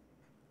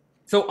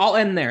 So I'll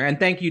end there. And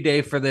thank you,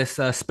 Dave, for this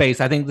space.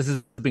 I think this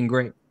has been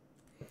great.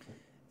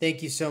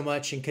 Thank you so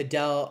much. And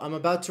Cadell, I'm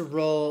about to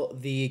roll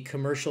the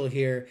commercial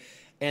here.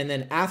 And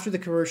then after the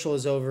commercial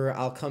is over,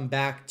 I'll come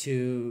back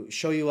to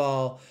show you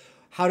all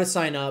how to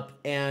sign up.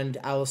 And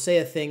I will say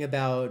a thing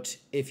about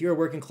if you're a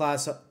working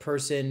class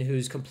person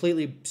who's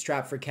completely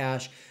strapped for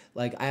cash,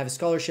 like I have a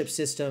scholarship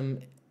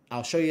system.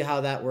 I'll show you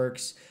how that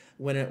works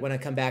when I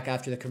come back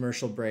after the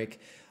commercial break.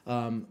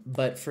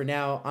 But for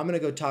now, I'm going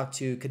to go talk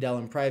to Cadell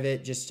in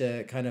private just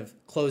to kind of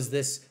close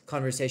this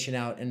conversation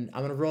out. And I'm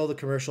going to roll the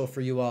commercial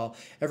for you all.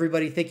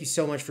 Everybody, thank you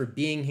so much for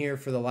being here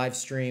for the live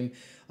stream.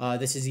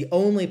 This is the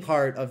only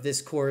part of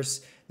this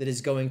course that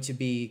is going to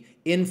be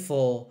in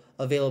full,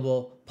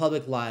 available,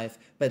 public live.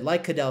 But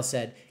like Cadell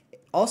said,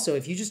 also,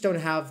 if you just don't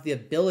have the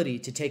ability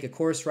to take a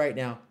course right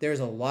now, there's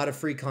a lot of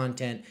free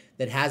content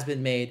that has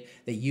been made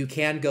that you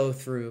can go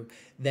through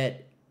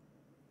that,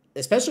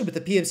 especially with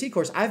the PMC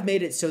course, I've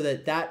made it so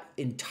that that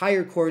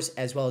entire course,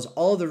 as well as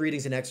all of the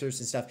readings and excerpts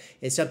and stuff,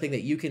 is something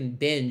that you can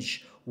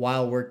binge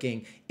while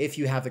working if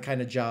you have the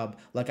kind of job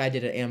like I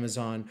did at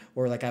Amazon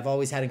or like I've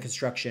always had in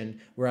construction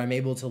where I'm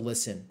able to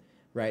listen,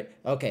 right?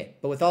 Okay,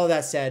 but with all of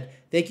that said,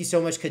 thank you so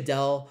much,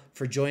 Cadell,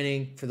 for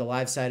joining for the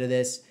live side of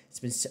this. It's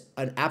been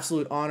an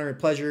absolute honor and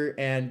pleasure,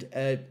 and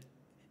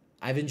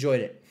I've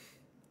enjoyed it.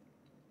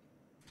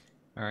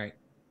 All right.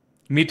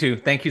 Me too.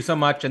 Thank you so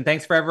much. And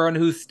thanks for everyone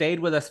who's stayed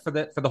with us for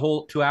the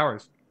whole 2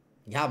 hours.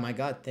 Yeah, my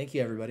God. Thank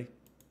you, everybody.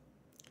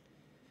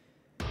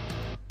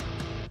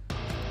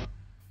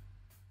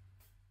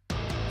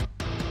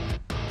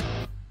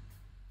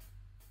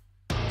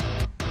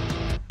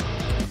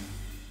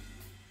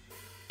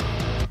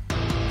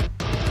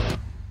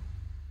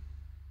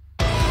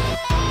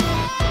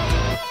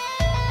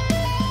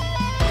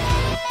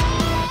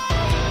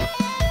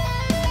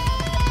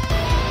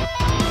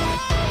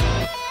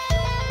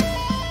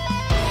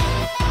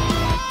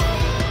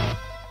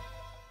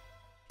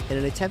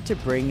 attempt to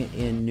bring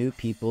in new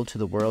people to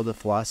the world of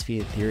philosophy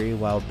and theory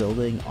while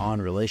building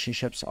on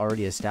relationships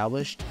already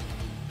established,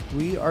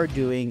 we are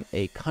doing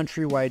a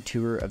countrywide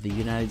tour of the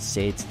United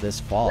States this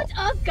fall. What's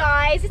up,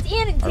 guys? It's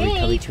Ann and Dave. Are we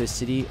coming to a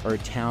city or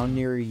town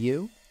near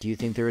you? Do you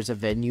think there is a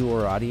venue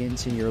or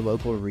audience in your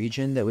local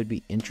region that would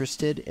be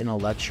interested in a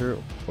lecture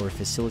or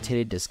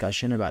facilitated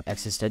discussion about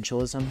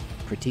existentialism,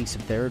 critiques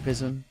of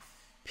therapism,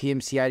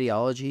 PMC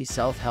ideology,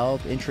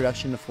 self-help,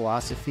 introduction to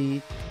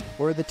philosophy,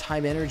 or the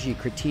time-energy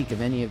critique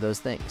of any of those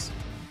things?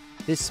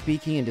 This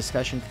speaking and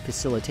discussion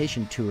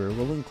facilitation tour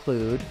will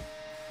include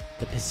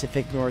the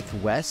Pacific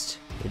Northwest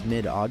in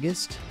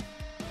mid-August,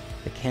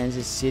 the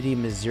Kansas City,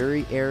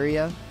 Missouri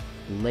area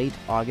late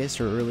August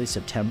or early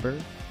September,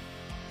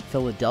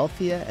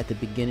 Philadelphia at the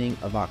beginning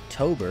of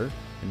October,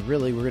 and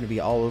really we're going to be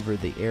all over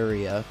the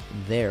area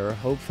there,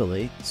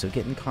 hopefully, so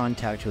get in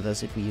contact with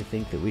us if you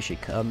think that we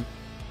should come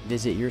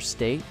visit your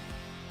state.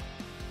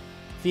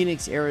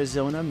 Phoenix,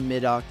 Arizona,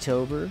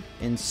 mid-October,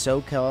 and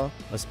SoCal,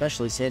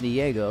 especially San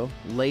Diego,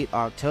 late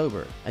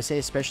October. I say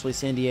especially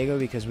San Diego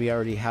because we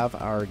already have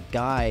our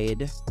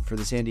guide for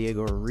the San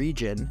Diego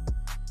region.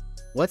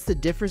 What's the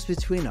difference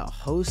between a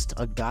host,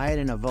 a guide,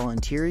 and a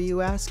volunteer, you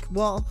ask?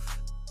 Well,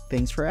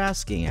 thanks for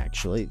asking,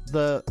 actually.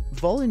 The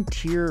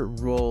volunteer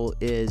role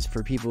is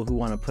for people who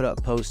want to put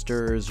up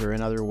posters or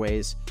in other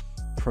ways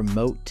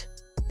promote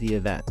the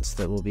events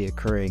that will be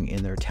occurring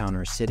in their town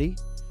or city,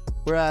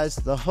 whereas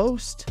the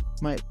host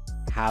might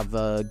have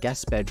a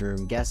guest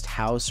bedroom, guest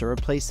house, or a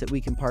place that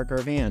we can park our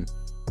van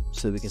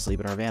so that we can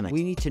sleep in our van.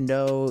 We need to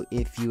know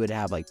if you would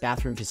have like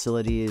bathroom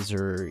facilities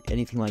or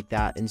anything like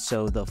that, and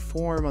so the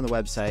form on the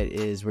website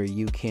is where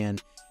you can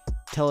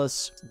tell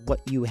us what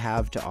you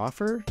have to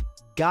offer.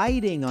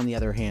 Guiding, on the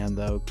other hand,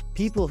 though,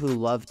 people who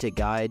love to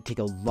guide take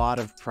a lot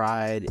of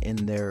pride in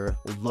their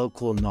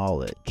local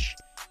knowledge.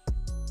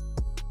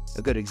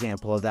 A good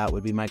example of that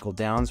would be Michael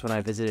Downs when I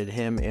visited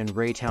him in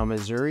Raytown,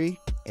 Missouri,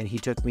 and he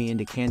took me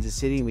into Kansas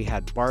City and we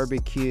had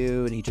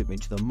barbecue, and he took me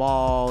to the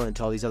mall and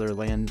to all these other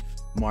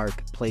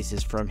landmark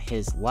places from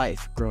his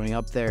life growing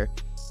up there.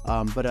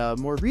 But a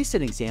more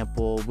recent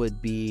example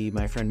would be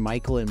my friend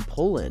Michael in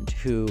Poland,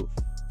 who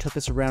took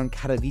us around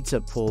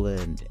Katowice,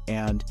 Poland,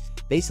 and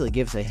basically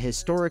gives a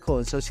historical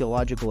and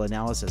sociological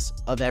analysis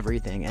of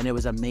everything, and it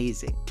was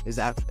amazing.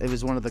 It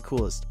was one of the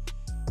coolest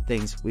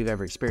things we've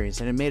ever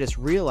experienced, and it made us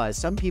realize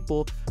some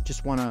people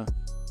just want to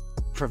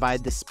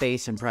provide the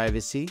space and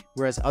privacy,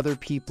 whereas other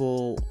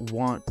people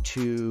want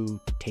to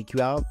take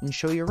you out and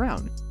show you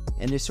around.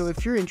 And so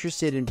if you're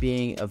interested in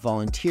being a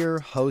volunteer,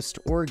 host,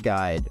 or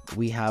guide,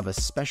 we have a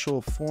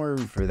special form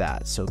for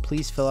that, so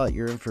please fill out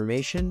your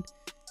information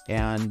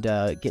and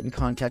get in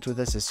contact with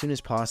us as soon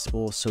as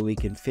possible so we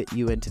can fit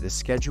you into the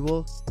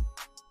schedule,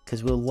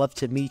 because we'll love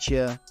to meet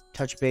you,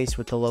 touch base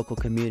with the local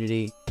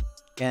community.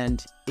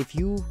 And if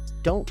you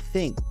don't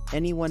think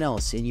anyone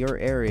else in your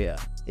area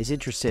is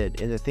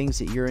interested in the things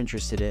that you're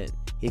interested in,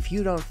 if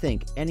you don't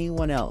think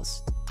anyone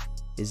else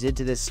is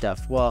into this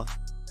stuff, well,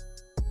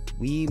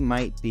 we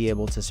might be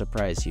able to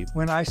surprise you.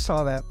 When I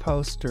saw that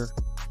poster,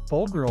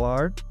 Boulder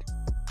Art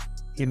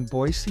in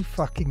Boise,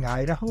 fucking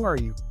Idaho, are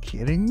you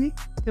kidding me?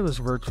 It was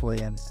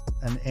virtually an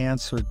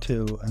answer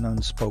to an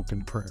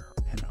unspoken prayer,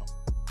 you know,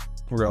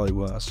 it really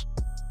was.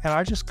 And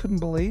I just couldn't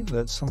believe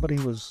that somebody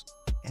was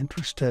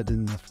interested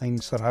in the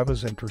things that I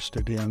was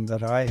interested in,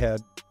 that I had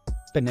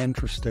been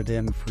interested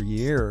in for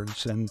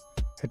years and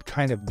had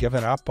kind of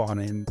given up on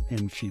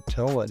in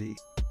futility.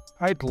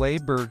 I'd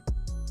labored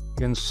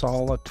in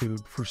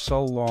solitude for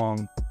so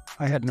long.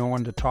 I had no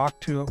one to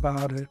talk to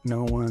about it,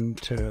 no one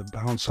to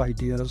bounce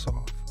ideas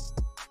off.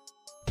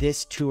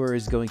 This tour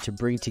is going to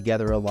bring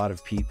together a lot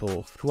of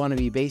people who want to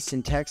be based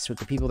in text with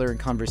the people they're in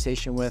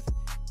conversation with,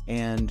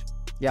 and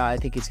yeah, I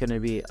think it's going to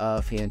be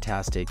a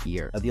fantastic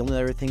year. The only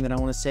other thing that I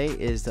want to say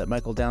is that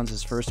Michael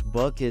Downs' first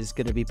book is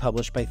going to be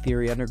published by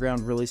Theory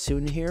Underground really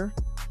soon here.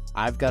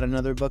 I've got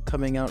another book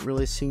coming out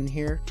really soon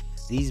here.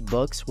 These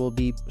books will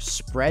be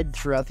spread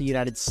throughout the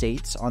United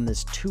States on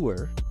this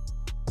tour,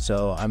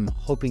 so I'm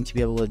hoping to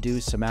be able to do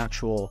some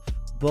actual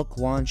book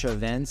launch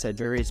events at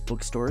various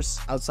bookstores.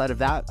 Outside of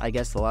that, I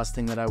guess the last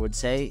thing that I would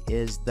say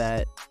is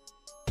that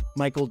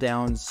Michael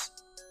Downs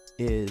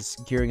is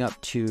gearing up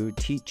to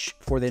teach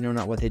For They Know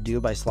Not What They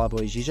Do by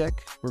Slavoj Žižek.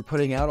 We're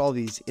putting out all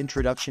these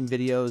introduction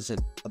videos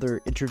and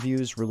other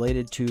interviews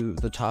related to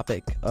the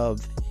topic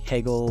of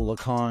Hegel,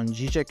 Lacan,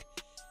 Žižek,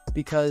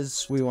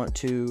 because we want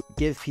to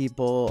give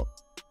people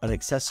an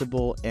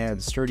accessible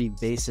and sturdy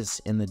basis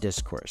in the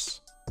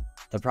discourse.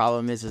 The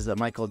problem is that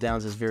Michael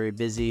Downs is very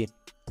busy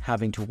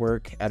having to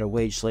work at a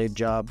wage slave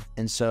job.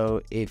 And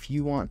so if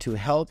you want to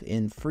help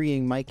in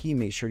freeing Mikey,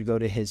 make sure to go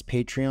to his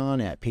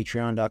Patreon at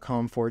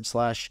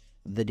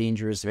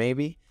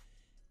patreon.com/thedangerousbaby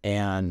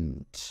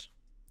and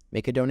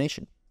make a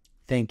donation.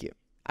 Thank you.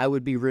 I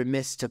would be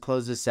remiss to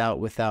close this out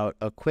without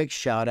a quick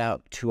shout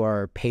out to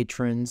our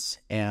patrons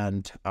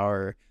and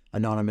our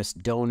anonymous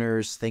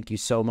donors. Thank you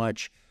so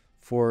much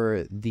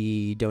for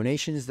the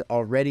donations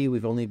already.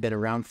 We've only been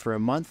around for a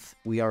month.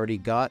 We already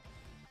got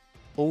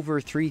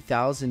over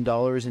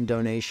 $3,000 in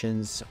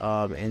donations.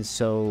 And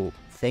so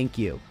thank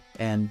you.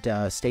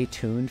 And stay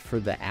tuned for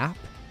the app,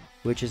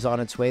 which is on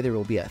its way. There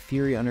will be a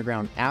Theory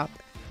Underground app.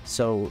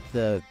 So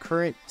the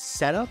current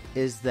setup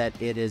is that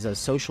it is a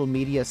social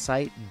media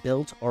site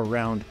built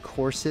around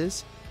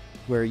courses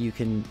where you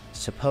can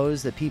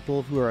suppose that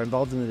people who are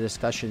involved in the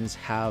discussions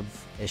have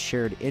a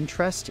shared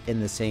interest in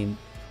the same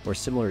or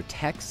similar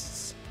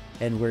texts,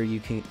 and where you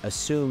can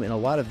assume in a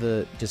lot of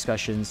the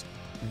discussions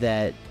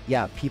that,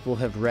 yeah, people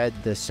have read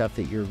the stuff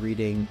that you're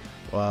reading,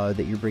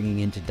 that you're bringing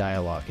into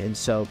dialogue. And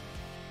so,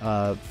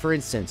 for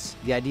instance,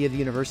 The Idea of the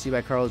University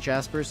by Carl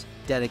Jaspers,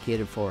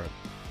 dedicated forum.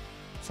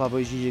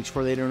 Slavoj Žižek,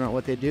 For They Don't Know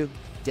What They Do,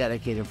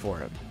 dedicated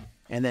forum.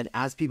 And then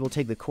as people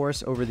take the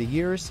course over the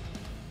years,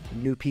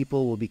 new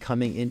people will be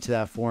coming into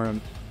that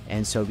forum.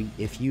 And so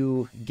if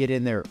you get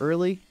in there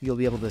early, you'll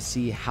be able to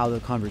see how the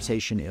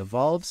conversation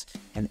evolves.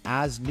 And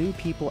as new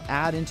people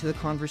add into the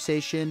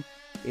conversation,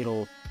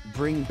 it'll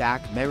bring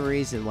back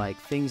memories and like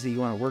things that you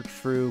want to work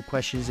through,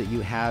 questions that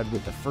you had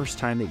with the first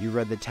time that you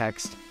read the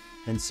text.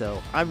 And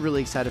so I'm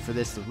really excited for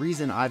this. The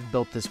reason I've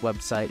built this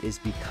website is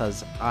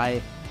because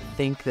I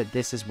think that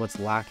this is what's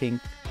lacking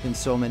in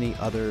so many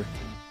other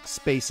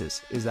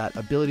spaces, is that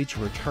ability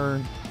to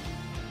return,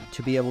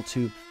 to be able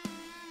to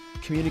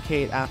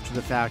communicate after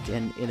the fact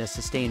and in a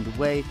sustained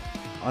way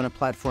on a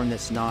platform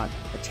that's not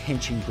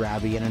attention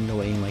grabby and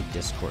annoying like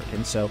Discord.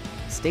 And so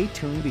stay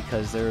tuned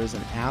because there is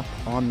an app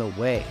on the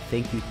way.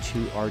 Thank you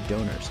to our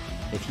donors.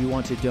 If you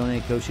want to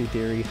donate, go to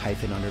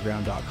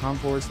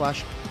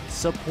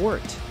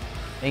theory-underground.com/support.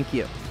 Thank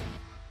you.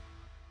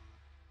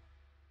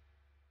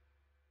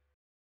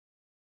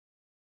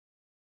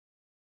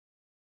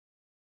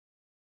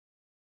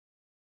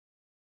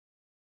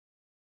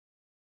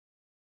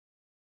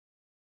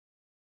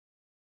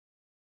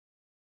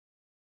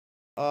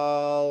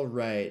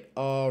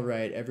 All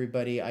right,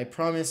 everybody. I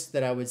promised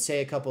that I would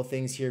say a couple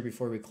things here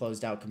before we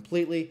closed out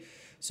completely.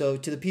 So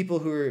to the people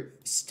who are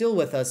still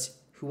with us,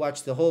 who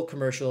watched the whole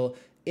commercial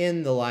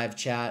in the live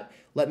chat,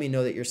 let me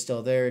know that you're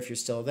still there if you're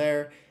still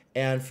there.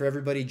 And for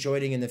everybody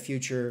joining in the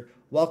future,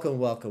 welcome,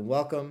 welcome,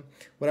 welcome.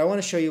 What I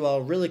want to show you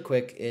all really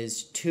quick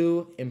is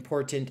two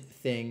important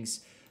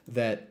things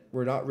that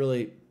were not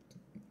really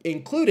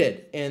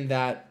included in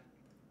that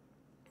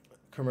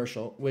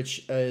commercial,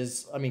 which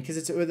is, I mean,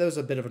 because that was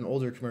a bit of an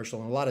older commercial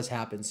and a lot has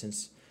happened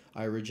since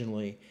I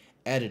originally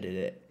edited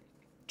it.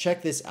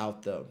 Check this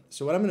out though.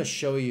 So what I'm going to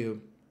show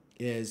you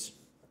is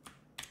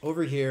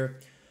over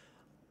here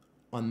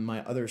on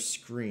my other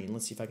screen.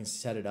 Let's see if I can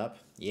set it up.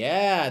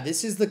 Yeah,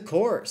 this is the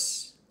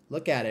course.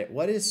 Look at it.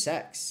 What is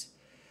sex?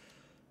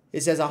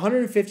 It says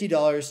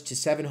 $150 to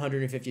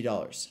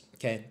 $750.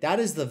 Okay, that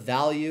is the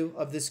value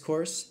of this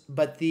course,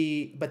 but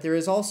there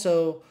is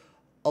also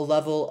a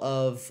level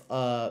of,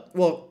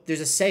 well,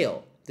 there's a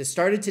sale that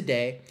started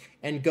today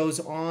and goes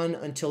on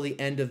until the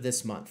end of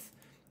this month.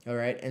 All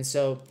right. And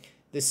so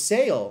the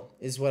sale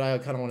is what I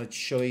kind of want to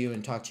show you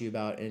and talk to you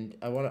about. And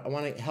I want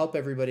to help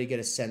everybody get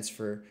a sense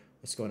for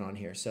what's going on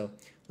here. So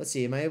let's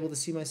see. Am I able to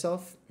see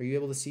myself? Are you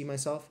able to see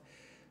myself?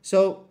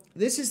 So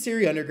this is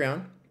Theory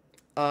Underground.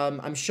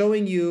 I'm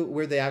showing you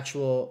where the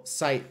actual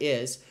site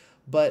is,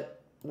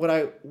 but what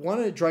I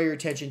want to draw your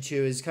attention to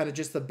is kind of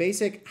just the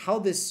basic, how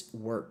this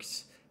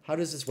works. How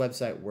does this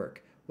website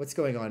work? What's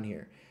going on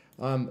here?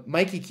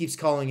 Mikey keeps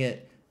calling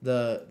it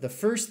the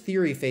first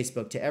theory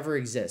Facebook to ever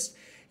exist.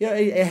 You know,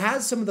 it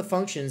has some of the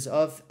functions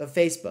of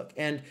Facebook.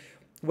 And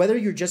whether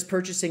you're just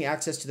purchasing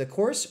access to the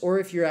course or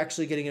if you're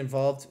actually getting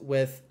involved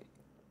with,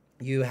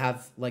 you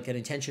have like an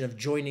intention of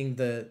joining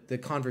the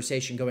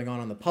conversation going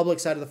on the public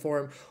side of the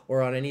forum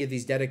or on any of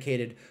these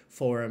dedicated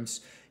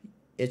forums,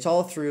 it's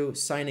all through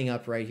signing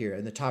up right here.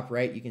 In the top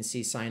right, you can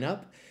see sign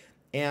up.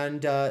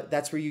 And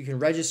that's where you can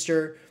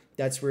register.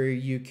 That's where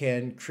you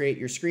can create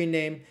your screen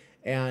name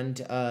and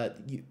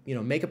you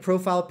know, make a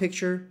profile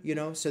picture, you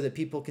know, so that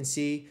people can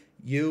see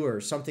you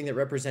or something that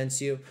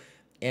represents you.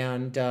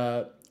 And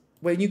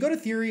when you go to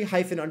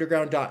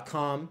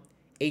theory-underground.com,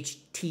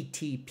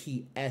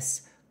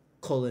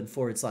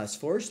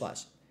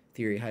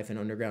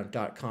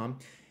 https://theory-underground.com.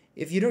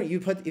 If you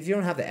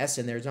don't have the S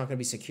in there, it's not going to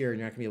be secure and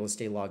you're not going to be able to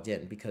stay logged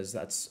in because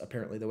that's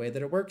apparently the way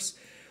that it works.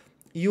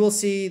 You will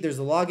see there's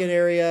a login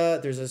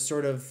area. There's a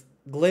sort of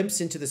glimpse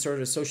into the sort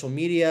of social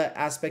media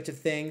aspect of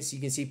things. You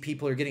can see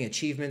people are getting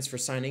achievements for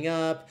signing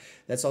up.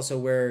 That's also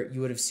where you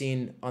would have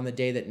seen on the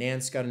day that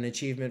Nance got an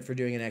achievement for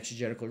doing an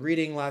exegetical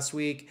reading last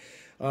week.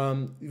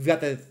 We've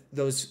got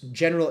those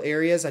general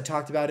areas I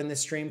talked about in this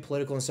stream: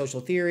 political and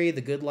social theory,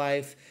 the good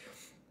life,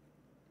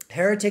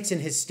 heretics and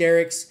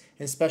hysterics,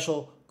 and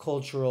special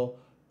cultural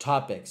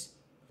topics.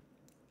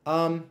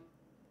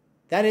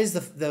 That is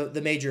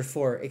the major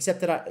four,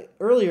 except that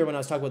earlier when I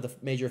was talking about the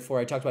major four,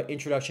 I talked about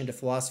introduction to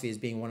philosophy as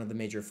being one of the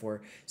major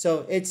four.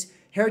 So it's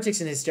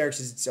heretics and hysterics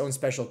is its own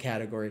special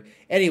category.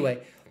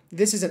 Anyway,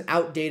 this is an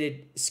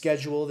outdated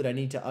schedule that I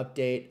need to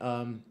update.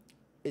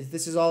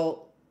 This is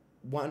all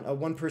a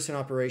one-person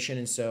operation,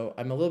 and so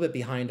I'm a little bit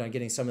behind on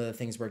getting some of the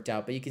things worked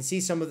out. But you can see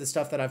some of the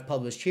stuff that I've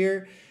published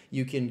here.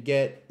 You can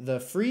get the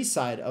free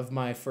side of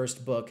my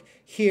first book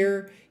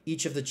here.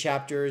 Each of the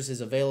chapters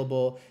is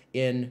available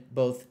in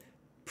both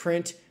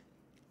print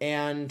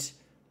and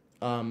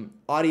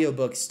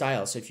audiobook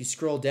style. So if you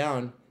scroll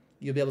down,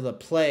 you'll be able to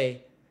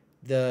play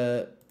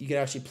you can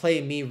actually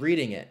play me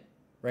reading it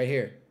right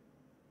here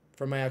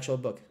from my actual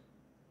book.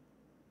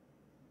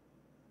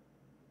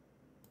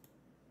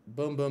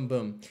 Boom, boom,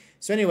 boom.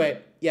 So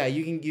anyway, yeah,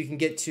 you can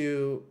get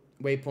to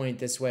Waypoint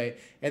this way.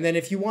 And then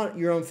if you want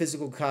your own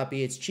physical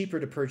copy, it's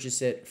cheaper to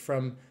purchase it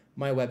from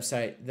my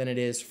website than it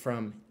is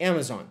from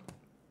Amazon.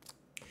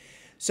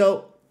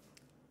 So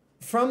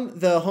from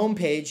the home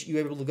page,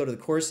 you're able to go to the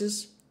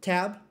Courses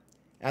tab.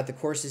 At the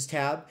Courses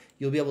tab,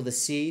 you'll be able to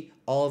see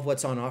all of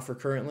what's on offer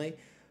currently.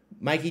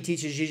 Mikey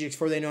teaches Žižeks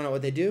for They Know Not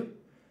What They Do,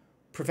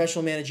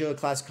 Professional Managerial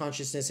Class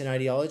Consciousness and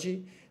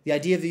Ideology, The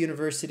Idea of the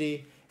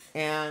University,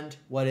 and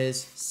What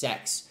is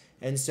Sex.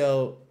 And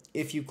so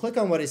if you click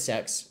on What is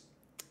Sex,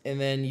 and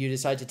then you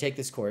decide to take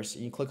this course,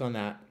 and you click on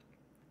that,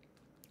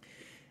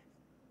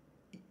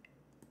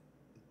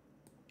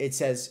 it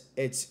says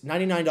it's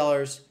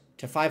 $99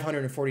 to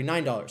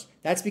 $549.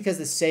 That's because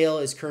the sale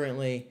is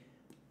currently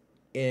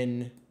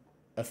in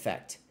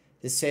effect.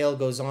 The sale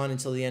goes on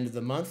until the end of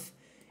the month,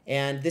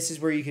 and this is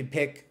where you can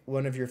pick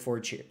one of your 4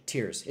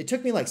 tiers. It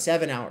took me like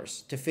 7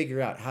 hours to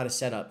figure out how to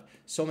set up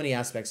so many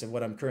aspects of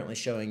what I'm currently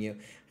showing you,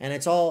 and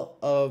it's all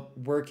a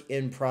work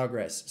in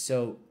progress.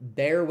 So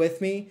bear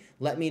with me.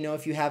 Let me know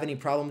if you have any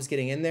problems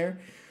getting in there.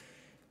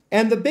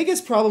 And the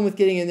biggest problem with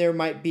getting in there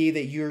might be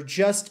that you're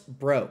just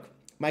broke.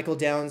 Michael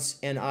Downs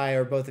and I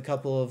are both a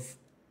couple of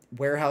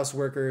warehouse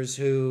workers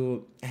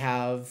who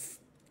have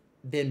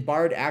been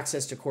barred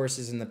access to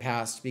courses in the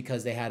past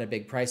because they had a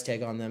big price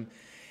tag on them.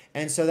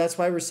 And so that's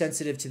why we're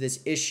sensitive to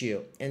this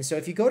issue. And so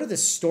if you go to the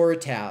Store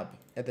tab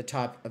at the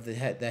top of the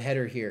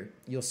header here,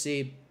 you'll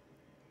see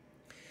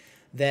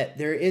that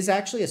there is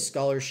actually a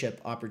scholarship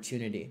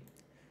opportunity.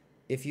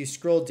 If you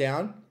scroll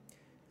down,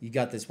 you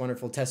got this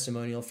wonderful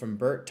testimonial from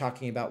Bert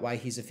talking about why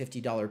he's a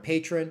 $50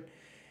 patron.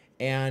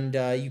 And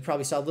you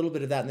probably saw a little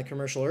bit of that in the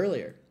commercial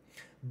earlier.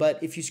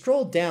 But if you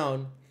scroll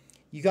down,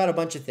 you got a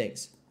bunch of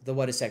things. The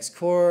What is Sex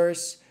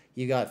course,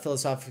 you got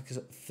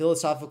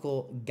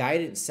philosophical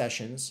guidance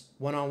sessions,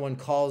 one-on-one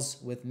calls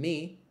with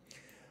me.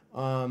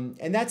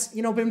 And that's,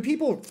 when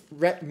people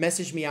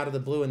message me out of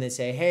the blue and they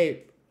say,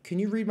 hey, can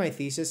you read my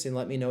thesis and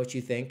let me know what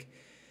you think?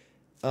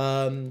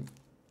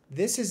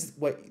 This is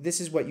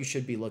what you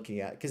should be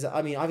looking at. Because,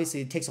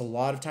 obviously it takes a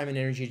lot of time and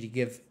energy to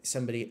give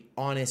somebody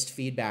honest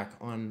feedback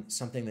on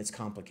something that's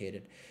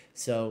complicated.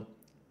 So,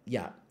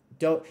 yeah.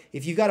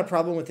 If you've got a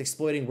problem with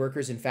exploiting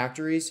workers in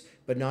factories,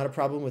 but not a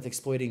problem with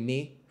exploiting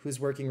me, who's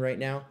working right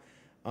now,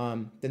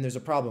 then there's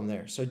a problem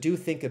there. So do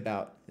think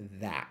about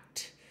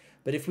that.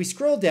 But if we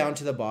scroll down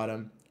to the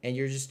bottom and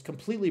you're just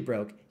completely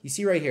broke, you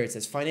see right here, it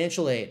says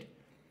financial aid.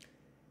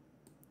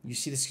 You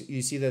see this,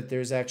 you see that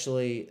there's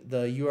actually,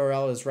 the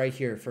URL is right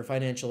here for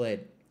financial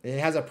aid. It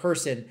has a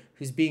person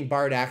who's being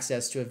barred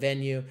access to a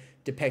venue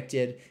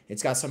depicted.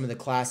 It's got some of the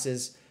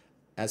classes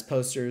as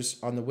posters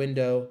on the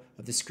window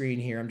of the screen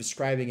here. I'm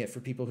describing it for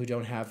people who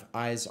don't have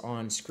eyes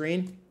on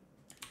screen.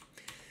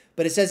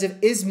 But it says,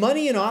 is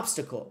money an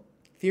obstacle?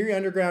 Theory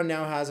Underground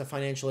now has a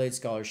financial aid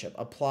scholarship.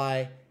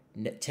 Apply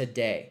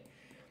today.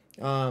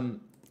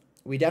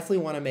 We definitely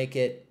want to make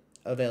it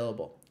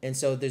available. And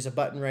so there's a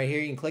button right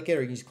here. You can click it,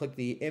 or you can just click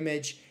the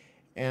image,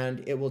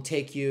 and it will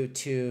take you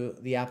to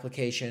the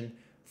application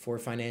for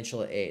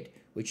financial aid,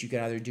 which you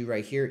can either do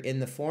right here in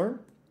the form.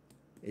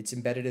 It's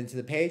embedded into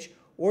the page.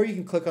 Or you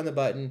can click on the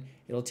button,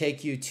 it'll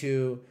take you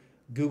to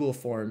Google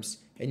Forms,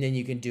 and then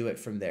you can do it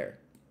from there.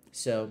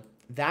 So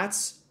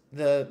that's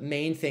the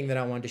main thing that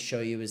I wanted to show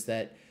you, is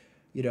that,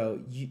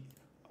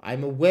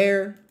 I'm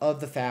aware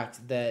of the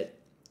fact that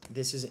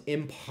this is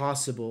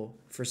impossible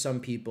for some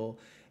people,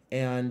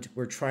 and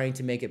we're trying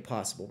to make it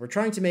possible. We're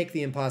trying to make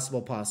the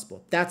impossible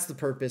possible. That's the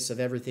purpose of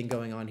everything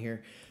going on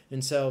here.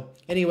 And so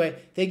anyway,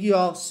 thank you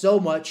all so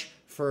much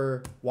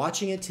for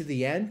watching it to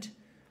the end,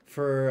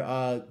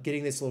 for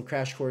getting this little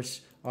crash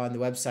course on the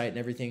website and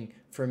everything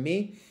from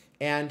me.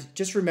 And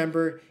just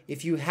remember,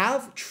 if you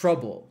have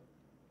trouble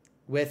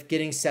with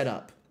getting set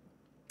up,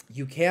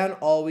 you can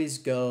always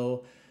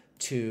go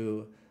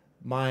to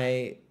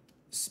my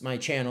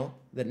channel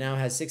that now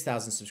has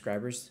 6,000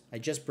 subscribers. I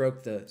just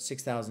broke the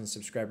 6,000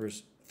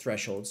 subscribers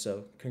threshold,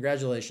 so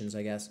congratulations,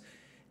 I guess.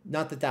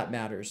 Not that that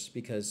matters,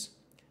 because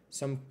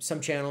some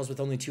channels with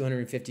only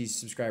 250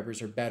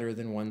 subscribers are better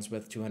than ones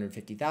with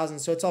 250,000,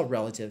 so it's all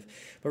relative.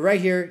 But right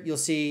here, you'll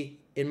see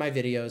in my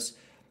videos,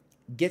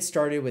 get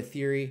started with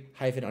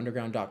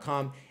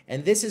theory-underground.com.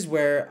 And this is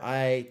where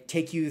I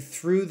take you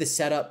through the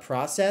setup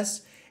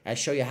process. I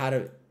show you how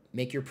to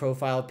make your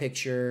profile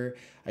picture.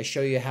 I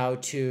show you how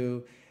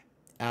to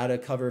add a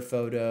cover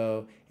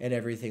photo and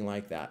everything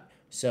like that.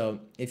 So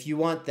if you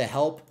want the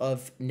help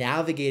of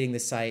navigating the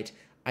site,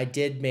 I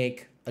did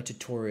make a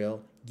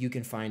tutorial. You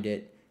can find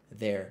it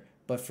there.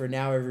 But for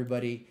now,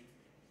 everybody,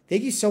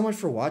 thank you so much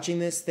for watching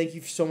this. Thank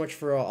you so much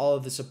for all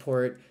of the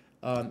support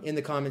in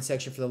the comment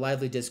section, for the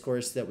lively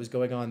discourse that was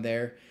going on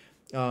there.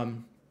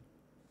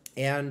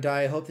 And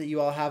I hope that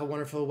you all have a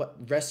wonderful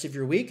rest of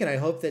your week. And I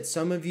hope that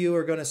some of you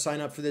are going to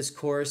sign up for this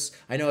course.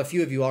 I know a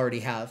few of you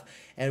already have.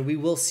 And we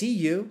will see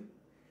you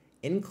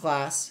in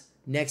class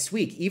next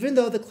week. Even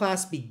though the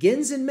class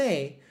begins in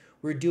May,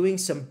 we're doing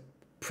some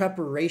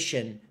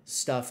preparation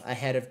stuff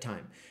ahead of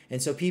time.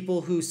 And so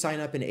people who sign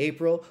up in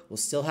April will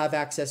still have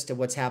access to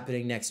what's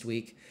happening next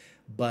week,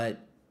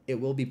 but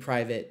it will be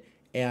private,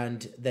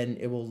 and then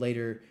it will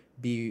later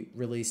be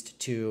released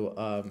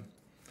to,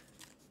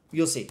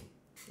 you'll see.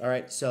 All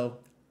right. So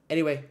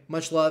anyway,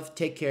 much love.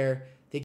 Take care.